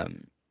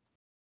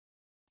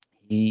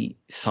 He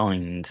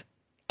signed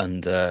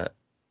under.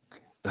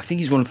 I think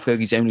he's one of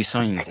Fergie's only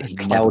signings that he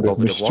never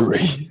bothered to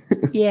watch.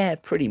 Yeah,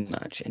 pretty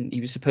much. And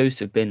he was supposed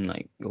to have been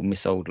like, or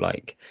missold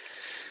like,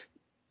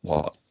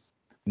 what?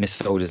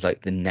 Missold as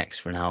like the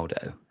next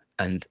Ronaldo.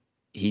 And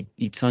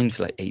he'd signed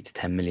for like 8 to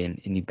 10 million,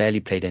 and he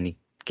barely played any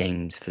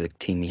games for the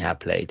team he had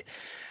played.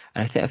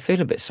 And I feel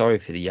a bit sorry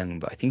for the young,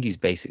 but I think he's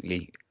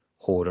basically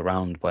hauled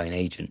around by an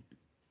agent.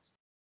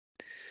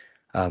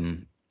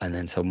 And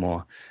then some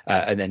more,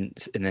 and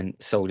then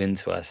sold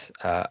into us.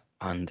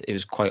 And it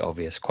was quite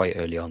obvious quite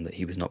early on that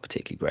he was not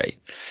particularly great.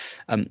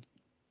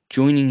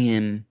 Joining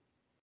him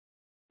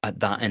at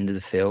that end of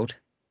the field,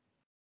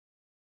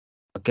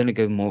 I'm going to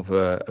go more of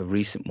a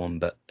recent one,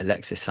 but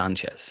Alexis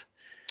Sanchez.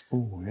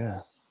 Oh,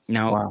 yeah.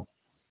 Now,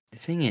 The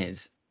thing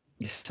is,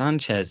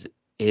 Sanchez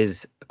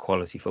is a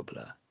quality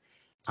footballer,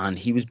 and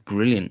he was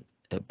brilliant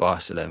at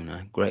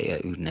Barcelona, great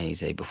at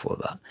Udinese before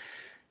that,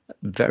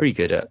 very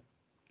good at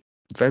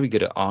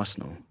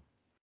Arsenal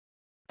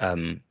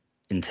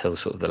until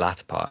sort of the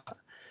latter part.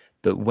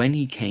 But when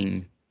he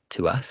came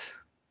to us,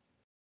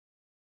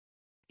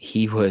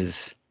 he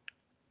was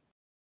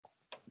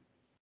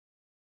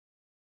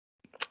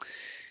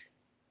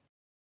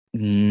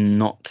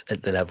not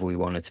at the level we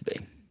wanted to be.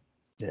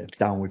 Yeah,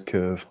 downward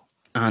curve.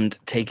 And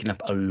taking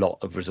up a lot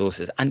of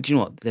resources. And do you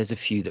know what? There's a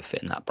few that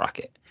fit in that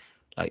bracket.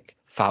 Like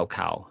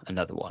Falcao,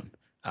 another one.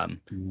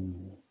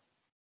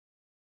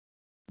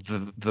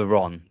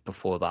 Veron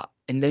before that.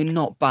 And they're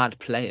not bad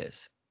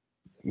players.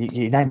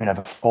 You name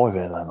another 5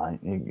 here, though, mate.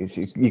 You're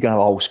going to have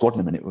a whole squad in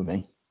a minute with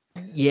me.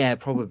 Yeah,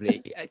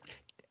 probably.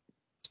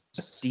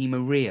 Di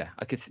Maria.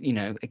 I could,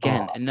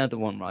 again, another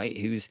one, right?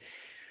 Who's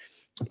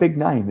a big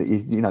name that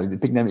is, the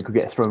big name that could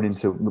get thrown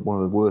into one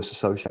of the worst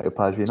associated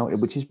players with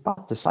United, which is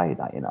bad to say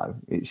that,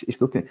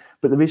 it's looking,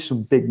 but there is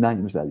some big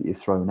names there that you've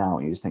thrown out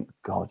and you just think,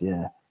 God,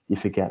 yeah, you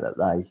forget that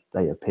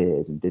they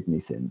appeared and did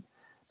anything.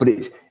 But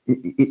it's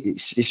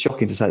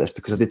shocking to say this,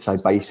 because I did say you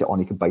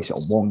can base it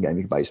on one game,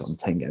 you can base it on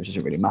 10 games, it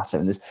doesn't really matter.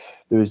 And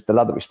there was the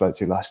lad that we spoke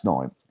to last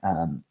night,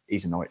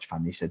 he's a Norwich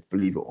fan, he said,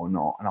 believe it or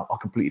not, and I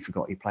completely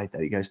forgot he played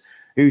there. He goes,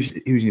 who's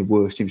in your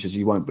worst team? He says,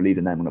 you won't believe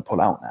the name I'm going to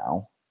pull out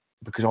now,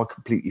 because I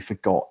completely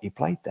forgot he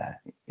played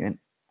there.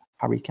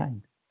 Harry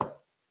Kane.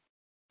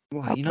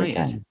 What,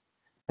 United?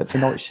 For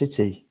Norwich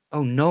City.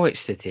 Oh, Norwich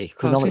City. Of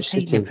course, Norwich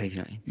City.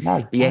 No,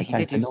 but yeah, he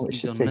did. He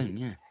was on loan,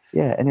 yeah.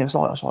 Yeah, and it was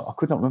like I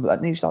could not remember that.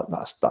 And he was like,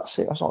 that's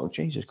it. I was like,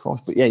 Jesus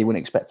Christ. But yeah, you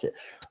wouldn't expect it.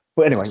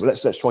 But anyway,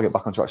 let's try to get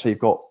back on track. So you've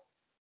got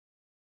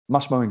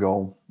Massimo in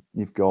goal,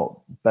 you've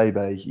got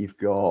Bebe, you've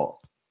got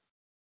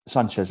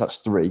Sanchez, that's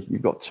 3.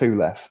 You've got 2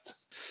 left.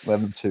 Where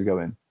have them 2 go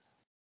in?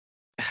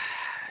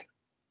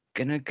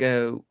 Gonna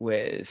go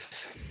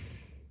with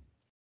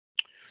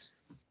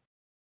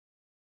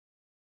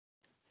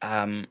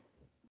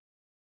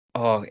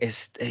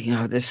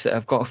this.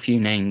 I've got a few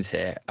names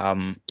here.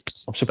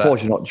 I'm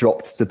surprised you're not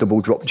dropped the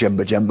double drop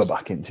Jemba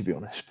back in, to be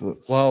honest. But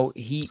well,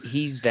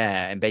 he's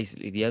there, and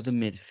basically the other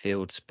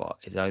midfield spot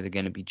is either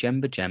going to be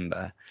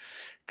Jemba,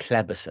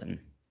 Kleberson,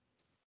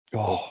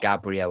 or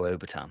Gabriel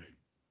Obertan.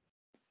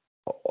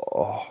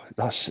 Oh,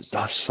 that's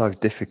so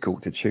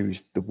difficult to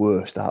choose the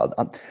worst out.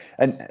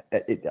 And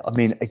I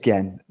mean,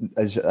 again,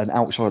 as an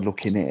outside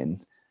looking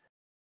in,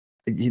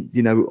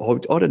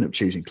 I'd end up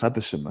choosing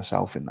Kleberson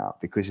myself in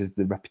that, because of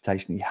the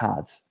reputation he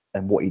had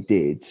and what he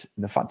did,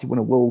 and the fact he won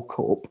a World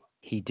Cup.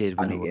 He did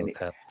win a World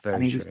Cup.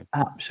 Very true. He was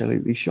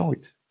absolutely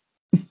shite.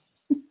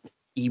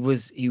 He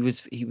was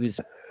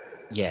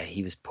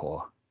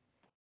poor.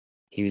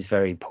 He was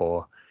very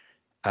poor.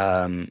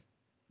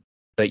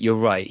 But you're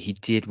right, he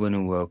did win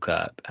a World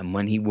Cup, and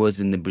when he was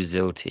in the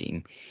Brazil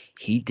team,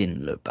 he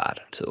didn't look bad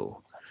at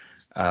all.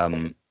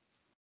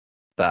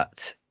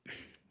 But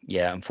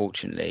yeah,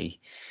 unfortunately,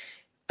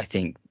 I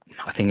think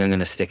I'm going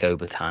to stick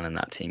Obertan in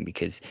that team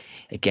because,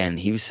 again,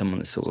 he was someone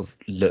that sort of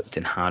looked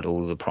and had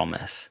all the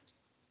promise,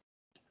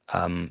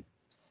 but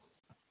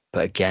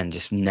again,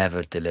 just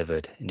never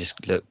delivered and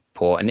just looked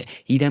poor. And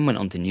he then went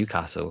on to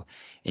Newcastle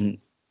and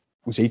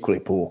Was equally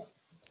poor.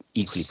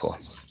 Equally poor,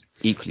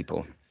 equally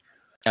poor.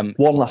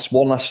 One last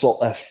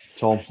slot left,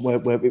 Tom. Where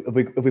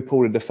have we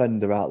pulled a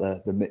defender out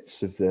the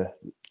midst of the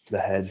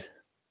head?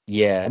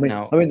 Yeah. I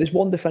mean, there's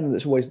one defender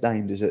that's always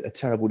named as a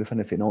terrible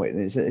defender for United.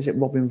 Is it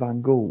Robin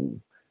van Gaal?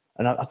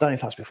 And I don't know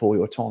if that's before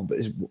your time, but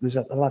there's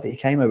a lad that he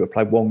came over,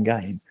 played one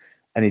game,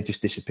 and he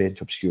just disappeared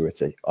into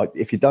obscurity.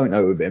 If you don't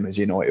know of him as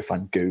a United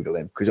fan, Google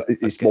him because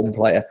it's one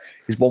player.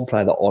 He's one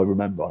player that I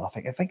remember, and I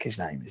think his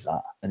name is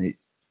that. And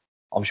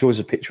I'm sure there's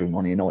a picture of him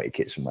on the United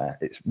kit somewhere.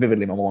 It's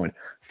vividly in my mind.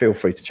 Feel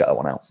free to check that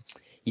one out.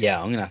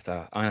 Yeah, I'm gonna have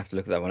to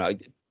look at that one.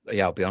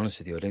 I'll be honest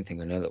with you, I don't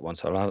think I know that one,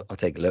 so I'll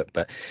take a look.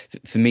 But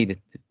for me,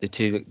 the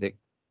two that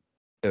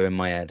are in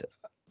my head,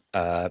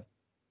 Butner.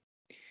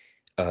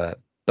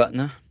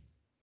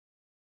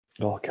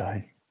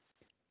 Okay.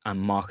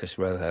 And Marcus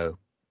Rojo,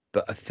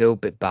 but I feel a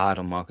bit bad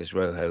on Marcus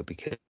Rojo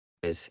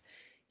because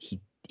he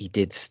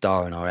did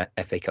star in our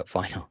FA Cup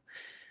final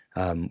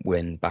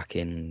win back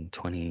in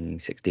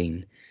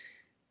 2016.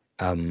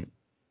 But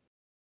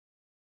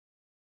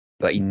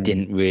he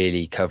didn't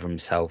really cover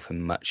himself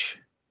in much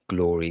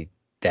glory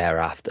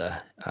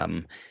thereafter.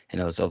 And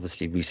I was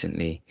obviously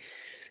recently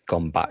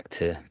gone back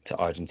to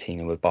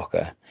Argentina with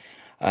Boca.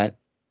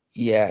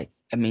 Yeah,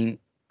 I mean,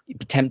 you'd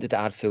be tempted to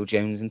add Phil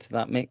Jones into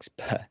that mix,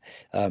 but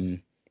I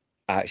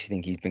actually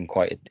think he's been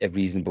quite a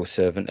reasonable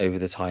servant over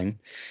the time.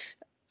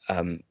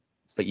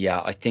 But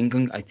yeah, I think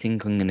I'm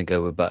going to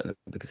go with Butler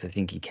because I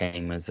think he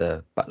came as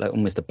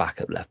almost a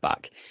backup left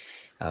back,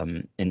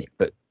 almost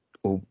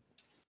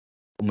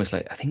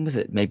like I think was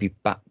it maybe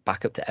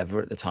back up to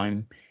Ever at the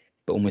time,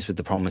 but almost with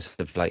the promise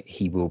of like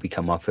he will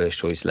become our first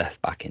choice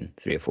left back in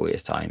 3 or 4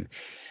 years' time.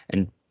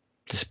 And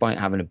despite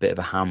having a bit of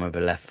a hammer of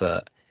a left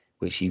foot,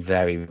 which he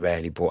very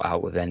rarely brought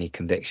out with any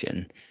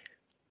conviction,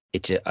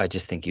 I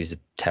just think he was a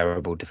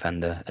terrible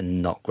defender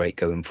and not great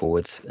going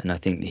forwards. And I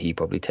think he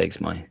probably takes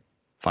my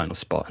final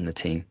spot in the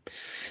team.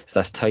 So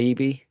that's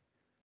Taibbi,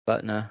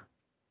 Butner,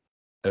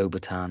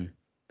 Obertan,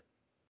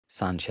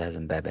 Sanchez,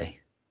 and Bebe.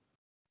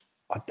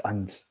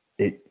 And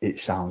it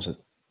sounds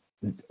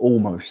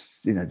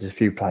almost, there's a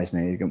few players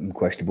now that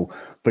questionable,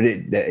 but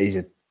it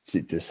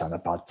does sound a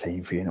bad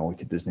team for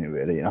United, doesn't it,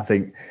 really? And I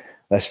think,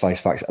 let's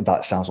face facts,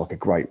 that sounds like a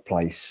great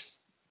place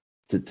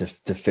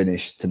to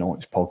finish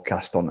tonight's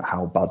podcast on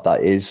how bad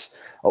that is.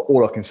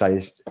 All I can say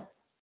is,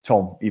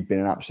 Tom, you've been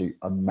an absolute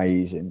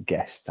amazing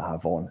guest to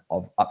have on.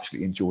 I've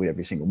absolutely enjoyed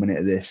every single minute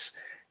of this.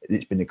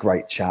 It's been a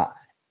great chat.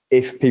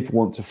 If people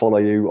want to follow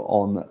you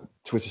on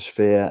Twitter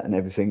sphere and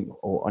everything,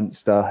 or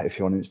Insta, if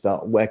you're on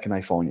Insta, where can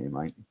they find you,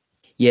 mate?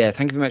 Yeah,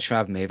 thank you very much for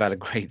having me. I've had a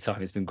great time.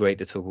 It's been great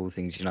to talk all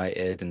things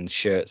United and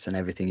shirts and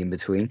everything in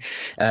between.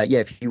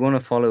 If you want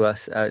to follow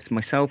us, it's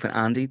myself and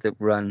Andy that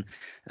run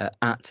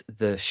at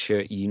the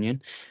Shirt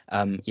Union.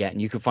 And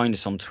you can find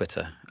us on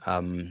Twitter.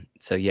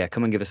 So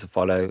come and give us a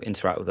follow,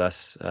 interact with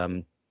us,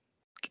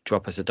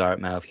 drop us a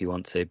direct mail if you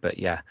want to. But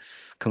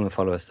come and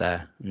follow us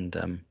there,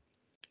 and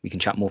we can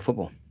chat more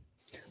football.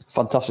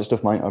 Fantastic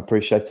stuff, mate. I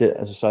appreciate it.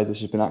 As I say, this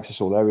has been Access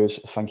All Areas.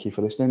 Thank you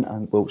for listening,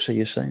 and we'll see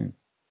you soon.